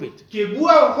on pulpit.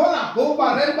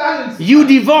 You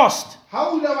divorced.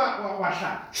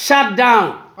 Shut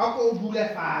down.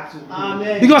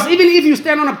 Because even if you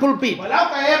stand on a pulpit,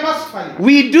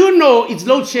 we do know it's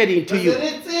load shedding to you.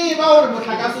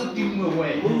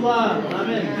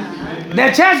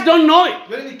 The church don't know it,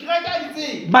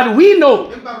 but we know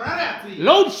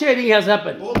load shedding has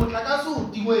happened.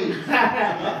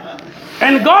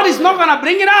 And God is not going to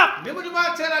bring it up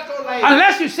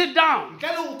unless you sit down.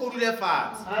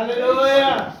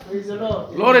 Hallelujah. Praise the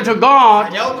Lord. Glory to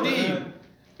God.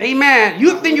 Amen.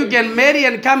 You think you can marry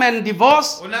and come and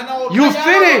divorce? You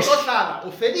finish.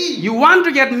 You want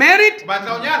to get married?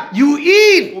 You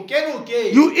in.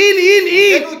 You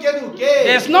in.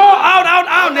 There's no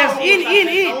out. There's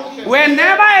in.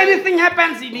 Whenever anything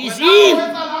happens, he's in.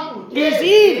 He's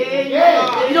in.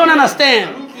 You don't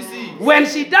understand. When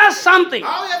she does something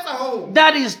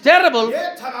that is terrible,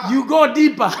 you go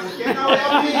deeper.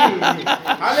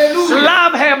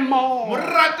 Love her more.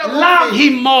 Love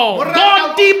him more.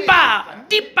 Go deeper.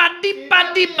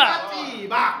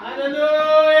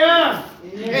 Hallelujah.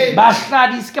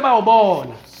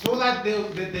 So that the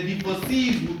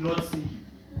divorcees would not see.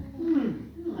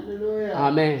 Hallelujah.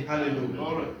 Amen.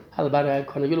 Hallelujah. It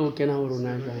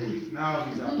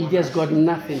has got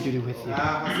nothing to do with you.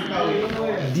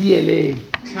 DNA.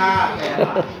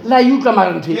 La you come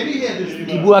out. Can you hear this?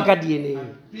 Ibuaka DNA.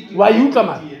 Why you come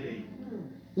out?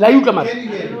 La you come out.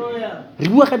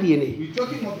 Ibuaka DNA. We're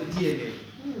talking of the DNA.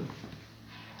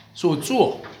 So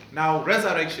now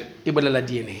resurrection. Ibolela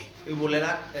DNA.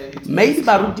 Maybe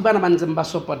baruti bana bantseng ba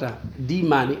sopota di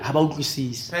mane ha ba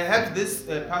utlwisisa. Perhaps this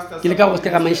pastor.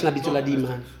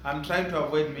 I'm trying to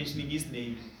avoid mentioning his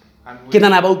name. We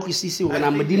don't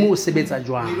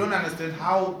understand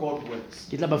how God works.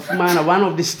 One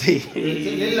of these days.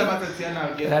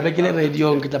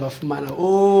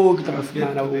 Oh,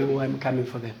 I'm coming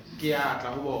for them.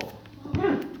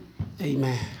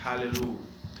 Amen. Hallelujah.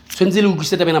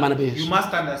 You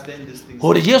must understand this thing.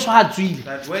 Hore Jesu ha tswile.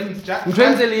 That when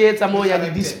Ntwenze le etsa mo ya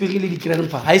di spirit le di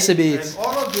grandpa. Ha isebetse.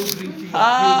 all of those drinking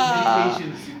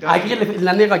medications. A ke le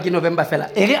la neka ke November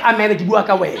fela. Ere amen ke bua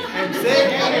ka wena. And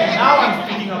say amen. Now I'm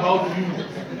speaking about you.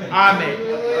 Amen.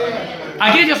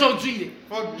 A ke Jesu tswile.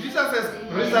 For Jesus is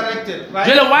resurrected, right?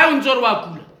 Jele why o ntse wa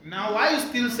kula? Now why are you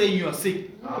still saying you are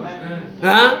sick? Amen.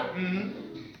 Huh?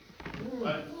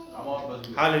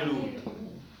 Hallelujah.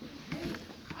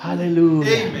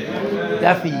 Hallelujah.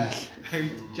 Amen.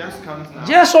 It just comes now.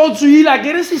 Just so tswile a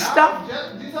ke re sister.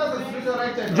 Jesus is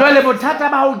resurrected. Jole bothata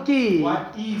ba o ke.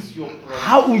 What is your problem?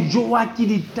 Ha o jowa ke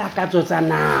ditakatso tsa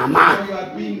nama. You are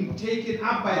being taken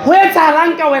up by Ho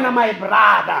etsahalang ka wena my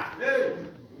brother?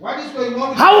 what is going on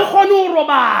with Ha o kgone o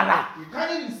robala. you? You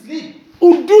can't even sleep.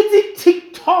 O dutse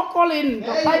TikTok le Hey,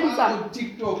 you are on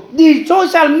TikTok. di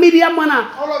social media mona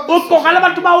All of o this qoga le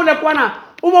batho ba o le kwana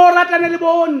o bo o ratane le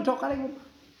bo ntho ka le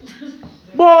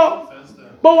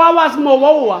bo wa was mo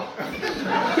wa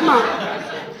kima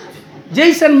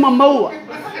Jason Momoa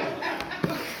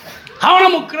ha ona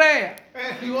mo krea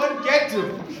You won't get to.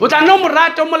 o tla no mo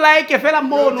rata mo like fela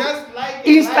mo Just like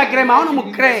Instagram ha ona mo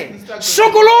krea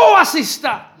sukuluwa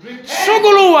sister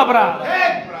sukuluwa bra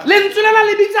lentswela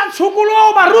le bitsa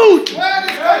sukuluwa baruti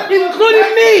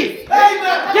including me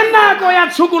ke nako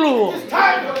ya sukuluwa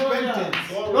time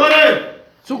for repentance.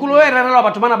 sukuluwa e rerelwa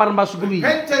batho bana ba reng ba sukuluwa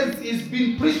Repentance is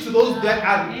being preached to those that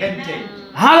are repenting.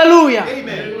 hallelujah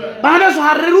Amen. bana ba so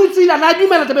ha re rutswila na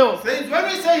dumela tebeo Saints, when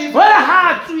we say he wena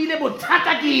ha tswile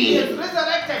bothata ke is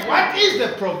resurrected, what is the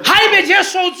problem? ha ibe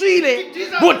Jesu o tswile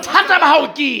bothata ba hao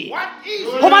ke What is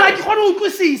go bana ke kgone ho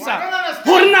utlwisisa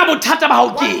hore na bothata ba hao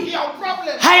what is ke your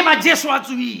problem? ha eba Jesu a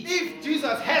tswile If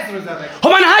Jesus has resurrected, go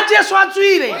bana ha Jesu a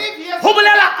tswile ho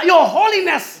bolela your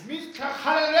holiness Mr.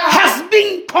 Hallelujah, has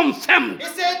been confirmed.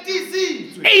 it's a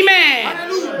disease. Amen.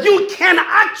 Hallelujah. You can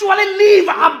actually live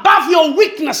above your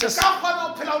weaknesses,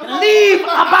 live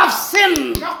above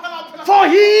sin, for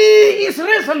He is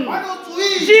risen.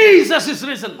 Jesus is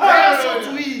risen.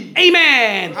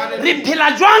 Amen. Re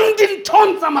phela jwang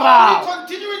dinthong tsa morao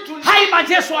ha eba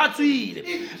Jesu a tswile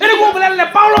e re go bolelle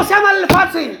Paulo se ana le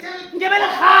lefatsheng nke be le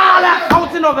kgale a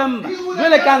kgaotse November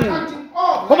jwele ka nna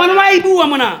go bana ba e bua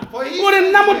mona o re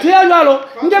nna motho ya jwalo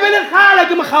nke be le kgale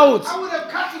ke mo kgaotse I would have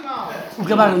cut him out. o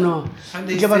ke ba re no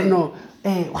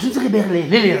go sentse re begele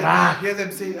le lerato Hear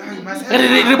them say, ah, you must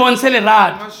re bontshe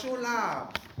lerato must show love.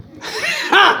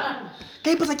 ka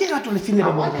ipotsa ke rato le fine le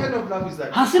What bona kind of love is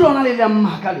that? ga se lona le le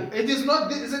mmaka le It is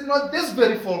not. Is it not this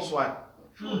very false one?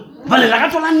 ba le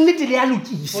lerato la nnete le ya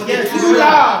lokisa True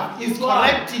love is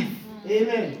corrective.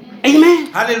 amen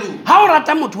Hallelujah. ha o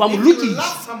rata motho wa mo If you love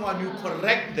lokisa someone, you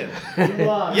correct them.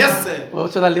 Yes, sir. o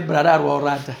tsela le brother a re wa o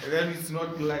rata And then it's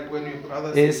not like when your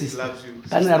brother Yes, says he sister. loves you.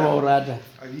 ka nna re wa o rata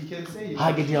And he can say it.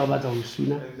 ha ke dia o batla go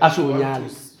suna And a then se you o want nyale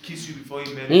to kiss you before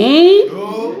you marry. Mm?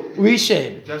 No, o e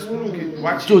shebe just look at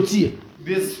watch it. tsotsie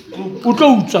This group. o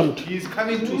tlo utswa motho He is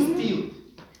coming to steal.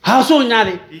 ha se o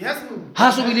nyale He has.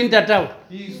 ha se o bileng tatao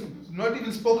He's not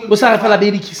even spoken. o sa re fela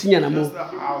baby kissingnyana mo Just the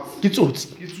house. ke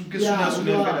tsotsi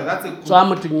That's a tswa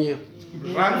good. mothong eo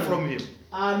Run from him.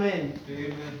 Amen.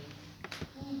 Amen.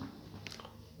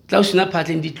 tla o sena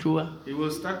phatleng di tloa He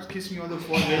will start kissing you on the o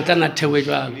forehead. tla nna theoe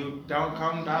jalo He'll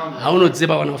calm down. ha o no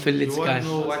tseba bona o You felletse won't kae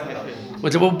know what happened. o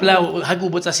tla bo bolela ha ke o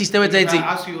botsa sister o When I etsaetseng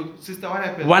ask you, sister, what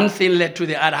happened? one thing led to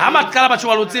the other ha matlala batho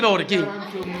ba lo tsebe gore ke eng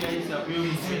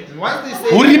Once they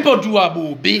say ho ripotuwa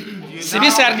bobe you sebe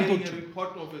se a now ripotu getting a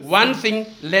report of a one thing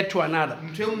led to another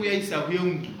ntho e nngwe ya isa ho e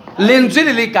nngwe. lentswe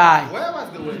le le kae Where was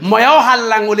the word? moya o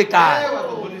hallang o le kae Where was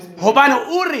the Holy Spirit? hobane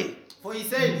o re For he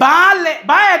said, ba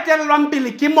etelelwang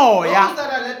pele ke moya those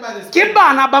that are led by the ke Spirit,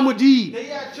 bana ba modimo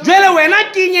they are children. jwele wena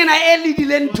ke nyena e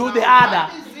ledileng to the other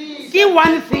ke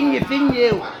one thing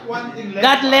eo One thing led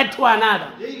that led to another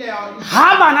Ile ya-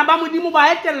 ha bana ba modimo ba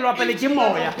etelelwa pele ke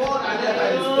moya God are led by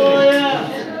the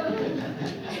Spirit.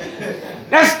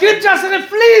 the scriptures say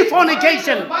flee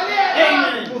fornication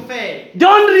Amen.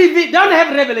 don't have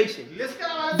revelation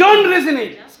don't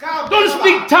resonate don't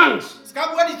speak tongues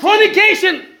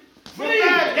fornication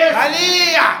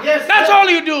Hallelujah. that's all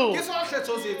you do Ke sohle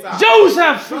tse o se etsang.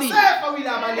 Joseph flee Joseph o ile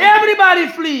a ba le- everybody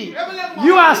flee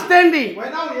you are standing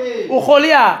Wena o ye. o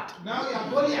Goliath Now you are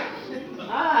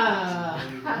Goliath.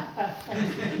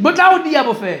 botla o dia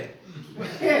bofela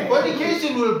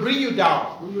Fornication will bring you down.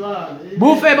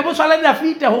 bofebe bo tshwana le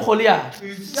Dafite ho Goliath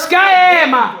ska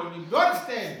ema Don't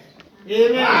stand.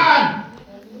 Amen. Run.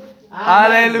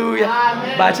 hallelujah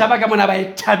batjha ba ka mona ba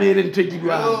e thabele ntho e ke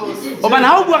buang hobane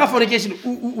ha o bua ka fornication o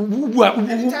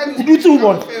dutse o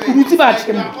dutse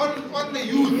batjha On the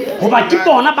youth. hoba ke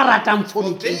bona ba ratang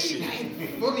fornication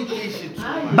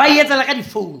ba etsa la ka di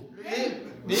phone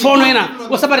phone ena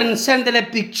o sa ba re send a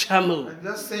picture mo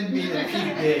Just send me a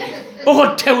pig there. o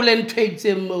go theole ntho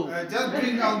itseng mo Just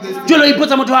bring out this. jolo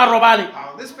ipotsa motho a robale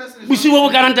This person is. bosiwo bo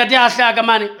karanta te a hla ka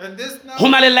mane And this now. go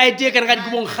male light e ka re ka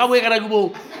dikubong gabo e ka ra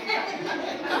dikubong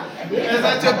There's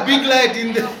such a big light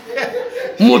in there.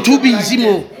 motho busy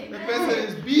mo The person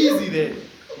is busy there.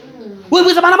 o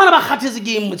botsa bana ba kgathetse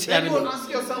ke eng motshehare Don't mo ask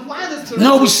yourself why this children.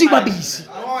 no bosigo ba busy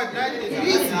Oh, at night it's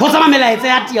busy. go tsama melaetsa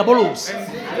ya tia bolos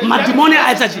madimone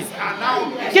a etsa je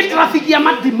ke traffic ya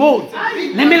madimone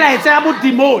le melaetsa ya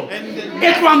bodimone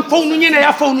e tloang founung ena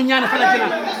ya founung yana fela tjena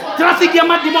traffic ya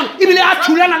madimone ebile a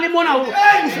thulana le mona o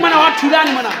fumana wa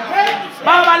thulane mona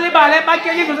ba le bale ba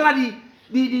kenye go tsena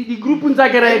di group tsa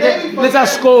kereke le tsa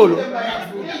sekolo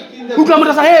utlwa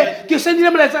motho sa he ke sendile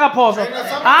molaetsa ka phoso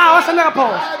wa senda ka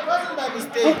phoso It wasn't by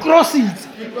mistake. o cross it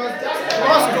It was just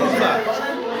crossed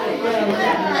over.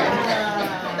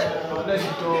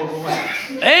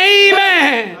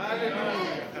 amen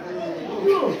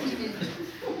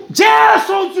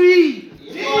Jesu tswi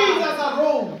Jesus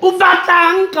arose. o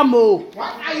batlang ka mo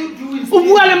What are you doing? o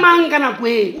bua le mang ka nako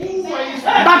e Who are you?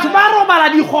 batho ba robala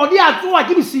digodi a tsoa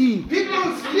ke bosigo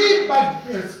People sleep, but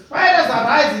spiders are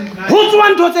rising. go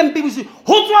tsoa ntho tse mpe bosigo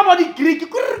go tsoa bo di-greek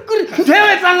ntho e o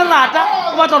etsang lerata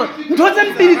o batla gore ntho tse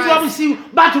mpe di tsoa bosigo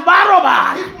batho ba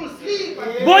robala People sleep,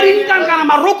 but bo dinkankana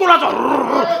marokolo a tswa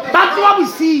ba tsoa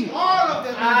bosigo all of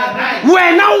them in the night.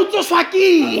 wena o tsoswa ke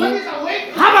eng When it's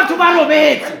awake, ga batho ba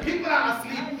robetse people are asleep.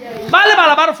 ba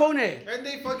lebala ba re founela And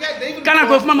they forget. They even ka nako e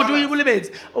call fuma motho o you. e bolebetse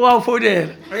o a o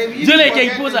founela And you jole ke a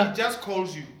forget ipotsa and he just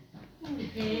calls you.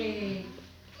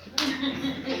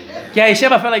 ke a e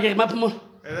sheba fela ke re maphomo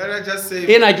And then I just say,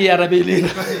 ena ke e arabelena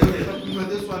but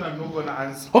this one I'm not going to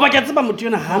answer. goba ke a tseba motho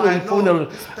yona ga no mfounela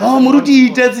o moruti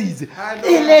e itatsitse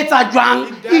e letsa jwang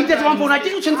e itetse wa mfouna ke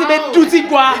tshwanetse be tutsi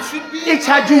kwa e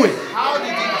chargiwe How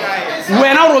did he die?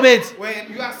 wena o robetse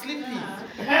When you are sleeping.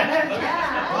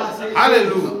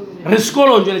 Hallelujah. re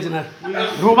sekolong jwale tjena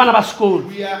re o bana ba sekolo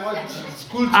We are at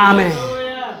school. amen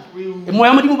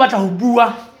moya modimo o batla go bua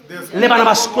le bana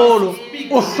ba sekolo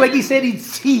o hlwekise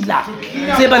ditshila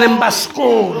tse baneng ba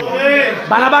sekolo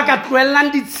bana ba ka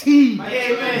tloelelang ditshila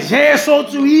jesu o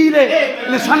tsoile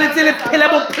le tshwanetse le phele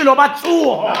bophelo ba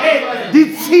tsogo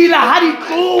ditshila ga di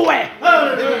tloe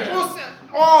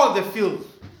All the filth.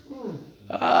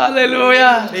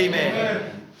 halleluja Amen.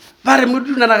 ba re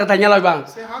modunana re tla nyala jwang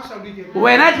Say, how shall we get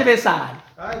wena e tlebe sale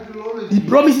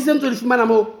dipromise tse ntse di fumana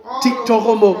mo tiktok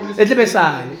mo e tlebe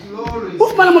sale o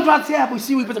fumana motho a tsheya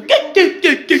bosigo ipotsa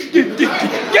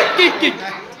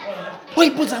o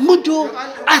ipotsa motho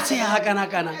a tsheya kana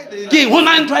ke go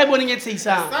na ntho a e boneng e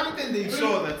tsheisang something they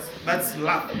saw that's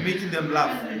making them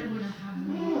laugh.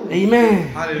 amen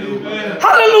Hallelujah.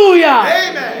 halleluja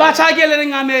Amen. batjha ke le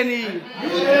reng ameni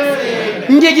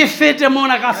nke ke fete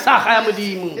mona ka saga ya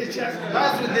modimo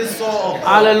That's with this soul of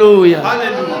halleluja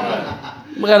Hallelujah.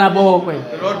 morena bokwe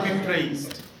The Lord be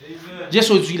praised.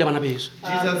 jesu o tswile bana beso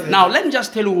Jesus is now let me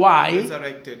just tell you why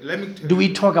resurrected. Let me tell do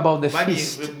we talk about the Why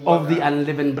feast do you- of the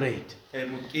unleavened bread you.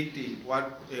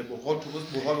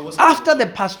 after the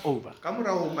Passover.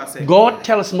 God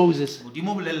tells Moses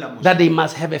that they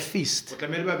must have a feast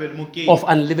of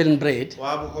unleavened bread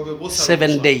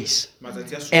 7 days.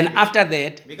 And after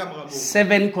that,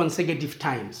 7 consecutive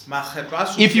times.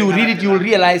 If you read it, you'll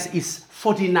realize it's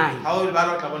 49.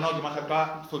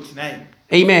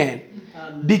 Amen.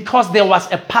 Because there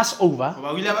was a Passover,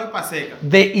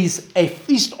 there is a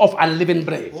feast of unleavened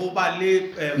bread.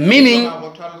 Meaning,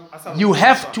 you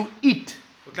have to eat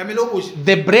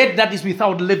the bread that is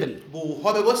without leaven,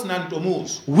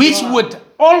 which would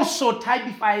also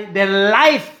typify the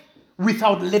life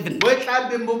without leaven.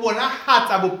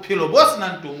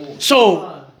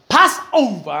 So,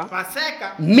 Passover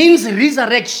means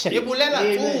resurrection.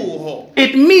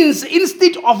 It means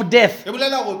instead of death,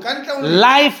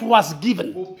 life was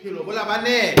given.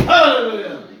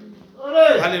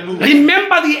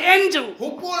 Remember, the angel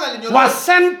was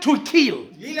sent to kill.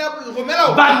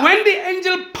 But when the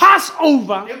angel passed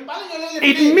over,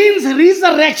 it means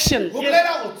resurrection.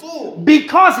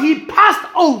 Because he passed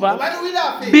over,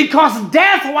 because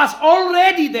death was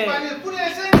already there.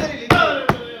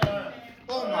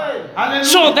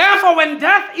 So therefore, when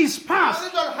death is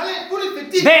past,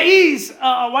 there is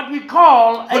what we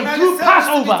call a true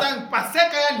Passover.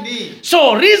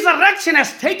 So resurrection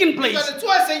has taken place.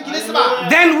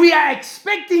 Then we are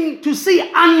expecting to see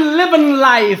unleavened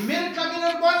life.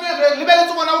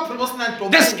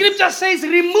 The scripture says,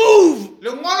 remove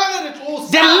the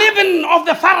leaven of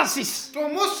the Pharisees.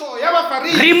 Remove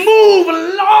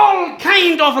all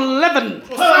kind of leaven.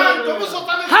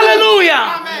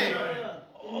 Hallelujah. Amen.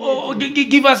 Oh,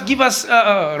 give us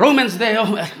Romans there.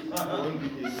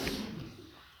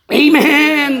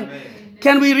 Amen.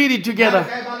 Can we read it together?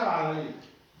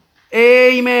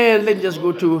 Amen. Let's just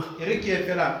go to.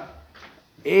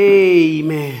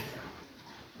 Amen.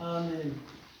 Amen.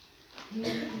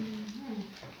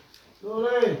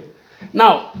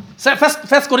 Now,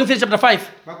 First Corinthians chapter 5.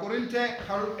 I'm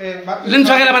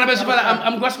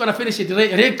just going to finish it.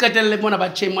 Amen.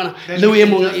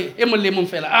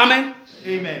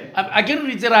 Amen. I can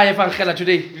read the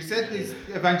today. We said this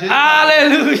evangelism.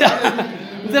 Hallelujah.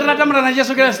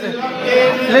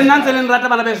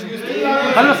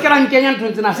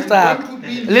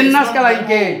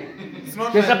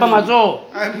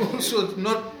 I'm also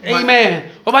not.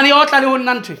 Amen. For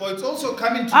it's also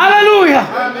coming to Hallelujah.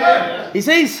 Amen. He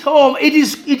says, oh, it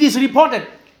is reported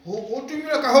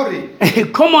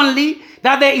commonly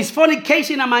that there is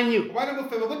fornication among you.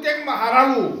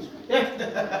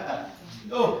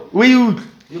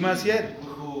 You must hear.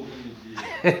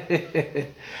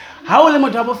 How will you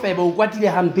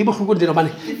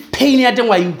pain ya teng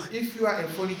wa you? If you are a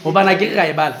Hobana ke ga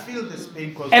e bala. feel this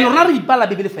pain caused. And rona re ipala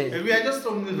bibele fela. And we are just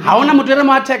only. Ha ona motho re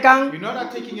mo attackang. We're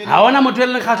not taking any. Ha ona motho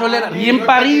le kgatho le re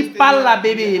impa re ipalla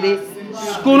bibele.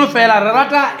 Skono fela re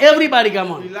rata everybody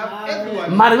come on. We love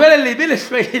everyone. Marwele le bile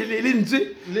shwele le ntse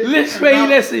le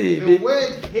shwele sebe. The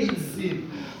word hates sin.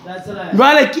 That's right.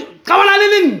 Jwale ka bona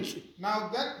le ntse. Now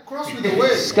that cross with the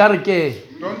word. Skarke.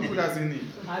 Don't put us in it.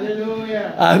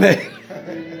 Hallelujah. Amen.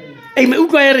 Amen.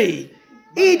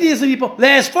 It is reported.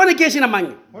 There is fornication among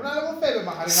you.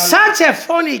 Such a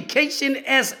fornication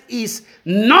as is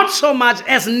not so much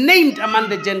as named among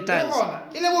the Gentiles.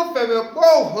 What kind of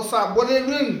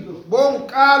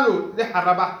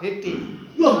it is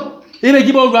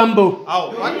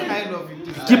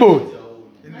that?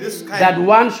 In this kind That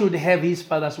one should have his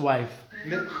father's wife.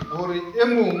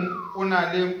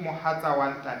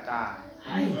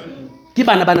 Ke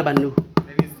bana banno.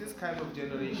 And it's this kind of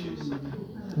generation.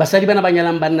 Basadi bana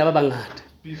banyalang banna ba bangata.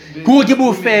 Ku ke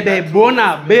bo febe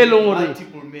bona be leng hore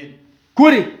Multiple men.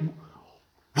 kuri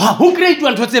wa ho create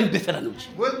one tse mpe fela no.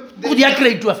 Well, Go dia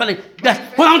create wa fela.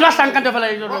 Ho nga ntwa hlanka ntwa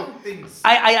fela. wrong things.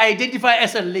 I identify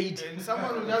as a lady. And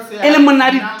someone will just say, Ele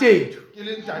monadi tetu.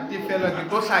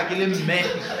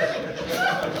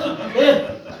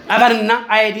 Abarna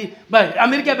ID but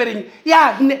America bering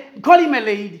yeah call him a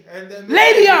lady.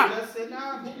 Lady ya.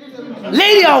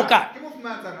 Lady ya oka.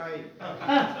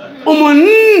 Umon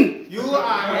You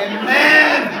are a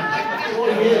man. Oh,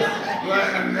 yes. You are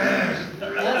a man.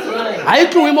 That's right. I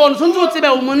to him on sunzo tsebe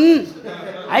umon.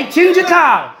 I change it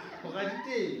out.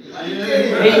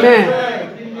 Amen.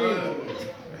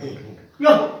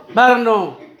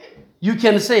 Barno, you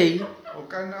can say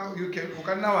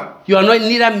you are not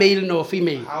neither male nor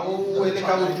female. What's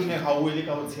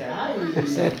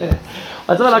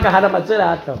like a hada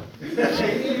matzela atla.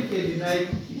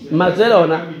 Matzela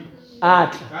ona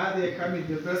atla.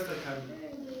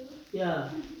 Yeah.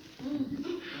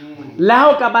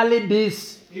 Lao kabale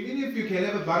bis. Even if you can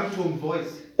have a baritone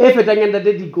voice, Efetang and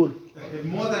the dikul.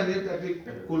 more than that,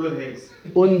 Kolo heads.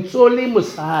 Unsole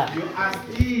musad. You are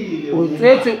still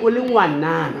Unswetse uli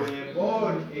ngwanana.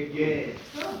 born again.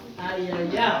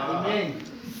 Amen.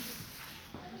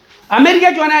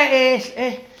 America jona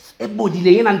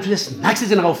bodileng ena ntse snacks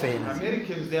tsena kaofela.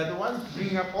 Americans, they are the ones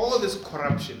bringing up all this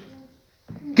corruption.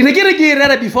 Ke ne ke re ke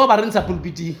rera before ba rentsa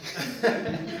pulpiti.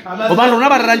 Oba rona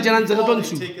ba rera ntse ntse re tlo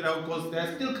ntshu. Take it out because they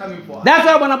are still coming for us. That's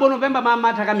why bona bo November ma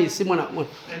matha ka mesi mona.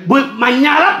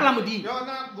 Manyala pla modimo.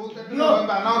 You're not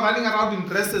now running around in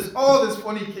dresses, all this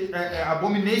funny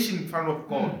abomination in front of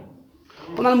God.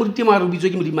 Ona le modimo a re bitswe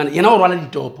ke modimana. Yena o rwala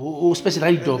ditopo, o special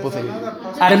ra ditopo fela.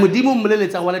 A re modimo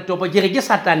mmoleletsa wa le topo ke re ke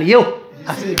Satan yeo. He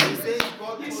says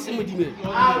God Se modimo. O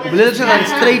boleletse ra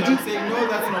straight. saying, no,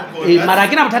 that's not God. Mara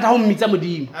ke na bothata ho mmitsa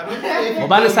modimo. I don't know if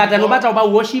Hobane Satan o batla ho ba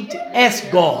worshipped as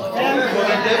God. the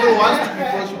devil wants to be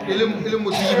worshipped.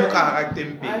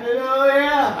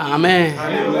 Hallelujah. Amen.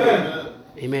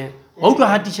 Amen. O tlo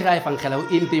ha teacher e fangela o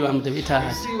empe wa motho You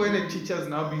vitha. see when a teacher is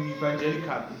now being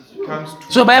evangelical, it comes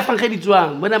to So ba ya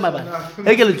fangeditswang bona mabana.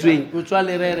 E ke letsweng o tswa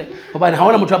le rere hobane ha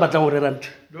ona motho a batlang ho rera ntho.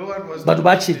 no one was Batho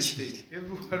ba interested. tshitshi.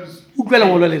 Everyone is Utlwela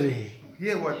ngolo le re.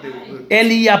 hear what they were.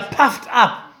 And ye are puffed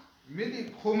up Many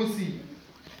homicide.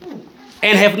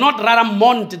 and have not rather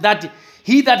mourned that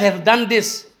he that hath done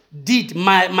this deed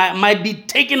might be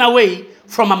taken away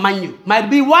from among you. Might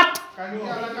be what?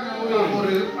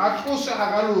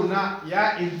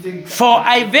 For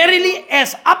I verily,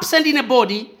 as absent in a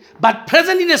body, but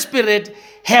present in the spirit,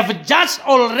 have judged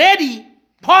already.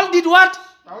 Paul did what?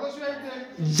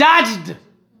 Judged.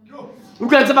 You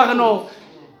can say, no.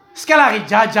 Scalari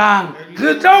jajang.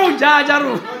 Greto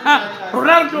jajaru.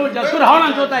 Ronaldo just put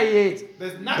on to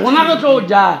Ronaldo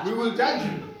judge. We will judge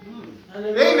you.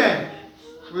 Amen.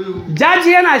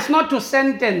 Judging is not to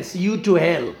sentence you to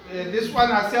hell. This one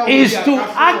is to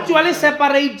actually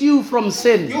separate you from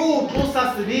sin.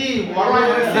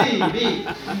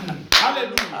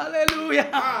 Hallelujah.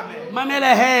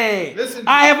 Mamela, hey.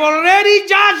 I have already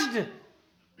judged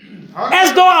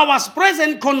as though I was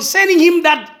present concerning him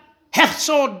that hath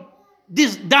so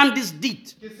done this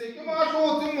deed. In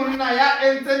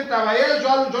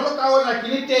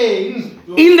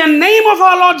the name of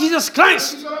our Lord Jesus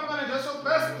Christ,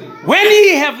 when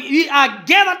we are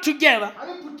gathered together,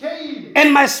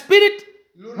 and my spirit,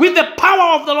 with the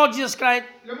power of the Lord Jesus Christ,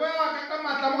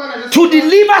 to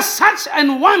deliver such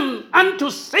an one unto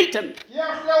Satan.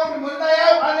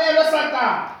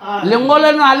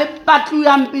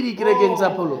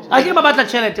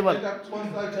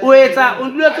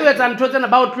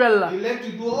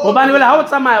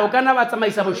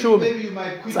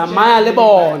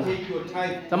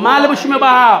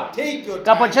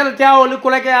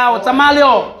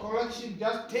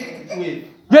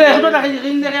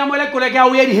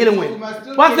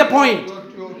 What's the point?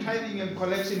 Tithing and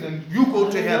collection, and you go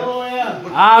to hell.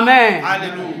 Amen.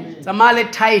 Hallelujah.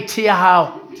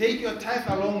 Take your tithe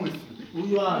along with who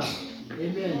you are.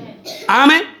 Amen.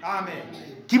 Amen. Amen.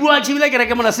 Hey,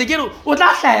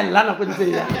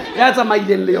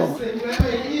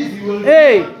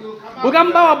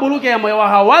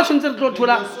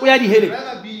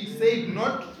 rather be saved,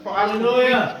 not for us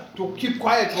to keep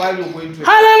quiet while you're going to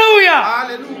hallelujah.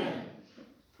 Hallelujah.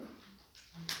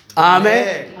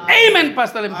 Amen. Amen,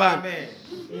 Pastor Lemphane. Amen.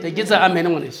 Take it, amen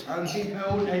on this. I'll give my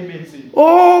own amen.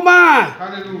 Oh man.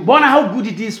 Hallelujah. Bona how good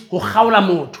it is to haula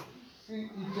moto.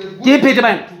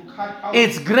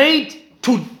 It's great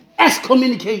to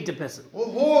excommunicate a person.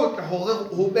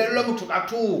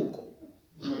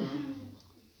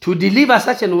 To deliver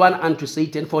such an one unto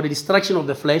Satan for the destruction of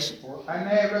the flesh,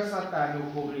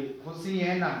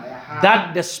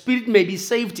 that the spirit may be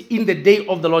saved in the day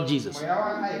of the Lord Jesus.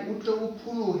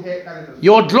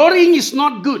 Your glorying is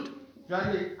not good.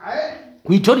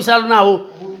 We told you now.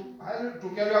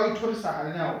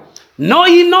 Know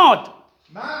ye not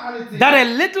that a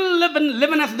little leaven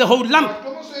leaveneth the whole lump?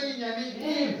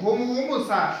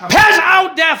 Pass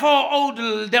out therefore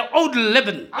the old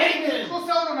leaven,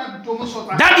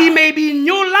 that ye may be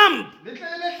new lump,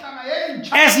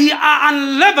 as ye are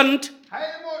unleavened.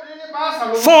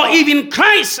 For even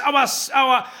Christ, our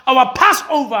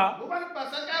Passover,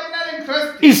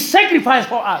 is sacrificed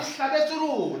for us.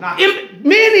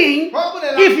 Meaning,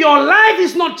 if your life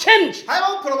is not changed,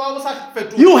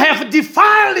 you have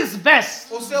defiled this verse.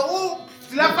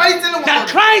 That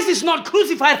Christ is not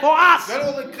crucified for us.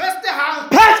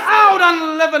 Pass out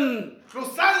unleavened.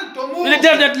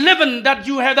 That leaven that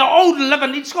you have, the old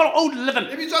leaven, it's called old leaven.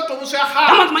 The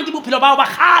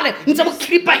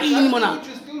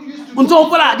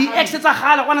exits are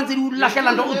hard. One and two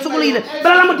Lashland or Tsulile. But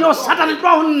I'm your Satan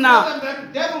brown now.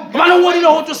 One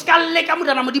word to skull like a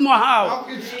Mudamodimo how.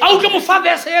 I'll come of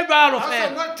father say, I'll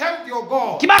not tempt your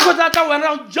God. Kibako that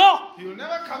around Joe. You'll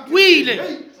never come to me.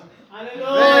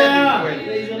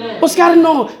 Oscar,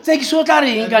 no, take so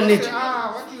carrying.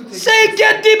 Say,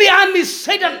 get thee behind me,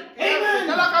 Satan. Amen.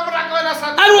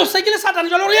 I will say, Satan,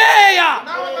 you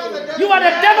are the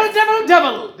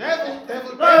devil.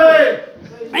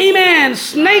 Amen.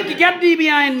 Snake, get thee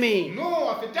behind me.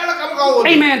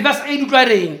 Amen. Verse 8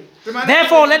 declaring.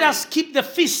 Therefore, let us keep the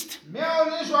feast.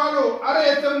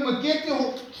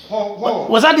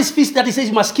 Was that this feast that he says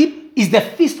you must keep? Is the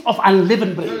feast of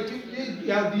unleavened bread.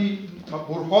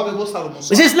 It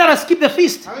says, let us keep the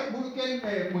feast,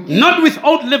 not with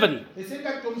old leaven,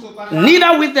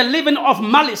 neither with the leaven of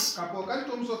malice,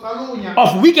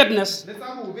 of wickedness,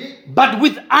 but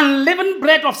with unleavened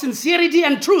bread of sincerity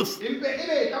and truth.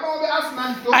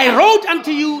 I wrote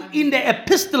unto you in the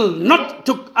epistle not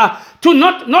to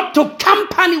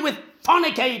company with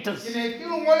fornicators.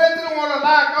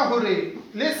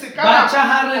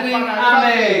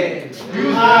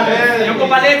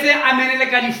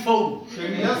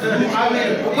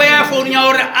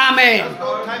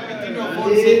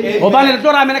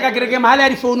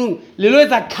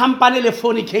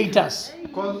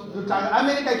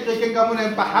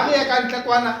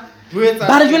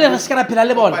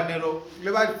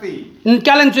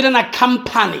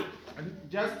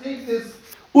 Just take this.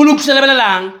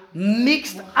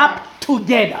 Mixed up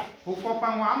together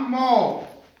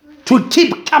to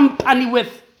keep company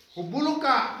with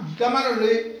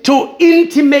to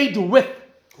intimate with.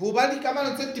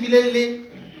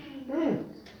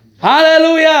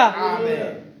 Hallelujah.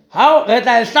 Amen. How? We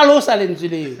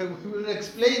will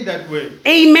explain that word.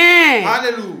 Amen.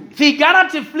 Hallelujah.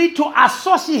 Figuratively, to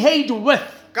associate with.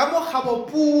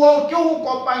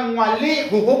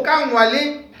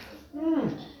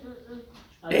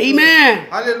 Amen.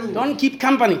 Hallelujah. Don't keep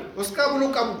company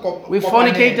with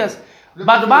fornicators.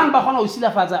 But one bahona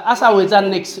usila faza asa weza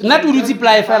next. Not to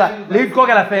multiply fella. Lead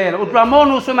kokela fella.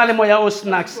 Utwamono usoma le moya o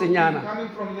snacks nyana.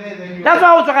 That's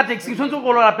why utsoka taxi sonto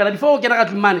go lo rapela before o kena ka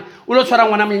tlumane. O lo tshwara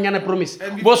ngwana monyana promise.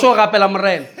 Bo so rapela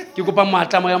morena. Ke kopa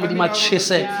moatla moya mo di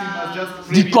matshese.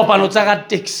 Di kopano tsa ka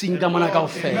taxi ka mona ka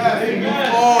ofela.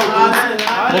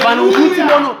 Bobana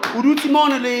uduti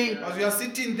mono le. As you are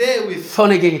sitting there with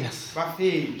fornicators.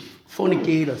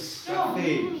 Fornicators.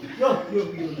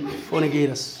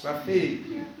 Fornicators.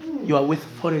 You are with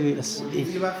fornicators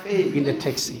in the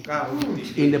taxi,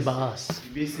 in the bars.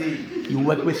 You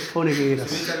work with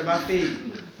fornicators.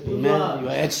 Amen. You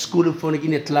are at school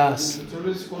in a class.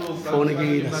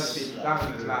 Fornicators.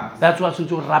 That's what's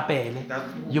into rappel.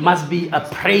 You must be a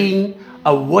praying,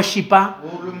 a worshipper,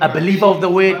 a believer of the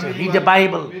word, read the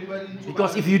Bible.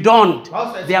 Because if you don't,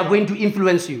 they are going to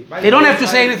influence you. They don't have to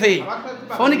say anything.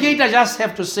 Fornicator just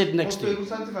have to sit next to you.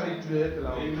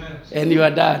 And you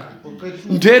are done. And that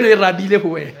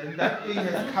thing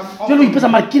has come off.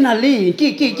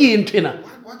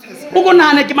 What has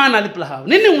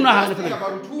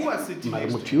about who was sitting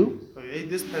next to you?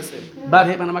 This person. But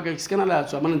hey, man, I'm scanner la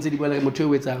so man nzidi kwela motho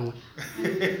we tsang.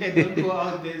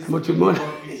 Motho mo.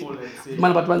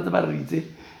 Man batho ba ntse ba ritse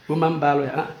bo mambalo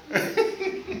ya.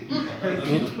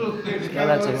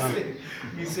 Kala tsama.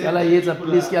 Kala yetsa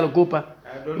please ke a kopa.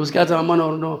 O ska tsa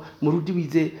mona no moruti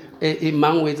bitse e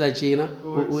mang o etsa tjena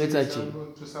o etsa tjena.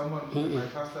 To someone, my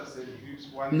pastor said,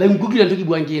 Nna ngukile ntho ke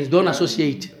buang ke don't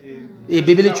associate. E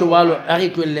bebele tshwalo a re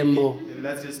tlwelle mo.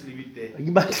 Let's just leave it there.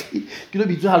 Ke lo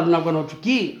bitso ha lona kwa no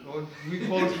ke. We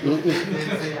call it a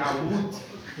wood.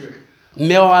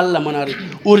 Me wa alla mona re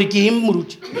o re ke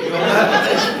moruti.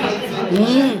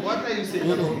 What are you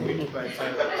saying about me by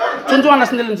time? Don't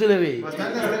understand the way.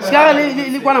 Ska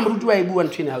le kwana moruti wa e bua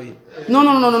ntwene ha we. No.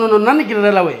 Nna ke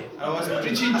rela we. I was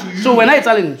preaching to you. So when I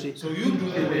tell him, So you do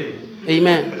the way.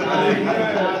 Amen.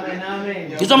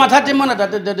 It's my tate mona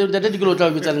that dikolo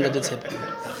tla bitsa nna tshepe.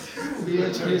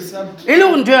 Ele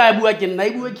o ntwe a bua ke nna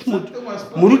e bua ke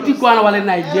moruti kwana wa le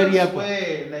Nigeria kwa.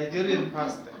 Nigerian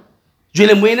pastor.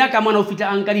 Jwele moena ka mona o fitla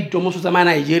anka ditomoso tsa ma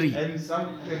Nigeria. And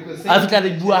some A fitla di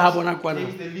bua ha bona kwana.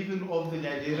 the living of the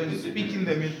Nigerians, speaking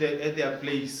them at their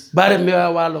place. Ba re me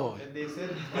wa lo. And they said,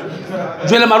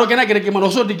 Jwele maro kena ke re ke mona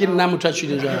so di ke nna motho a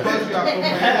tshwile jwa. because you are from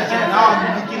Nigeria, now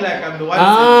I'm looking like I'm the one.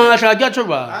 Tla ke a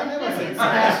tshwa. I never said so.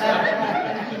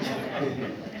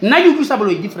 Nna ke utlwisa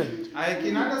bolo different. I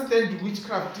can understand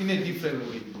witchcraft in a different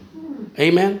way.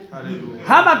 Amen. Hallelujah.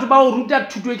 Ha batho ba o ruta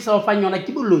thuto e ke sa o fang yona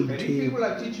ke boloi And if ntwe. people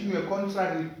are teaching you a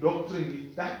contrary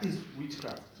doctrine, that is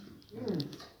witchcraft.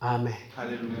 Amen.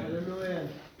 Hallelujah.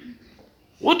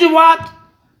 What do you what?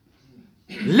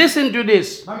 Listen to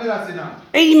this. Mamela sina.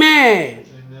 Amen.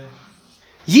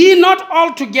 Ye not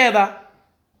all together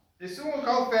Esungo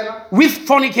kaofela. with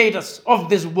fornicators of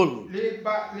this world.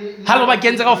 Halo ba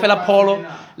kenza kaofela Paulo.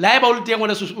 La eba o le teng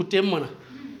wona so o teng mona.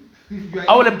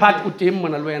 A o le part o teng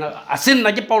mona le wena. A se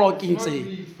nna ke Paulo ke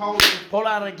ntse. Paulo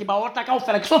a re ke ba ota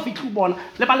kaofela ke so fitlu bona.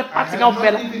 Le ba le part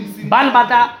kaofela. Ban ba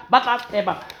tla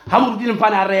tseba. Ha mo rutile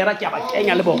Lemphane a rera ke a ba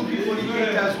kenya le bona.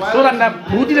 So randa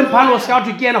rutile Lemphane o ska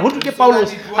to kena ho tu ke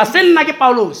Paulos. A se nna ke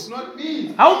Paulos. Not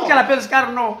me. Ha o kela pele ska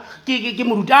re no ke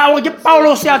mo ruta o ke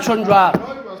Paulos ya tshonjwa.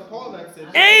 No, it was Paul that said.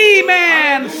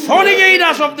 Amen.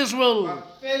 Fornicators of this world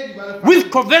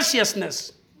with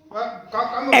covetousness,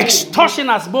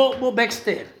 extortioners, bo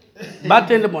backstab,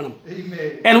 batten the bottom,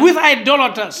 Amen. and with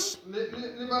idolaters.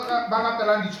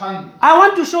 I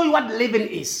want to show you what living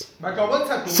is.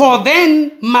 For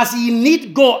then must ye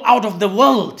need go out of the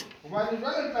world.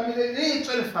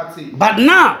 But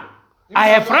now I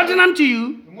have written unto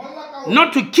you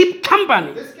not to keep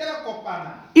company.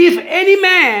 If any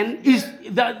man is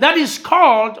that is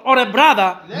called or a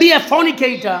brother be a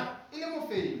fornicator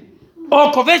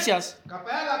or covetous,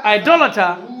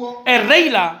 idolater, a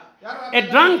railer, a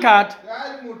drunkard,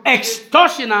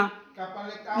 extortioner,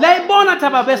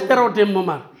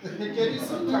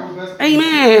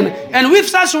 amen. And with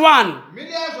such one,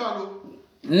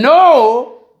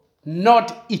 no,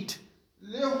 not it.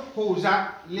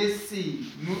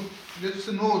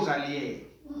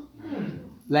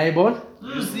 Laibon?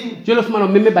 You see? Jolo fumana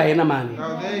meme ba ena mane.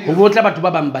 Now there Ho botla batho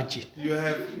ba bang ba tje. you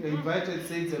have invited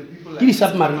saints and people Ke di like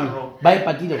submarine ba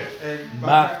ipatile And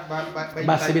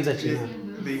ba sebetsa tjena.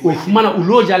 they O fumana o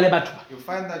lo ja le batho. you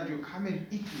find that you come and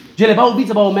eat with Jele ba o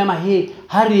bitsa ba o mema he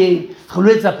ha re eng re lo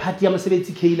etsa party ya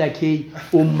mosebetsi Kayla K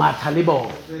o matha le bona.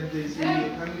 them. They say you're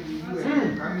coming to you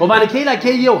and you come Hobane Kayla K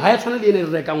eo ha e tshwana le ene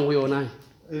re rekang ho yona.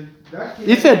 that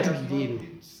E fetohile.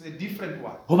 it's a different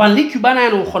one. Hobane le Cubana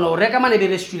yana o kgona ho reka mane be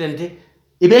restaurant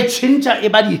e be tshentja e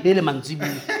ba di hele mantsibu.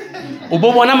 O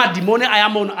bo bona madimone a ya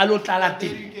mono a lo tlala Then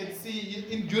teng. you can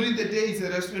see during the day it's a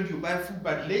restaurant you buy food,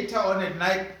 but later on at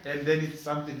night and then it's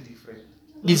something different.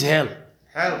 It's hell.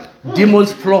 Hell.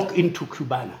 Demons flock into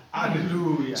Cubana.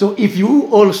 Hallelujah. So if you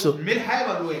also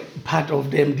Mid-high way. part of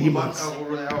them demons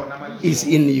is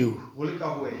in you.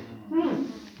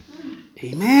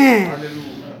 Amen.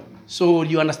 Hallelujah. So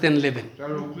you understand Levan?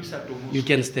 You You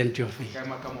can stand to your feet.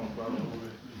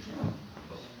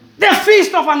 The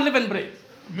feast of unleavened bread.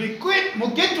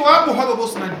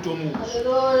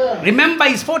 Remember,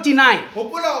 it's 49.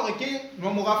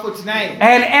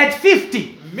 And at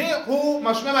 50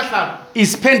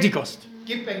 is Pentecost.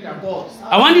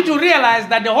 I want you to realize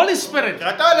that the Holy Spirit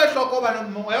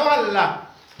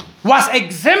was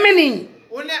examining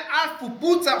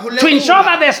to ensure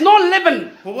that there's no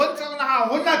leaven.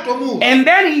 And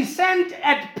then he sent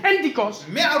at Pentecost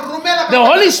the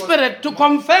Holy Spirit to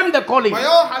confirm the calling,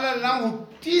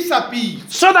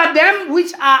 so that them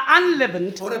which are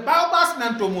unleavened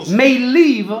may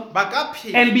live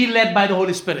and be led by the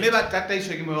Holy Spirit.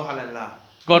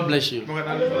 God bless you.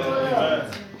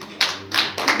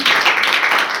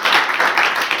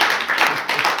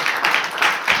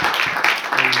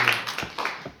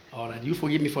 All right, you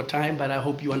forgive me for time, but I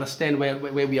hope you understand where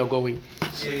we are going.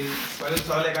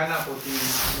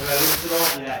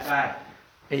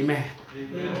 Amen.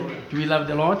 Do we love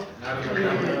the Lord?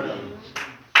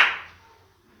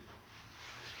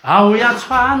 Haya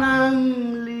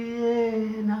tshwanang le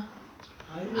yena.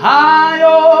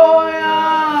 Hayo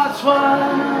ya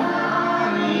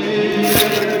tshwanang le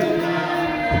yena.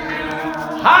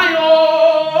 Hayo